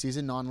a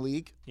preseason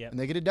non-league, and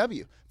they get a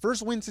W.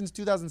 First win since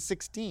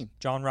 2016.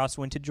 John Ross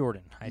went to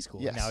Jordan High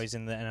School, yes. And now he's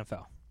in the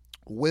NFL.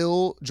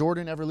 Will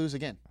Jordan ever lose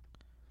again?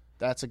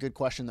 That's a good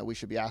question that we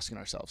should be asking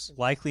ourselves.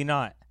 Likely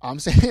not. I'm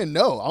saying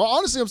no.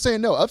 Honestly, I'm saying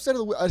no.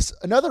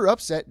 Another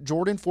upset,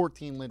 Jordan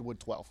 14,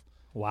 Linwood 12.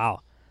 Wow.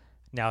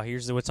 Now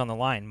here's what's on the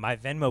line. My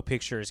Venmo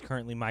picture is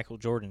currently Michael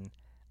Jordan.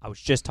 I was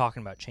just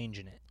talking about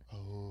changing it.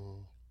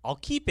 Oh. I'll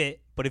keep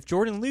it, but if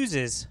Jordan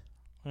loses...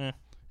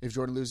 If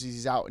Jordan loses,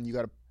 he's out, and you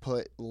got to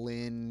put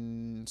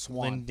Lynn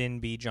Swan. Lyndon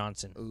B.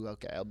 Johnson. Ooh,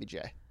 okay,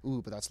 LBJ.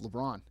 Ooh, but that's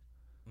LeBron.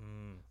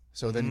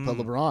 So then you put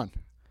LeBron.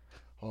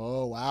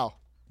 Oh, wow.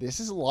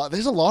 This is a lot.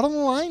 There's a lot on the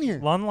line here.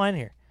 A lot on the line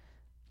here.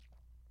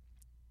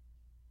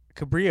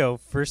 Cabrillo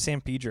versus San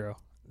Pedro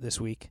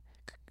this week.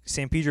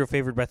 San Pedro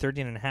favored by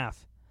 13.5.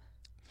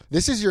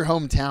 This is your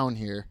hometown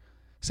here,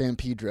 San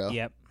Pedro.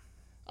 Yep.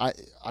 I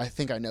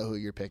think I know who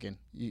you're picking.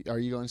 Are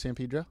you going San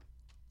Pedro?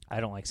 I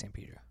don't like San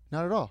Pedro.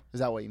 Not at all. Is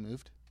that why you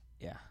moved?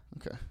 Yeah.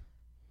 Okay.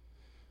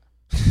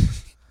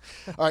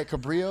 All right,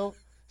 Cabrillo,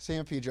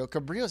 San Pedro.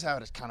 Cabrillo's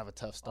having kind of a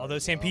tough start. Although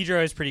as San well.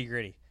 Pedro is pretty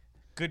gritty.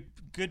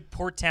 Good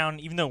port town.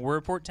 Even though we're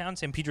a port town,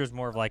 San Pedro is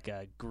more of like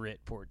a grit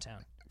port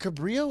town.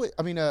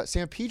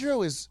 San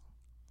Pedro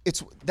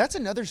that's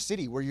another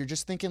city where you're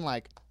just thinking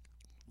like,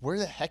 where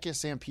the heck is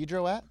San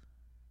Pedro at?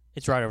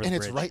 It's right over the and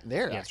bridge. it's right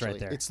there. Yeah, actually, it's right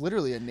there. It's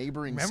literally a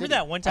neighboring. Remember city.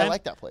 that one time? I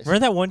like that place.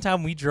 Remember that one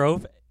time we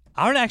drove?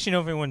 I don't actually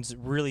know if anyone's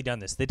really done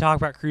this. They talk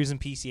about cruising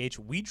PCH.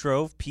 We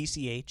drove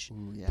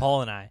PCH,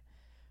 Paul and I,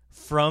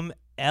 from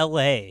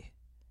L.A.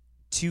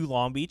 to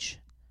Long Beach.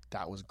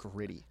 That was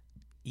gritty.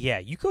 Yeah,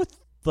 you go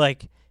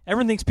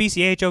everyone thinks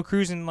PCH,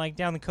 cruising like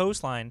down the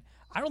coastline.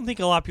 I don't think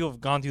a lot of people have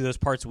gone through those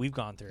parts we've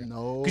gone through.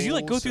 No, because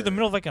you go through the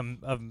middle of like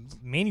a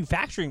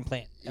manufacturing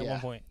plant at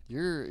one point.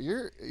 You're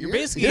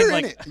basically you're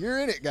in it. You're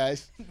in it,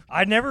 guys.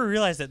 I never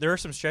realized that there are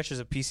some stretches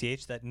of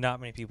PCH that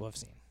not many people have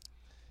seen.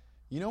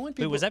 You know when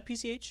people Wait, was that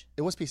PCH?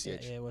 It was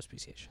PCH. Yeah, it was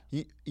PCH.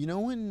 You know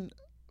when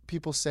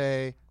people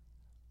say,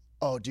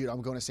 "Oh, dude,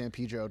 I'm going to San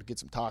Pedro to get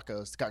some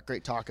tacos. It's got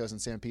great tacos in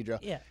San Pedro."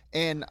 Yeah.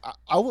 And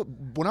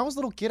when I was a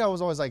little kid, I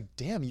was always like,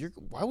 "Damn,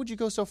 why would you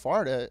go so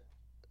far to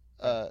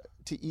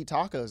eat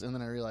tacos?" And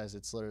then I realized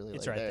it's literally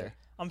It's like right there.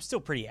 I'm still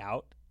pretty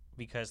out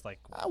because we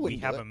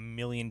wouldn't have do it. a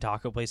million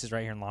taco places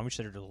right here in Long Beach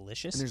that are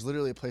delicious. And there's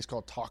literally a place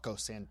called Taco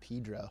San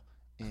Pedro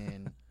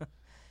in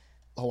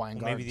Hawaiian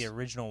Well, Gardens. maybe the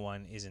original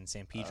one is in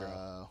San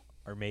Pedro.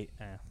 Or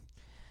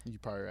You're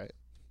probably right.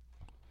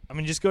 I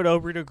mean, just go to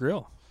El Burrito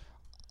Grill.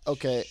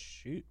 Okay.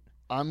 Shoot.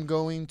 I'm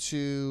going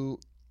to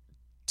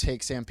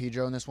take San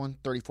Pedro in this one,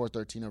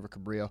 34-13 over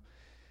Cabrillo.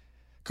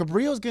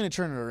 Cabrillo's going to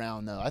turn it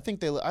around, though. I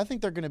think they're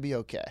going to be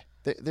okay.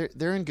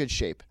 They're in good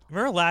shape.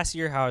 Remember last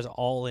year how I was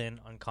all in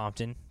on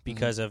Compton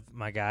because of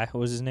my guy?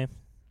 What was his name?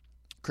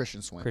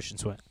 Christian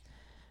Swint.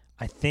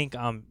 I think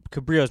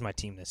Cabrillo's my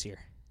team this year.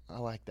 I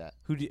like that.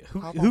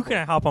 Who can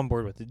I hop on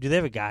board with? Do they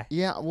have a guy?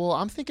 Yeah, well,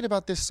 I'm thinking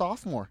about this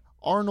sophomore,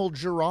 Arnold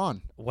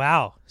Giron.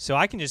 Wow. So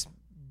I can just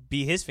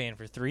be his fan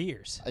for 3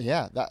 years.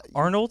 Yeah.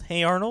 Arnold?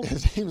 Hey, Arnold?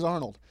 His name's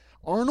Arnold.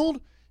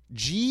 Arnold,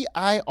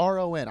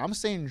 Giron. I'm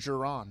saying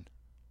Giron.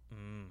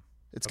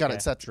 It's got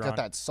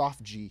that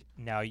soft G.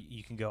 Now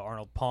you can go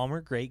Arnold Palmer,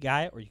 great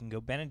guy, or you can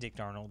go Benedict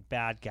Arnold,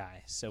 bad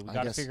guy. So we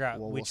got to figure out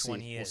which one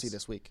he is. We'll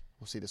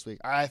see this week.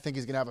 I think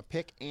he's going to have a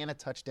pick and a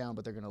touchdown,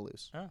 but they're going to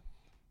lose. Oh.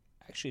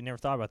 Actually, never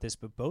thought about this,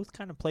 but both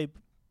kind of play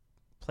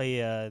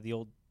the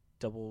old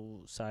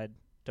double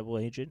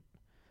agent.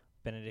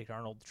 Benedict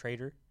Arnold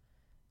trader.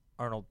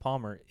 Arnold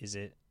Palmer, is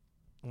it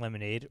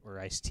lemonade or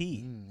iced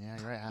tea? Yeah,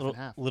 you're right. Half and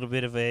half. A little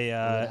bit of a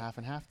half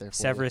and half there. For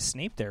Severus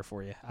Snape there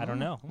for you. I don't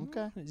know.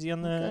 Okay. Is he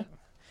on the?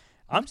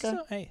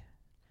 Okay.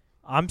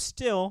 I'm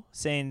still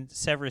saying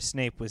Severus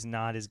Snape was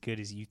not as good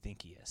as you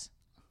think he is.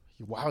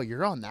 Wow,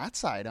 you're on that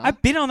side, huh?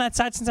 I've been on that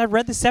side since I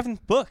read the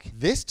 7th book.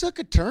 This took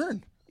a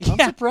turn. I'm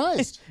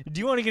surprised. Do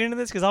you want to get into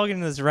this? Because I'll get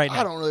into this right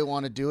now. I don't really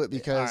want to do it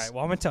because... All right,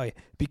 well, I'm going to tell you.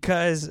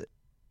 Because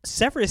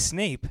Severus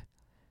Snape,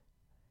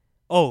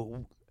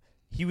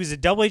 he was a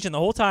double agent the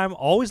whole time,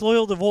 always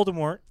loyal to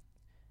Voldemort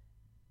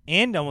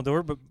and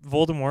Dumbledore, but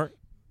Voldemort.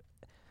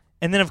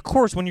 And then, of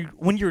course, when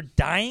you're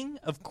dying,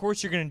 of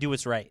course you're going to do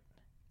what's right.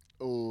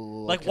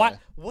 Oh, like, okay.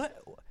 what?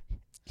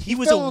 He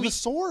fell on the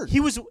sword. He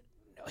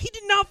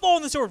did not fall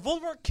on the sword.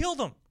 Voldemort killed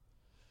him.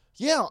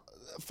 Yeah,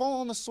 fall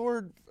on the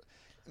sword...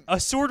 A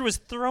sword was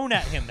thrown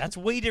at him. That's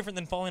way different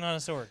than falling on a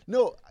sword.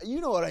 No, you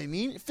know what I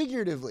mean.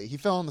 Figuratively, he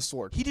fell on the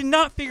sword. He did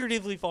not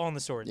figuratively fall on the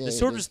sword. Yeah, the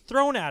sword was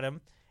thrown at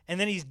him, and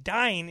then he's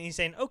dying, and he's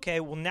saying,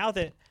 okay, well, now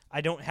that I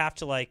don't have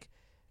to, I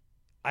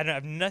don't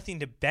have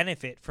nothing to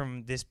benefit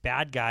from this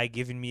bad guy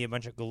giving me a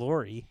bunch of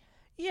glory.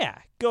 Yeah,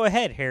 go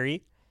ahead,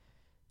 Harry.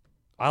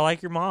 I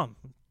like your mom.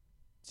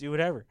 Do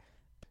whatever.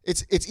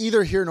 It's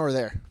either here nor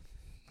there.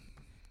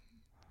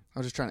 I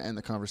was just trying to end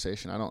the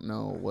conversation. I don't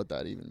know what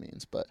that even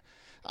means, but...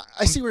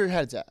 I see where your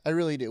head's at. I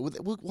really do.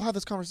 We'll have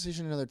this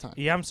conversation another time.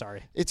 Yeah, I'm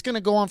sorry. It's going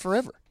to go on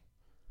forever.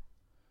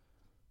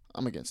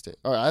 I'm against it.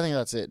 All right, I think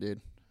that's it,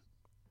 dude.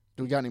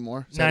 Do we got any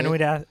more?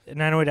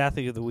 908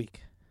 Athlete of the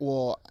Week.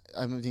 Well,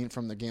 I mean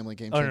from the gambling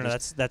game. Oh, no,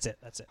 that's it.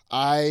 That's it.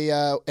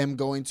 I am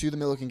going to the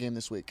Milliken game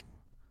this week.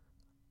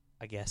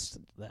 I guessed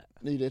that.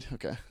 You did?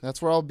 Okay.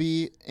 That's where I'll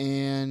be,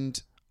 and...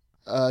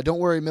 don't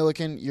worry,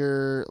 Milliken.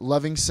 Your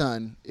loving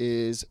son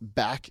is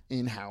back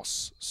in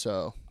house.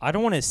 So I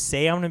don't want to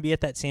say I'm going to be at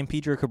that San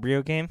Pedro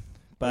Cabrillo game,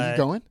 but are you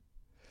going?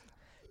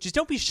 Just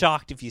don't be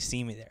shocked if you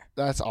see me there.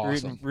 That's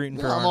awesome. Rooting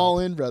for I'm Arnold. all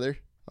in, brother.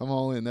 I'm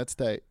all in. That's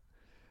tight.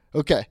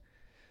 Okay,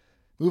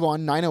 move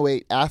on.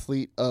 908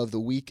 Athlete of the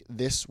Week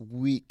this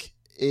week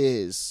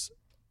is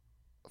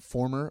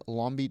former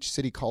Long Beach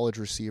City College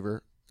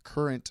receiver,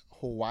 current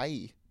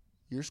Hawaii,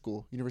 your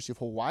school, University of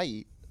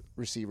Hawaii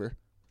receiver.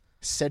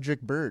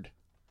 Cedric Bird.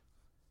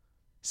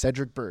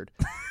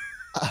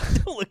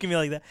 Don't look at me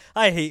like that.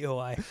 I hate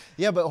Hawaii.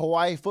 Yeah, but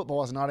Hawaii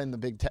football is not in the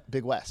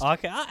Big West.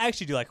 Okay, I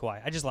actually do like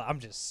Hawaii.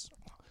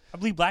 I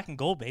believe black and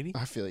gold, baby.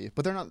 I feel you.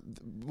 But they're not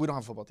 – we don't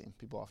have a football team.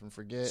 People often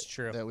forget It's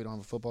true. that we don't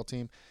have a football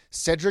team.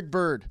 Cedric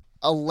Byrd,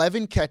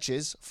 11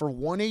 catches for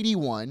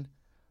 181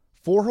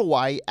 for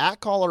Hawaii at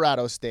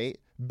Colorado State.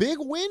 Big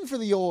win for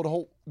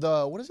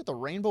the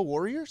Rainbow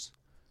Warriors?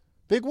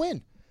 Big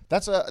win.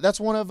 That's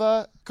one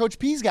of Coach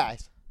P's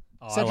guys.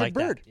 Oh, Cedric I like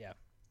Byrd. that. Yeah.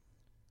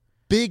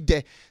 Big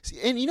day.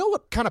 And you know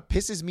what kind of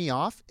pisses me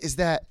off is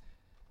that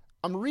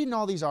I'm reading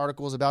all these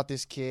articles about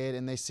this kid,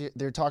 and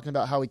they're talking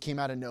about how he came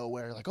out of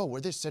nowhere. Like, oh,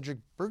 where'd this Cedric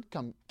Byrd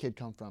kid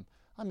come from?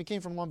 I mean, he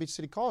came from Long Beach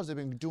City College. They've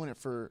been doing it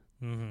for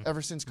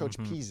ever since Coach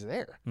P's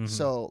there.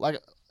 So, like,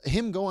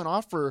 him going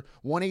off for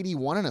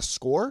 181 and a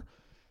score,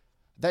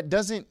 that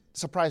doesn't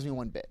surprise me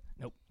one bit.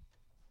 Nope.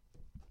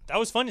 That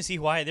was fun to see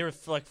Hawaii. They were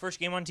like first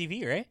game on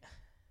TV, right?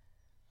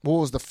 What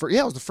was the first?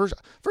 Yeah, it was the first.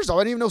 First of all,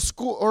 I didn't even know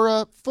school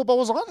or football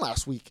was on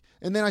last week.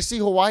 And then I see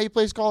Hawaii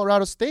plays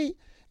Colorado State,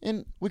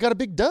 and we got a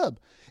big dub.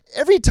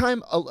 Every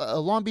time a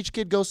Long Beach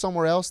kid goes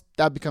somewhere else,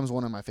 that becomes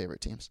one of my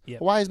favorite teams. Yep.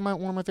 Hawaii is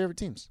one of my favorite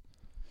teams.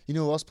 You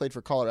know who else played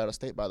for Colorado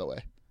State, by the way?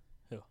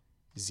 Who?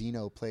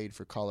 Zeno played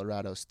for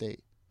Colorado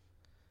State.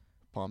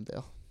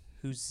 Palmdale.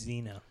 Who's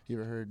Zeno? You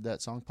ever heard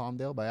that song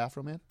Palmdale by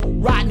Afro Man?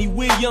 Rodney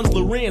Williams,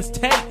 Lorenz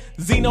Tate,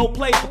 Zeno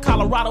played for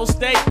Colorado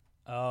State.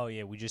 Oh,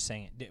 yeah, we just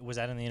sang it. Was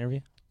that in the interview?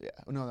 Yeah.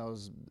 No, that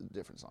was a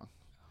different song.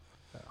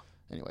 Oh.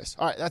 Anyways.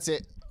 All right, that's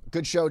it.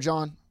 Good show,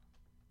 John.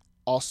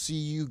 I'll see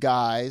you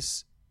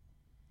guys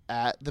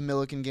at the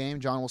Milliken game.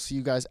 John will see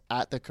you guys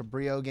at the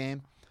Cabrillo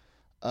game.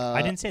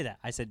 I didn't say that.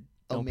 I said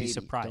don't be maybe.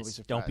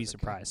 surprised. Don't be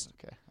surprised.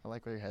 Okay. I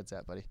like where your head's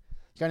at, buddy.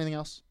 You got anything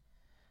else?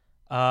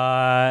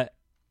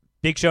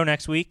 Big show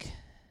next week.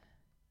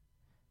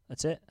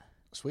 That's it.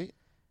 Sweet.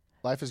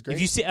 Life is great.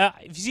 If you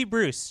see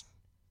Bruce,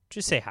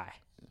 just say hi.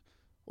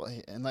 Well,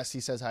 unless he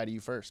says hi to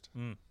you first.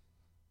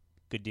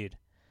 Good dude.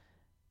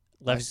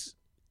 Life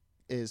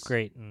is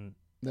great. And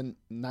then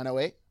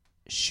 908.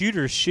 Shoot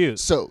or shoot.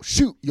 So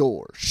shoot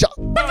your shot.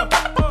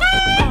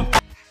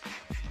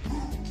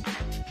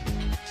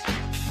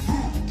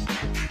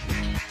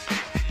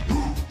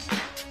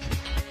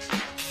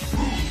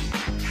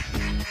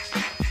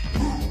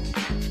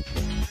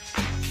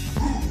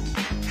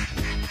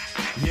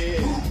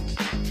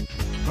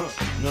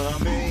 Know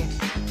what I mean?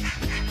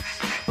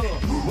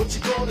 What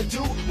you gonna do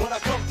when I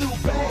come through,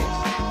 babe?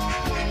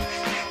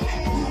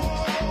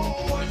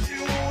 What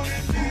you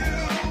wanna do?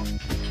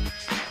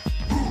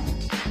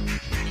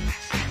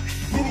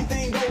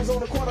 Anything goes on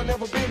the court, I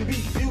never been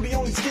beat. Beauty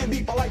only skin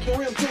deep, I like the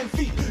rim 10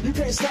 feet. You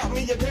can't stop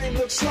me, your game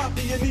looks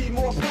sloppy. You need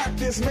more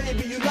practice,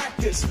 maybe you like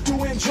this.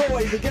 To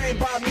enjoy the game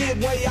by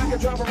midway, I can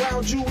drive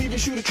around you, even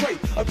shoot a trait.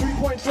 A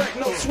 3-point threat,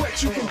 no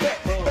sweat, you can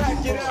bet.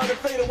 Back it out and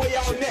fade away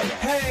all net.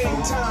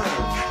 Hang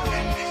time.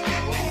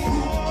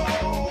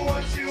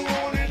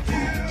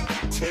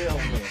 Tell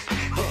me,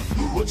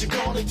 what you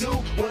gonna do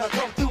when I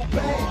come through,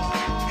 babe?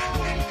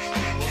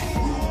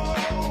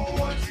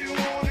 What you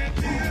wanna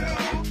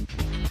do?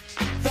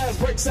 Fast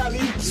breaks,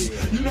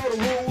 alley-oops, you know the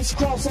rules.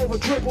 Crossover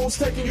dribbles,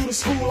 taking you to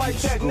school like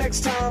that.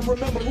 Next time,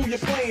 remember who you're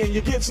playing. You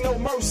get no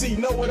mercy,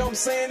 know what I'm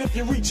saying? If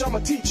you reach, I'ma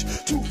teach.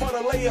 2 for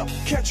the layup,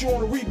 catch you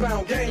on a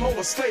rebound. Game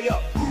over, stay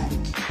up.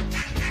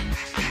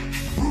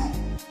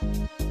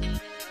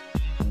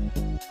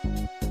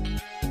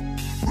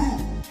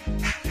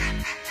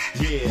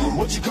 Yeah,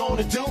 what you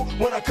gonna do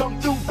when I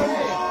come through, babe?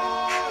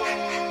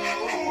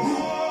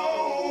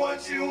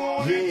 What you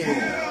wanna do?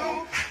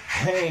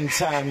 Hang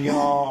time,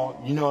 y'all.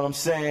 You know what I'm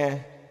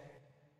saying?